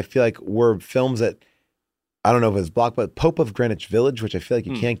that I feel like were films that, I don't know if it was blocked, but Pope of Greenwich Village, which I feel like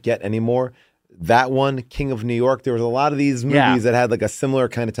you can't get anymore. That one, King of New York. There was a lot of these movies that had like a similar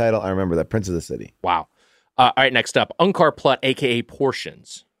kind of title. I remember that, Prince of the City. Wow. All right, next up, Unkar Plutt, a.k.a.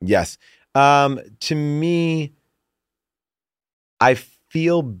 Portions. Yes. To me, I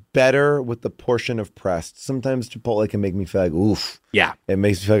feel better with the portion of pressed. Sometimes Chipotle can make me feel like, oof. Yeah. It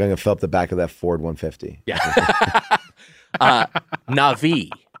makes me feel like I'm going to fill up the back of that Ford 150. Yeah. Navi.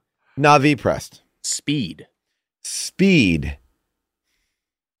 Navi pressed. Speed.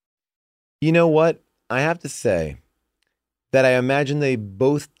 You know what? I have to say that I imagine they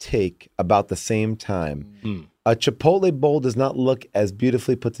both take about the same time. A Chipotle bowl does not look as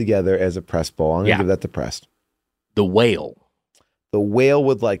beautifully put together as a pressed bowl. I'm going to give that to pressed. The Whale. The Whale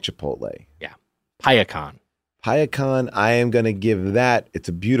would like Chipotle. Yeah. Payakan, I am going to give that. It's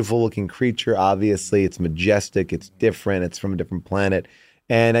a beautiful looking creature. Obviously, it's majestic. It's different. It's from a different planet.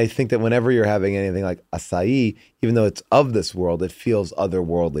 And I think that whenever you're having anything like acai, even though it's of this world, it feels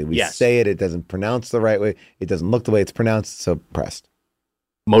otherworldly. We say it doesn't pronounce the right way. It doesn't look the way it's pronounced. So pressed.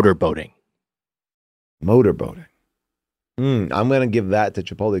 Motorboating. I'm going to give that to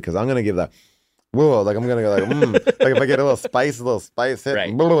Chipotle because I'm going to give that. Whoa, like I'm gonna go like like if I get a little spice hit,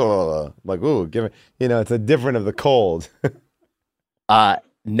 right. blah, blah, blah, blah, like ooh, give it. It's a different of the cold.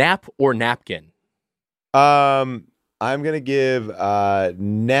 Nap or napkin? I'm gonna give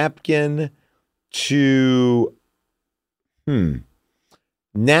napkin to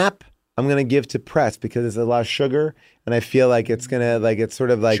nap. I'm gonna give to press because it's a lot of sugar, and I feel like it's gonna it's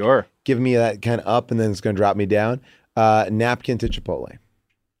sort of like give me that kind of up, and then it's gonna drop me down. Napkin to Chipotle.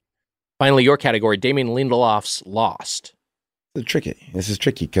 Finally, your category, Damien Lindelof's Lost. This is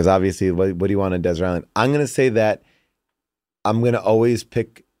tricky because obviously, what do you want on Desert Island? I'm going to say that I'm going to always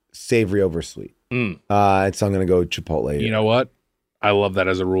pick savory over sweet. So I'm going to go Chipotle. You know what? I love that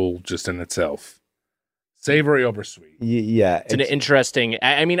as a rule just in itself. Savory over sweet. Yeah. It's an interesting,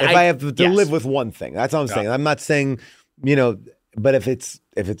 I mean, if I have to live with one thing, that's what I'm saying. I'm not saying, but if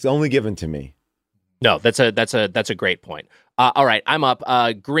it's only given to me. No, that's a great point. All right, I'm up.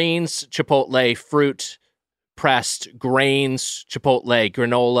 Greens, Chipotle, fruit, pressed, grains, Chipotle,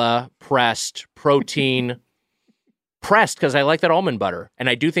 granola, pressed, protein, pressed because I like that almond butter. And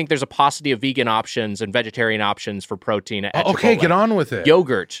I do think there's a paucity of vegan options and vegetarian options for protein at okay, Chipotle. Get on with it.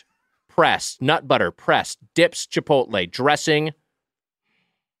 Yogurt, pressed, nut butter, pressed, dips, Chipotle, dressing,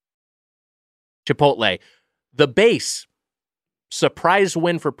 Chipotle. The base, surprise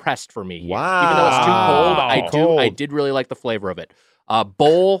win for pressed for here. Wow. Even though it's too cold, I did really like the flavor of it.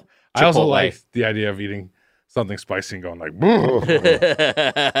 Bowl, Chipotle. I also like the idea of eating something spicy and going like,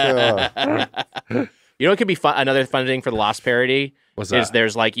 You know what could be fun? Another fun thing for the Lost parody What's that? Is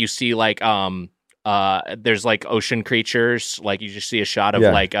there's like, you see like, there's like ocean creatures. Like you just see a shot of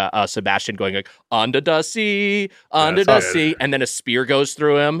like Sebastian going like, under the sea, and then a spear goes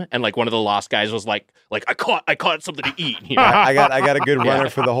through him. And like one of the Lost guys was like I caught something to eat. You know? I got a good runner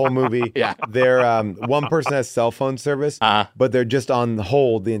for the whole movie. Yeah. They're one person has cell phone service, but they're just on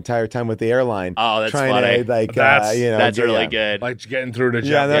hold the entire time with the airline. Oh, that's trying funny. to like that's really good. like getting through to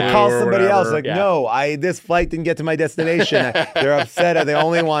and they'll call somebody else like, no, this flight didn't get to my destination. They're upset. They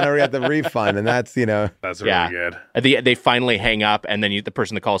only want to get the refund, and that's that's really good. They finally hang up, and then the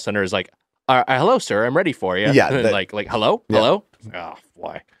person in the call center is like, hello, sir, I'm ready for you. Yeah, like hello. Oh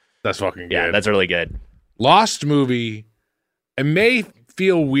boy, that's fucking good. Yeah, that's really good. Lost movie. It may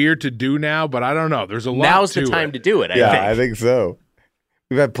feel weird to do now, but I don't know. There's a lot. Now's the time to do it. I think so.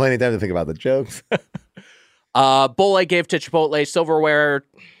 We've had plenty of time to think about the jokes. Bowl I gave to Chipotle. Silverware,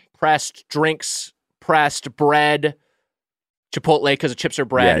 pressed drinks, pressed bread. Chipotle because the chips are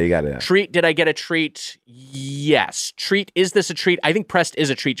bread. Yeah, you got it. Treat, did I get a treat? Yes. Treat, is this a treat? I think pressed is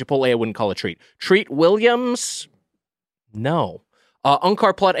a treat. Chipotle I wouldn't call a treat. Treat Williams? No.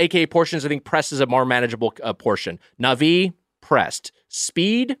 Unkar Plot, a.k.a. portions, I think pressed is a more manageable portion. Navi, pressed.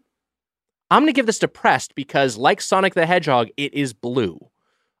 Speed? I'm going to give this to pressed because like Sonic the Hedgehog, it is blue.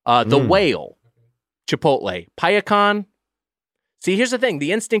 The Whale, Chipotle. Payakan? See, here's the thing.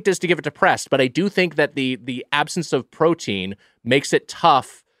 The instinct is to give it to pressed, but I do think that the absence of protein makes it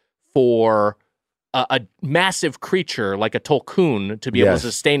tough for a massive creature like a tulkun to be able to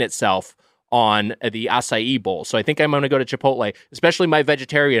sustain itself on the acai bowl. So I think I'm going to go to Chipotle, especially my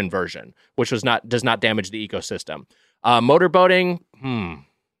vegetarian version, which does not damage the ecosystem. Motorboating,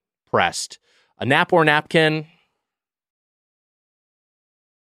 pressed. A nap or napkin,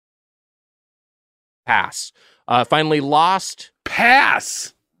 pass. Finally, Lost.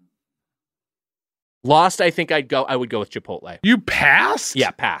 Pass. Lost, I think I would go with Chipotle. You passed?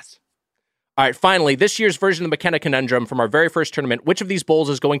 Yeah, pass. All right, finally, this year's version of the McKenna Conundrum from our very first tournament. Which of these bowls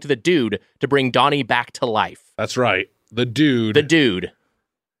is going to the dude to bring Donnie back to life? That's right. The dude. The dude.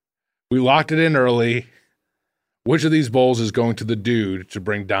 We locked it in early. Which of these bowls is going to the dude to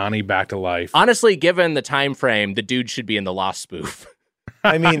bring Donnie back to life? Honestly, given the time frame, the dude should be in the Lost spoof.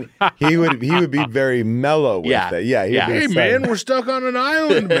 I mean, he would be very mellow with it. Yeah. Hey, man, we're stuck on an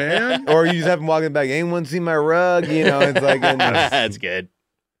island, man. Or you just have him walking back. Anyone see my rug? It's like that's good.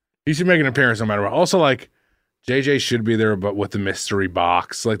 He should make an appearance no matter what. Also, like JJ should be there, but with the mystery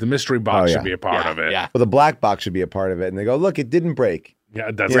box. Like the mystery box should be a part of it. Yeah. Well, the black box should be a part of it. And they go, look, it didn't break. Yeah,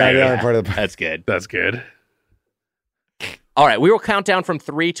 that's right. That's good. That's good. All right, we will count down from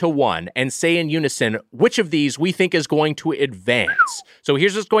 3 to 1 and say in unison which of these we think is going to advance. So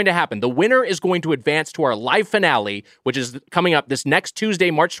here's what's going to happen. The winner is going to advance to our live finale, which is coming up this next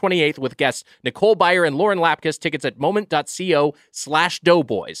Tuesday, March 28th, with guests Nicole Byer and Lauren Lapkus. Tickets at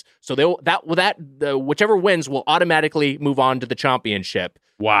moment.co/doughboys. So whichever wins will automatically move on to the championship.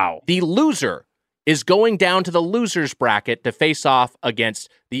 Wow. The loser is going down to the losers bracket to face off against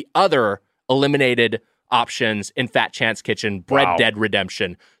the other eliminated options in Fat Chance Kitchen, Bread Dead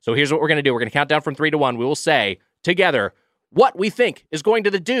Redemption. So here's what we're going to do. We're going to count down from 3 to 1. We will say together what we think is going to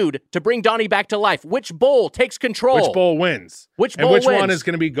the dude to bring Donnie back to life. Which bowl takes control? Which bowl wins? Which one is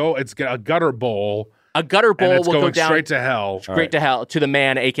going to be It's a gutter bowl. A gutter bowl and it's will going go down straight to hell. Straight to hell to the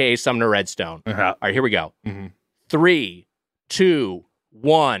man, a.k.a. Sumner Redstone. All right, here we go. 3, 2,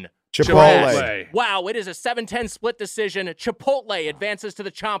 1. Chipotle. Wow, it is a 7-10 split decision. Chipotle advances to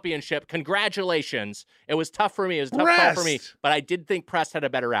the championship. Congratulations. It was tough for me. It was a tough call for me, but I did think Prest had a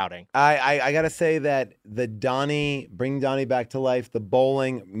better outing. I got to say that the bring Donnie back to life, the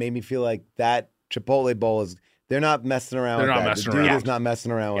bowling made me feel like that Chipotle bowl they're not messing around with that. The dude is not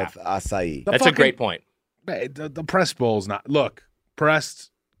messing around with acai. That's a great point. The Prest bowl's not. Look, Prest.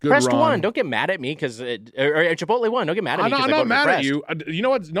 Prest won. Don't get mad at me because Chipotle won. Don't get mad at me. I'm not mad at you. You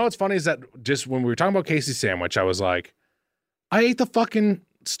know what's funny is that just when we were talking about Casey's sandwich, I was like, I ate the fucking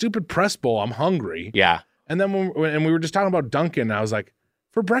stupid Prest bowl. I'm hungry. Yeah. And then when we were just talking about Dunkin', I was like,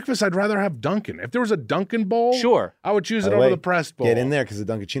 for breakfast, I'd rather have Dunkin'. If there was a Dunkin' bowl, sure, I would choose it over the Prest bowl. Get in there because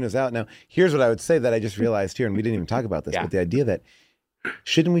the Dunkaccino's out now. Here's what I would say that I just realized here, and we didn't even talk about this, but the idea that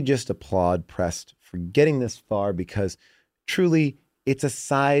shouldn't we just applaud Prest for getting this far because truly. It's a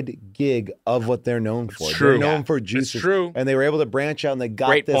side gig of what they're known for. It's true. They're known for juices. It's true. And they were able to branch out and they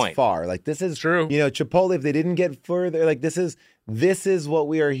got this far. Like this is true. Chipotle, if they didn't get further, like this is what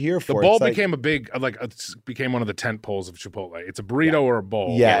we are here for. The bowl became became one of the tent poles of Chipotle. It's a burrito or a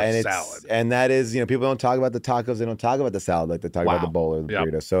bowl. Yeah, and it's salad. And that is, people don't talk about the tacos, they don't talk about the salad like they talk about the bowl or the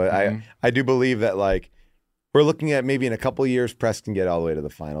burrito. So I do believe that we're looking at maybe in a couple of years, Prest can get all the way to the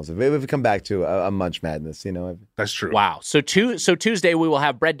finals. If we come back to a Munch Madness, That's true. Wow. So Tuesday we will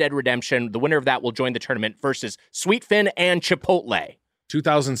have Bread Dead Redemption. The winner of that will join the tournament versus Sweet Finn and Chipotle.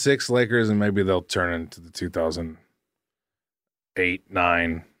 2006 Lakers, and maybe they'll turn into the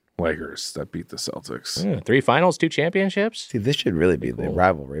 2008-9 Lakers that beat the Celtics. 3 finals, 2 championships. See, this should really be the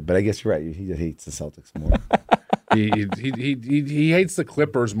rivalry, but I guess you're right. He just hates the Celtics more. He hates the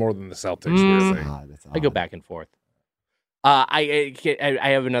Clippers more than the Celtics. That's odd. I go back and forth. I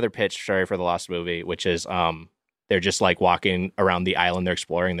have another pitch. Sorry for the lost movie, which is they're just like walking around the island they're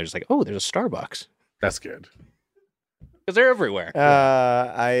exploring. They're just like, oh, there's a Starbucks. That's good because they're everywhere.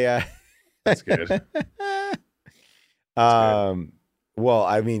 That's good. Well,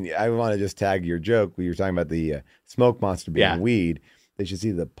 I mean, I want to just tag your joke. We were talking about the smoke monster being weed. They should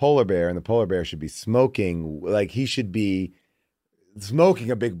see the polar bear, and the polar bear should be smoking like he should be smoking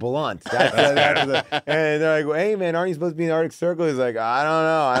a big blunt. And they're like, "Hey, man, aren't you supposed to be in the Arctic Circle?" He's like, "I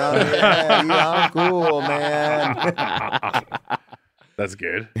don't know. I'm cool, man." That's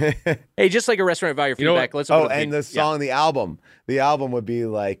good. Hey, just like a restaurant value feedback. Let's. And the song, the album would be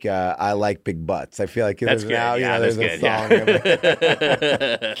like, "I like big butts." I feel like that's good. There's a song.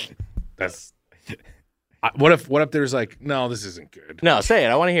 That's. What if there's like, no, this isn't good. No, say it.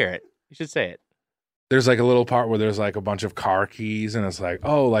 I want to hear it. You should say it. There's like a little part where there's like a bunch of car keys, and it's like,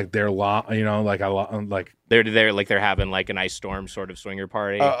 oh, like they're they're having like an ice storm sort of swinger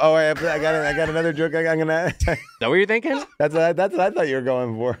party. I got another joke. I'm gonna. Is that what you're thinking? That's what I thought you were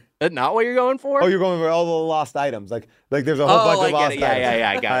going for. That's not what you're going for? Oh, you're going for all the lost items. Like there's a whole bunch of lost items.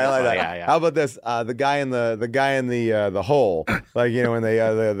 Yeah, I got it. Like that. Yeah. How about this? The guy in the hole, like when they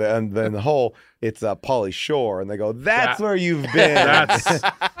in the hole, it's Pauly Shore, and they go, "That's where you've been."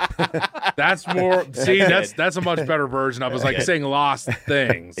 That's more. See, that's a much better version. I was like saying lost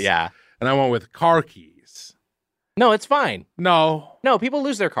things. Yeah, and I went with car keys. No, it's fine. No, people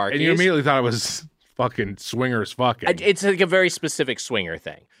lose their car keys. And you immediately thought it was fucking swingers fucking. It's like a very specific swinger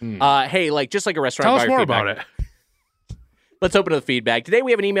thing. Hey, just like a restaurant. Tell us more about it. Let's open to the feedback. Today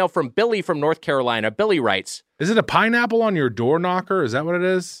we have an email from Billy from North Carolina. Billy writes, "Is it a pineapple on your door knocker? Is that what it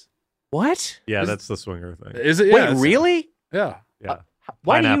is?" What? Yeah, that's the swinger thing. Is it? Wait, really? Yeah.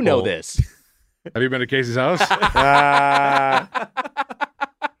 Why Pineapple. do you know this? Have you been to Casey's house? You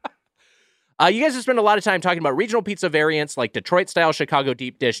guys have spent a lot of time talking about regional pizza variants like Detroit-style Chicago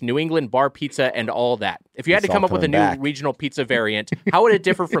deep dish, New England bar pizza, and all that. If you had to come up with a new regional pizza variant, how would it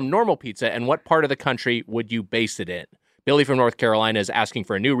differ from normal pizza, and what part of the country would you base it in? Billy from North Carolina is asking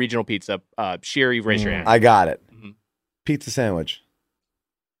for a new regional pizza. Scheer, you've raised your hand. I got it. Pizza sandwich.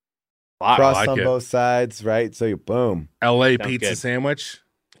 crust on both sides, right? So you boom. LA Sounds pizza good. sandwich.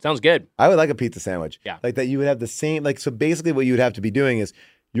 Sounds good. I would like a pizza sandwich. Yeah. Like that you would have the same, like, so basically what you would have to be doing is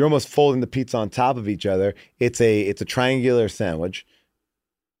you're almost folding the pizza on top of each other. It's a triangular sandwich.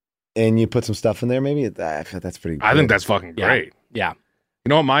 And you put some stuff in there, maybe. I feel that's pretty good. I think that's fucking great. Yeah. You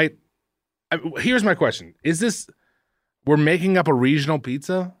know what, here's my question. Is this, we're making up a regional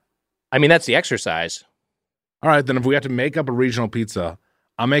pizza? I mean, that's the exercise. All right, then if we have to make up a regional pizza,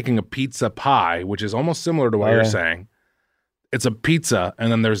 I'm making a pizza pie, which is almost similar to what you're saying. It's a pizza, and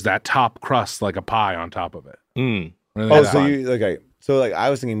then there's that top crust like a pie on top of it. Oh, so so like I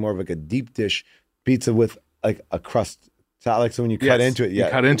was thinking more of like a deep dish pizza with like a crust. Like so when you cut into it, You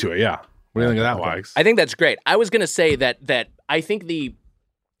cut into it, yeah. What do you think of that, Wags? I think that's great. I was going to say that I think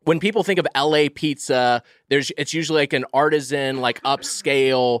when people think of LA pizza, it's usually like an artisan, like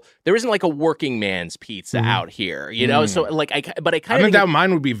upscale. There isn't like a working man's pizza out here, you know. So like, I think that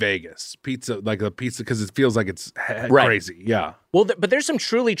mine would be Vegas pizza, like a pizza, because it feels like it's crazy. Yeah. Well, but there's some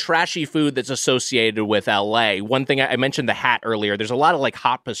truly trashy food that's associated with LA. One thing I mentioned the hat earlier. There's a lot of like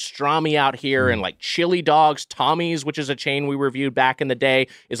hot pastrami out here and like chili dogs. Tommy's, which is a chain we reviewed back in the day,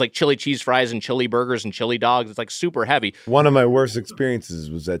 is like chili cheese fries and chili burgers and chili dogs. It's like super heavy. One of my worst experiences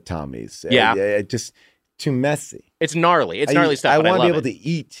was at Tommy's. Yeah. Just too messy. It's gnarly. It's gnarly stuff. I want to be able it. to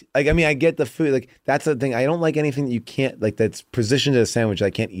eat. Like, I mean, I get the food. Like, that's the thing. I don't like anything that you can't, like, that's positioned as a sandwich. I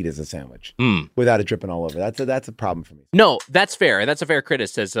can't eat as a sandwich without it dripping all over. That's a problem for me. No, that's fair. That's a fair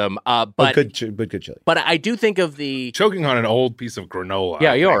criticism. But good chili. But I do think of the choking on an old piece of granola.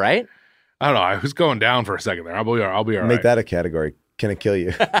 Yeah, you all right? I don't know. I was going down for a second there. I'll be all right. Make that a category. Can it kill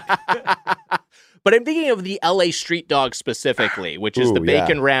you? But I'm thinking of the LA street dog specifically, which is the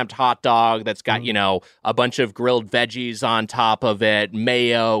bacon wrapped hot dog that's got, a bunch of grilled veggies on top of it,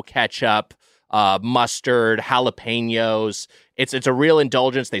 mayo, ketchup, mustard, jalapenos. It's a real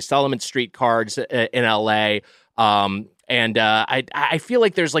indulgence. They sell them in street cards in LA. And I feel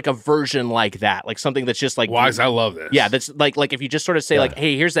like there's like a version like that, like something that's just like Wise. I love this. Yeah, that's like if you just sort of say like,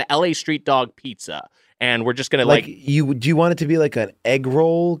 hey, here's the LA street dog pizza, and we're just gonna do you want it to be like an egg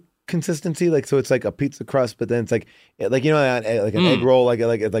roll consistency, like so it's like a pizza crust, but then it's like an egg roll, like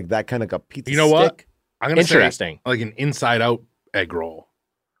that kind of like a pizza. You know stick? what? I'm gonna Interesting. say like an inside out egg roll,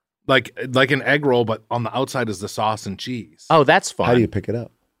 like an egg roll, but on the outside is the sauce and cheese. Oh, that's fun. How do you pick it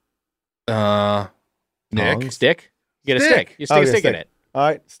up? Nick, stick. You get a stick. You stick a stick in it. All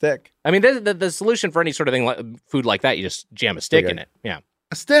right, stick. I mean, the solution for any sort of thing, like food like that, you just jam a stick in it. Yeah,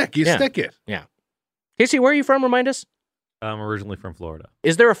 a stick. You stick it. Yeah. Casey, where are you from? Remind us. I'm originally from Florida.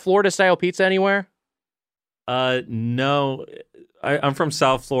 Is there a Florida-style pizza anywhere? No. I'm from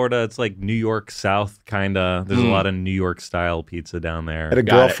South Florida. It's like New York South, kind of. There's a lot of New York-style pizza down there. I had a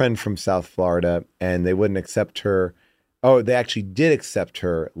girlfriend from South Florida, and they wouldn't accept her. Oh, they actually did accept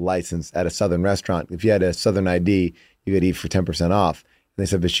her license at a Southern restaurant. If you had a Southern ID, you could eat for 10% off. And they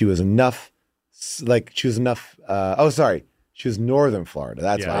said, but she was enough. She was Northern Florida.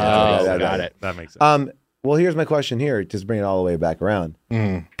 That's why. Got it. That makes sense. Well, here's my question here. Just bring it all the way back around.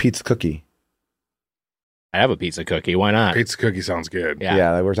 Pizza cookie. I have a pizza cookie. Why not? Pizza cookie sounds good.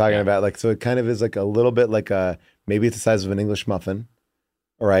 Yeah, like we're talking about like, so it kind of is like a little bit like maybe it's the size of an English muffin,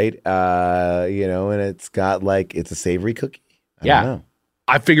 right? And it's got like, it's a savory cookie. I don't know.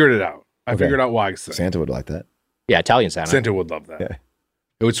 I figured it out. I figured out why. Santa would like that. Yeah, Italian Santa. Santa would love that. Yeah.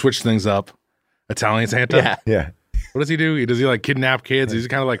 It would switch things up. Italian Santa? Yeah. What does he do? Does he like kidnap kids? He's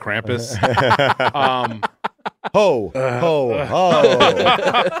kind of like Krampus. Ho, ho, ho.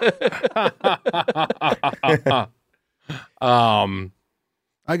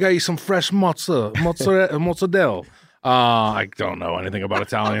 I got you some fresh mozzarella. I don't know anything about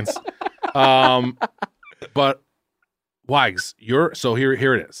Italians. But Wags, so here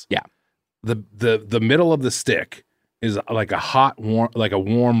it is. Yeah. The middle of the stick is like a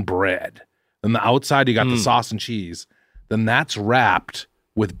warm bread. Then the outside you got the sauce and cheese. Then that's wrapped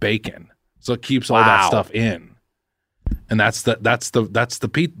with bacon, so it keeps all that stuff in. And that's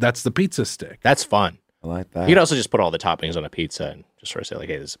the pizza stick. That's fun. I like that. You could also just put all the toppings on a pizza and just sort of say like,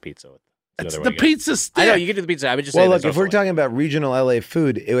 hey, this is a pizza. That's the pizza stick. I know you can do the pizza. I would just well, say look, if we're talking about regional LA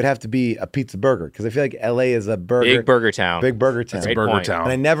food, it would have to be a pizza burger because I feel like LA is a big burger town. Big burger town. It's a burger town.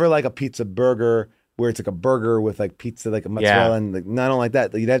 And I never like a pizza burger where it's like a burger with like pizza, like a mozzarella, and like, no, I don't like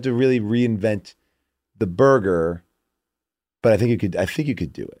that. You'd have to really reinvent the burger, but I think you could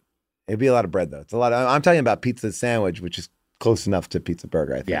do it. It'd be a lot of bread though. It's a lot. I'm talking about pizza sandwich, which is close enough to pizza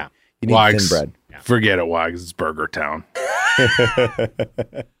burger. I think. Yeah. You need thin bread. Forget it, Wags. It's burger town.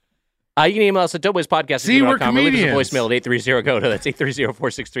 You can email us at doughboyspodcast@gmail.com. See, we're comedians. Leave us a voicemail at 830-GO. That's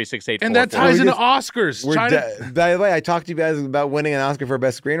 830-463-6844. And that ties into Oscars. By the way, I talked to you guys about winning an Oscar for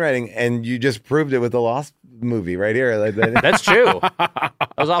Best Screenwriting, and you just proved it with the Lost movie right here. That's true. That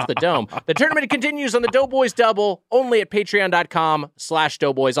was off the dome. The tournament continues on the Doughboys Double, only at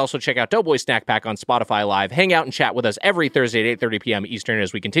patreon.com/Doughboys. Also check out Doughboys Snack Pack on Spotify Live. Hang out and chat with us every Thursday at 8:30 p.m. Eastern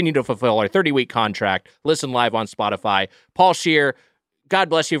as we continue to fulfill our 30-week contract. Listen live on Spotify. Paul Scheer, God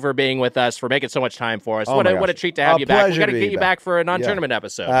bless you for being with us, for making so much time for us. What a treat to have you back. We got to get you back for a non-tournament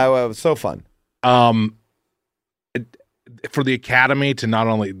episode. Well, it was so fun. For the Academy to not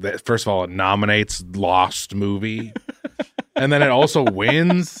only, first of all, it nominates Lost movie, and then it also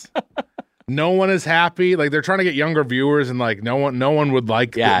wins. No one is happy. Like, they're trying to get younger viewers, and like no one would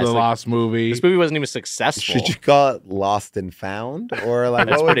like the Lost movie. This movie wasn't even successful. Should you call it Lost and Found, or like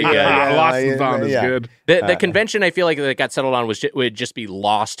that's pretty good? Lost and Found is good. The convention I feel like that got settled on would just be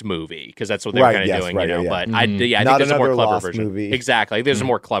Lost movie, because that's what they were kind of doing, But I think there's a more clever Lost version. Movie. Exactly, there's a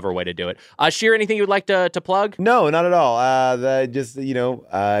more clever way to do it. Scheer, anything you would like to plug? No, not at all. Just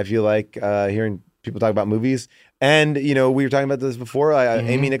if you like hearing people talk about movies. And, we were talking about this before.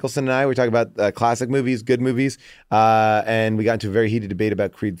 Amy Nicholson and I, we talked about classic movies, good movies. And we got into a very heated debate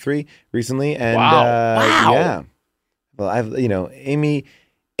about Creed 3 recently. And wow. Yeah. Well,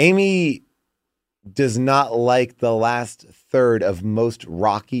 Amy does not like the last third of most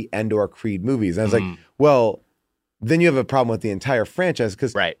Rocky and or Creed movies. And I was like, well, then you have a problem with the entire franchise,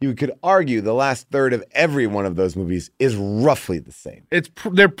 because you could argue the last third of every one of those movies is roughly the same.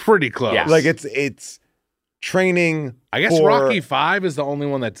 They're pretty close. Yes. Like it's training. I guess Rocky 5 is the only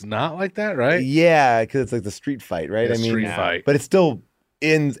one that's not like that, right? Yeah, because it's like the street fight, right? Street fight. But it still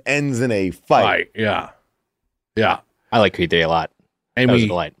ends in a fight. Yeah. I like Creed 3 a lot. Amy, that was a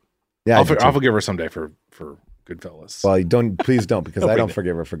delight. Yeah, I'll forgive her someday for Goodfellas. Well, please don't, because I don't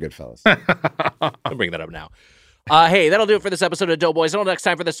forgive her for Goodfellas. I'll bring that up now. Hey, that'll do it for this episode of Doughboys. Until next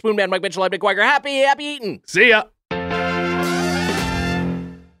time, for the Spoon Man, Mike Mitchell, I'm Nick Weiger. Happy eating. See ya.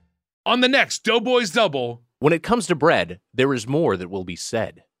 On the next Doughboys Double. When it comes to bread, there is more that will be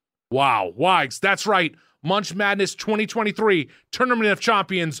said. Wow, Wags, that's right. Munch Madness 2023 Tournament of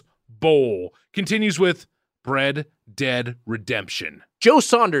Champions Bowl continues with Bread Dead Redemption. Joe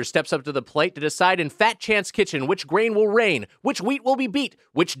Saunders steps up to the plate to decide in Fat Chance Kitchen which grain will reign, which wheat will be beat,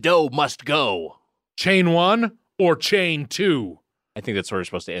 which dough must go. Chain 1 or Chain 2? I think that's where we're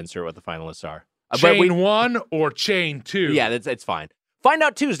supposed to insert what the finalists are. Chain 1 or Chain 2? Yeah, it's fine. Find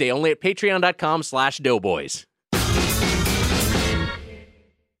out Tuesday only at patreon.com/doughboys.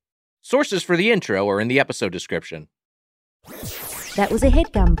 Sources for the intro are in the episode description. That was a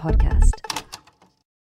HeadGum podcast.